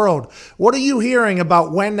captivates a world. What are you hearing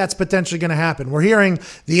about when that's potentially going to happen? We're hearing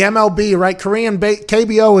the MLB, right?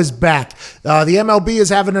 KBO is back. The MLB is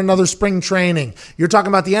having another spring training. You're talking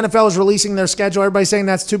about the NFL is releasing their schedule. Everybody's saying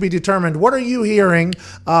that's to be determined. What are you hearing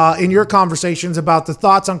in your conversations about the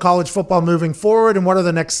thoughts on college football moving forward, and what are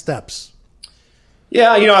the next steps?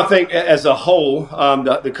 Yeah, I think as a whole,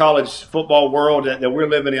 the college football world that we're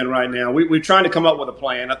living in right now, we're trying to come up with a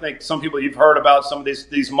plan. I think some people, you've heard about some of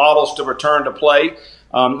these models to return to play.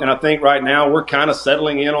 And I think right now we're kind of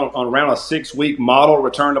settling in on around a 6-week model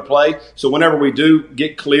return to play. So whenever we do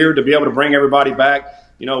get cleared to be able to bring everybody back,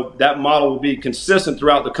 that model will be consistent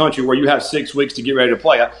throughout the country where you have 6 weeks to get ready to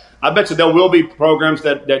play. I bet you there will be programs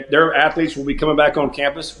that their athletes will be coming back on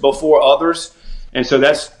campus before others. And so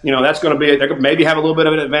that's going to be, they could maybe have a little bit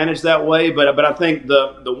of an advantage that way. But I think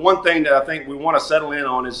the one thing that I think we want to settle in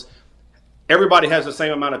on is everybody has the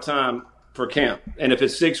same amount of time for camp. And if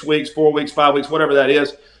it's 6 weeks, 4 weeks, 5 weeks, whatever that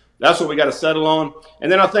is, that's what we got to settle on.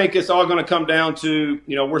 And then I think it's all going to come down to,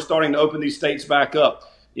 we're starting to open these states back up.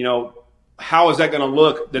 How is that going to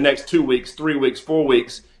look the next 2 weeks, 3 weeks, 4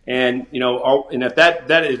 weeks? And, and if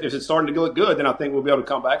if it's starting to look good, then I think we'll be able to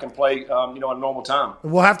come back and play, at a normal time.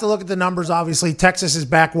 We'll have to look at the numbers. Obviously, Texas is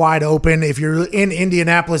back wide open. If you're in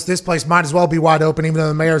Indianapolis, this place might as well be wide open, even though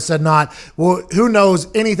the mayor said not. Well, who knows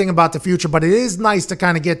anything about the future, but it is nice to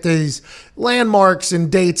kind of get these landmarks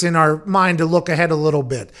and dates in our mind to look ahead a little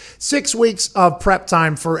bit. 6 weeks of prep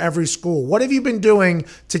time for every school. What have you been doing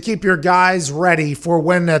to keep your guys ready for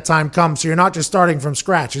when that time comes, so you're not just starting from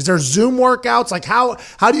scratch? Is there Zoom workouts? Like how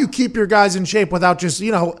do you keep your guys in shape without just,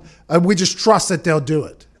 we just trust that they'll do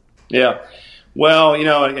it? Yeah. Well,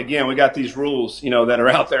 again, we got these rules, that are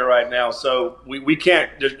out there right now. So we can't,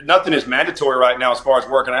 nothing is mandatory right now as far as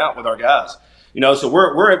working out with our guys. So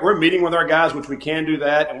we're meeting with our guys, which we can do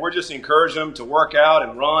that. And we're just encouraging them to work out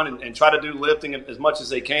and run and try to do lifting as much as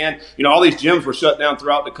they can. All these gyms were shut down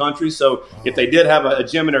throughout the country. So if they did have a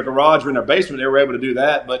gym in their garage or in their basement, they were able to do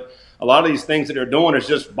that. But a lot of these things that they're doing is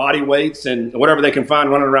just body weights and whatever they can find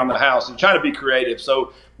running around the house and trying to be creative.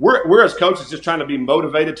 So we're as coaches just trying to be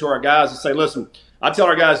motivated to our guys and say, listen, I tell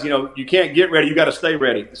our guys, you can't get ready. You got to stay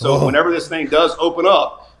ready. So whenever this thing does open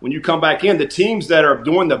up, when you come back in, the teams that are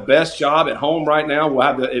doing the best job at home right now will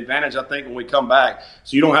have the advantage, I think, when we come back.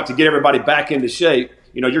 So you don't have to get everybody back into shape.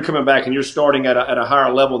 You're coming back and you're starting at a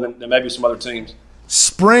higher level than maybe some other teams.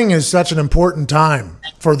 Spring is such an important time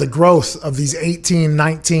for the growth of these 18,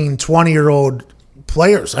 19, 20-year-old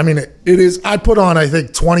players. I mean, it is. I put on, I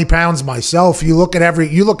think, 20 pounds myself. You look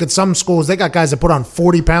at some schools, they got guys that put on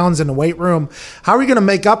 40 pounds in the weight room. How are you going to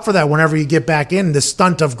make up for that whenever you get back in, the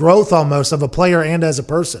stunt of growth almost of a player and as a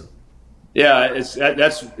person? Yeah,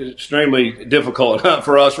 that's extremely difficult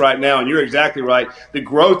for us right now. And you're exactly right. The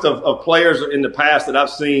growth of players in the past that I've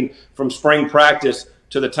seen from spring practice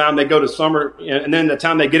to the time they go to summer and then the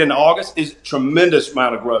time they get into August is tremendous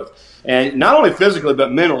amount of growth. And not only physically,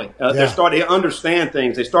 but mentally. They're starting to understand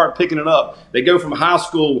things. They start picking it up. They go from high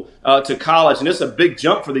school to college, and it's a big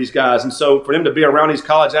jump for these guys. And so for them to be around these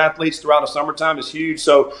college athletes throughout the summertime is huge.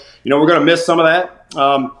 So, we're going to miss some of that.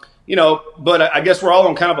 But I guess we're all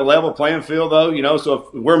on kind of a level playing field, though, so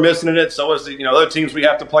if we're missing it, so is the, other teams we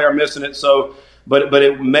have to play are missing it. So, but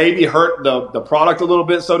it maybe hurt the product a little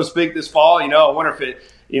bit, so to speak, this fall. I wonder if it,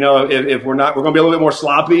 if we're going to be a little bit more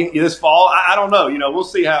sloppy this fall. I don't know. We'll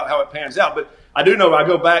see how it pans out. But I do know I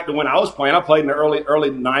go back to when I was playing. I played in the early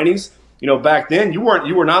 90s. Back then you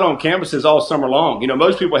were not on campuses all summer long.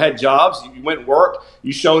 Most people had jobs. You went and worked.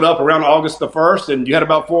 You showed up around August the 1st, and you had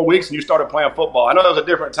about 4 weeks, and you started playing football. I know that was a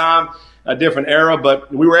different time, a different era,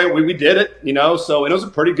 but we did it. So it was a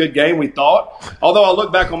pretty good game, we thought. Although I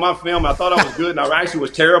look back on my film, I thought I was good, and I actually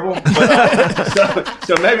was terrible. But,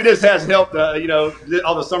 so maybe this has helped.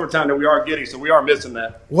 All the summertime that we are getting, so we are missing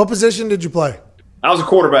that. What position did you play? I was a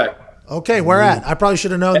quarterback. Okay, where at? I probably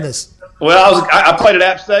should have known this. Well, I played at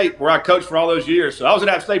App State, where I coached for all those years. So I was at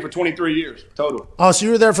App State for 23 years total. Oh, so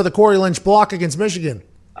you were there for the Corey Lynch block against Michigan.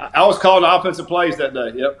 I was calling offensive plays that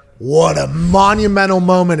day, yep. What a monumental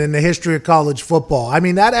moment in the history of college football. I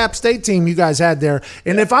mean, that App State team you guys had there,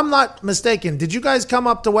 and if I'm not mistaken, did you guys come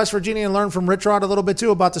up to West Virginia and learn from Rich Rod a little bit,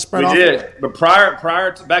 too, about the spread offense? We did, but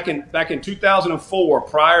prior to back in 2004,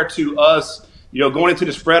 prior to us going into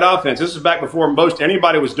the spread offense, this is back before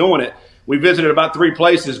anybody was doing it. We visited about 3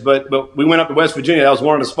 places, but we went up to West Virginia. That was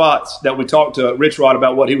one of the spots that we talked to Rich Rod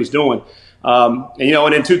about what he was doing. And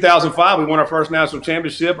in 2005, we won our first national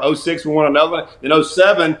championship. 2006, we won another one. In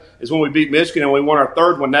 2007 is when we beat Michigan, and we won our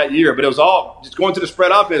 3rd one that year. But it was all just going to the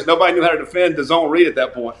spread offense. Nobody knew how to defend the zone read at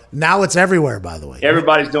that point. Now it's everywhere, by the way.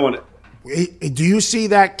 Everybody's doing it. Do you see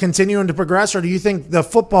that continuing to progress, or do you think the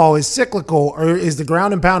football is cyclical, or is the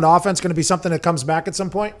ground and pound offense going to be something that comes back at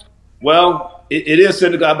some point? Well, it is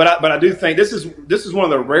cyclical, but I do think this is one of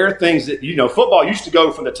the rare things that football used to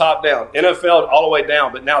go from the top down, NFL all the way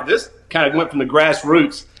down, but now this kind of went from the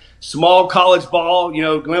grassroots, small college ball,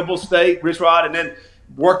 Glenville State, Rich Rod, and then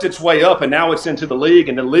worked its way up, and now it's into the league,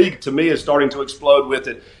 and the league to me is starting to explode with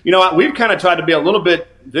it. We've kind of tried to be a little bit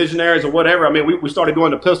visionaries or whatever. I mean, we started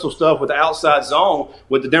doing the pistol stuff with the outside zone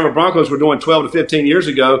with the Denver Broncos were doing 12 to 15 years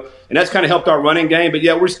ago, and that's kind of helped our running game. But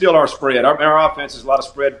yeah, we're still our spread. Our offense is a lot of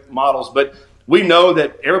spread models, but we know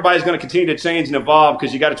that everybody's going to continue to change and evolve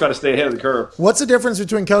because you got to try to stay ahead of the curve. What's the difference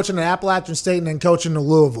between coaching at Appalachian State and then coaching at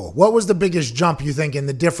Louisville? What was the biggest jump, you think, in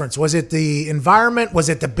the difference? Was it the environment? Was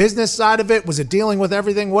it the business side of it? Was it dealing with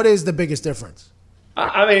everything? What is the biggest difference?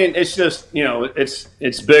 I mean, it's just,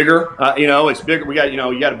 it's bigger. It's bigger. We got,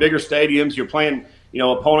 you got bigger stadiums. You're playing,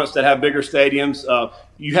 opponents that have bigger stadiums.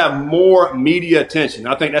 You have more media attention.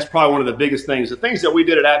 I think that's probably one of the biggest things. The things that we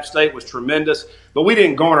did at App State was tremendous, but we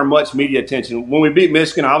didn't garner much media attention. When we beat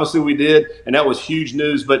Michigan, obviously we did, and that was huge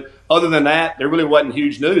news. But other than that, there really wasn't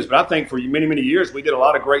huge news. But I think for many, many years, we did a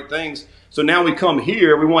lot of great things. So now we come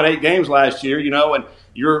here. We won 8 games last year, and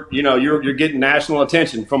you're getting national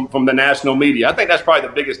attention from the national media. I think that's probably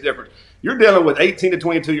the biggest difference. You're dealing with 18 to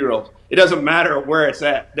 22-year-olds. It doesn't matter where it's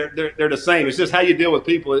at. They're the same. It's just how you deal with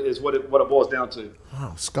people is what it boils down to.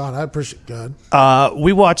 Oh, Scott, I appreciate God.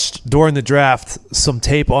 We watched during the draft some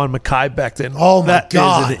tape on Mekhi Becton. Oh, my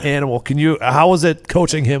God. That is an animal. How was it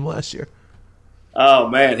coaching him last year? Oh,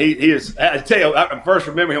 man. He is. I tell you, I first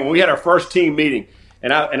remember him when we had our first team meeting.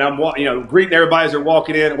 And I'm greeting everybody as they're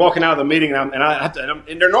walking out of the meeting, and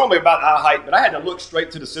they're normally about eye height, but I had to look straight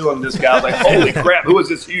to the ceiling of this guy. I was like, holy crap, who is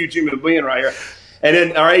this huge human being right here? And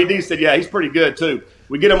then our AD said, yeah, he's pretty good too.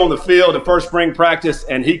 We get him on the field at first spring practice,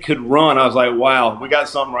 and he could run. I was like, wow, we got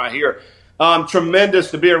something right here. Tremendous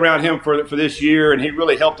to be around him for this year, and he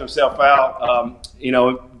really helped himself out.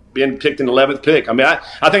 Being picked in the 11th pick. I mean,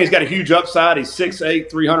 I think he's got a huge upside. He's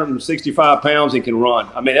 6'8", 365 pounds, and can run.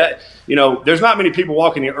 I mean, there's not many people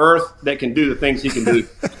walking the earth that can do the things he can do.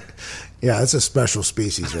 Yeah, that's a special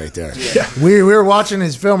species right there. Yeah. We were watching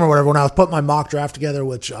his film or whatever when I was putting my mock draft together,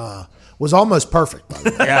 which was almost perfect, by the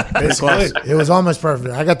way. Yeah, it was almost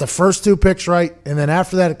perfect. I got the first 2 picks right, and then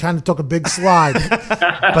after that, it kind of took a big slide.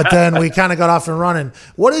 But then we kind of got off and running.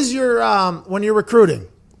 What is your when you're recruiting?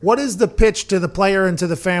 What is the pitch to the player and to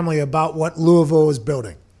the family about what Louisville is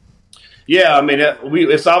building? Yeah, I mean,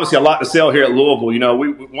 it's obviously a lot to sell here at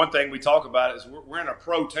Louisville. One thing we talk about is we're in a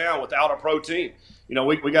pro town without a pro team.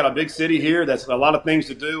 We got a big city here that's a lot of things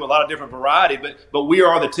to do, a lot of different variety, but we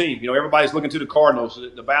are the team. Everybody's looking to the Cardinals,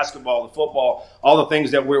 the basketball, the football, all the things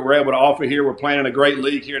that we're able to offer here. We're playing in a great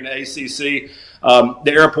league here in the ACC.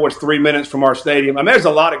 The airport's 3 minutes from our stadium. I mean, there's a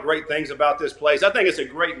lot of great things about this place. I think it's a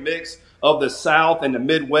great mix of the South and the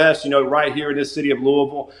Midwest, right here in this city of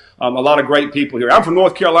Louisville. A lot of great people here. I'm from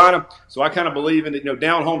North Carolina, so I kind of believe in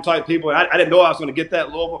down-home type people. I didn't know I was going to get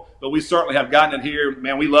that Louisville, but we certainly have gotten it here.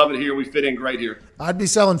 Man, we love it here. We fit in great here. I'd be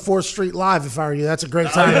selling 4th Street Live if I were you. That's a great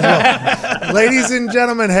time as well. Ladies and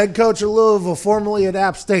gentlemen, head coach of Louisville, formerly at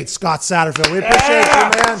App State, Scott Satterfield. We appreciate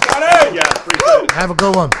you, man. Scotty! Yeah, appreciate it. Have a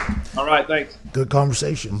good one. All right, thanks. Good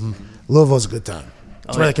conversation. Mm-hmm. Louisville's a good time.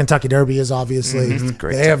 That's where the Kentucky Derby is, obviously. Mm-hmm.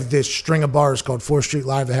 They have this string of bars called 4th Street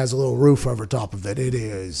Live that has a little roof over top of it. It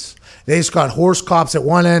is. They just got horse cops at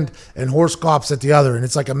one end and horse cops at the other, and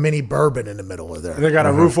it's like a mini bourbon in the middle of there. They got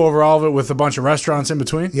a roof over all of it with a bunch of restaurants in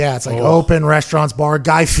between? Yeah, it's like open restaurants, bar.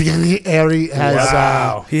 Guy Fieri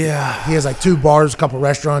has, he has like 2 bars, a couple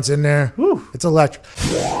restaurants in there. Woo. It's electric.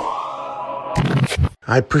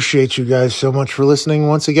 I appreciate you guys so much for listening.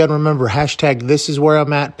 Once again, remember, hashtag this is where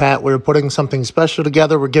I'm at, Pat. We're putting something special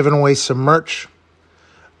together. We're giving away some merch.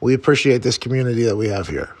 We appreciate this community that we have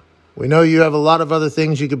here. We know you have a lot of other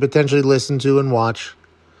things you could potentially listen to and watch.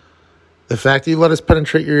 The fact that you let us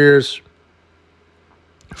penetrate your ears,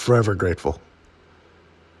 forever grateful.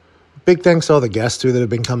 Big thanks to all the guests, too, that have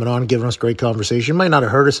been coming on, giving us great conversation. You might not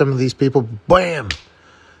have heard of some of these people. Bam!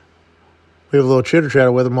 We have a little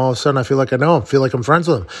chitter-chatter with them. All of a sudden, I feel like I know them. Feel like I'm friends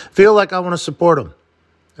with them. Feel like I want to support them.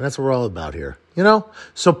 And that's what we're all about here.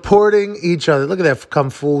 Supporting each other. Look at that come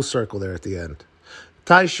full circle there at the end.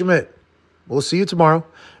 Ty Schmidt, we'll see you tomorrow.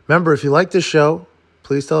 Remember, if you like this show,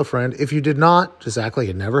 please tell a friend. If you did not, just act like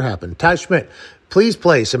it never happened. Ty Schmidt, please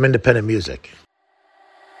play some independent music.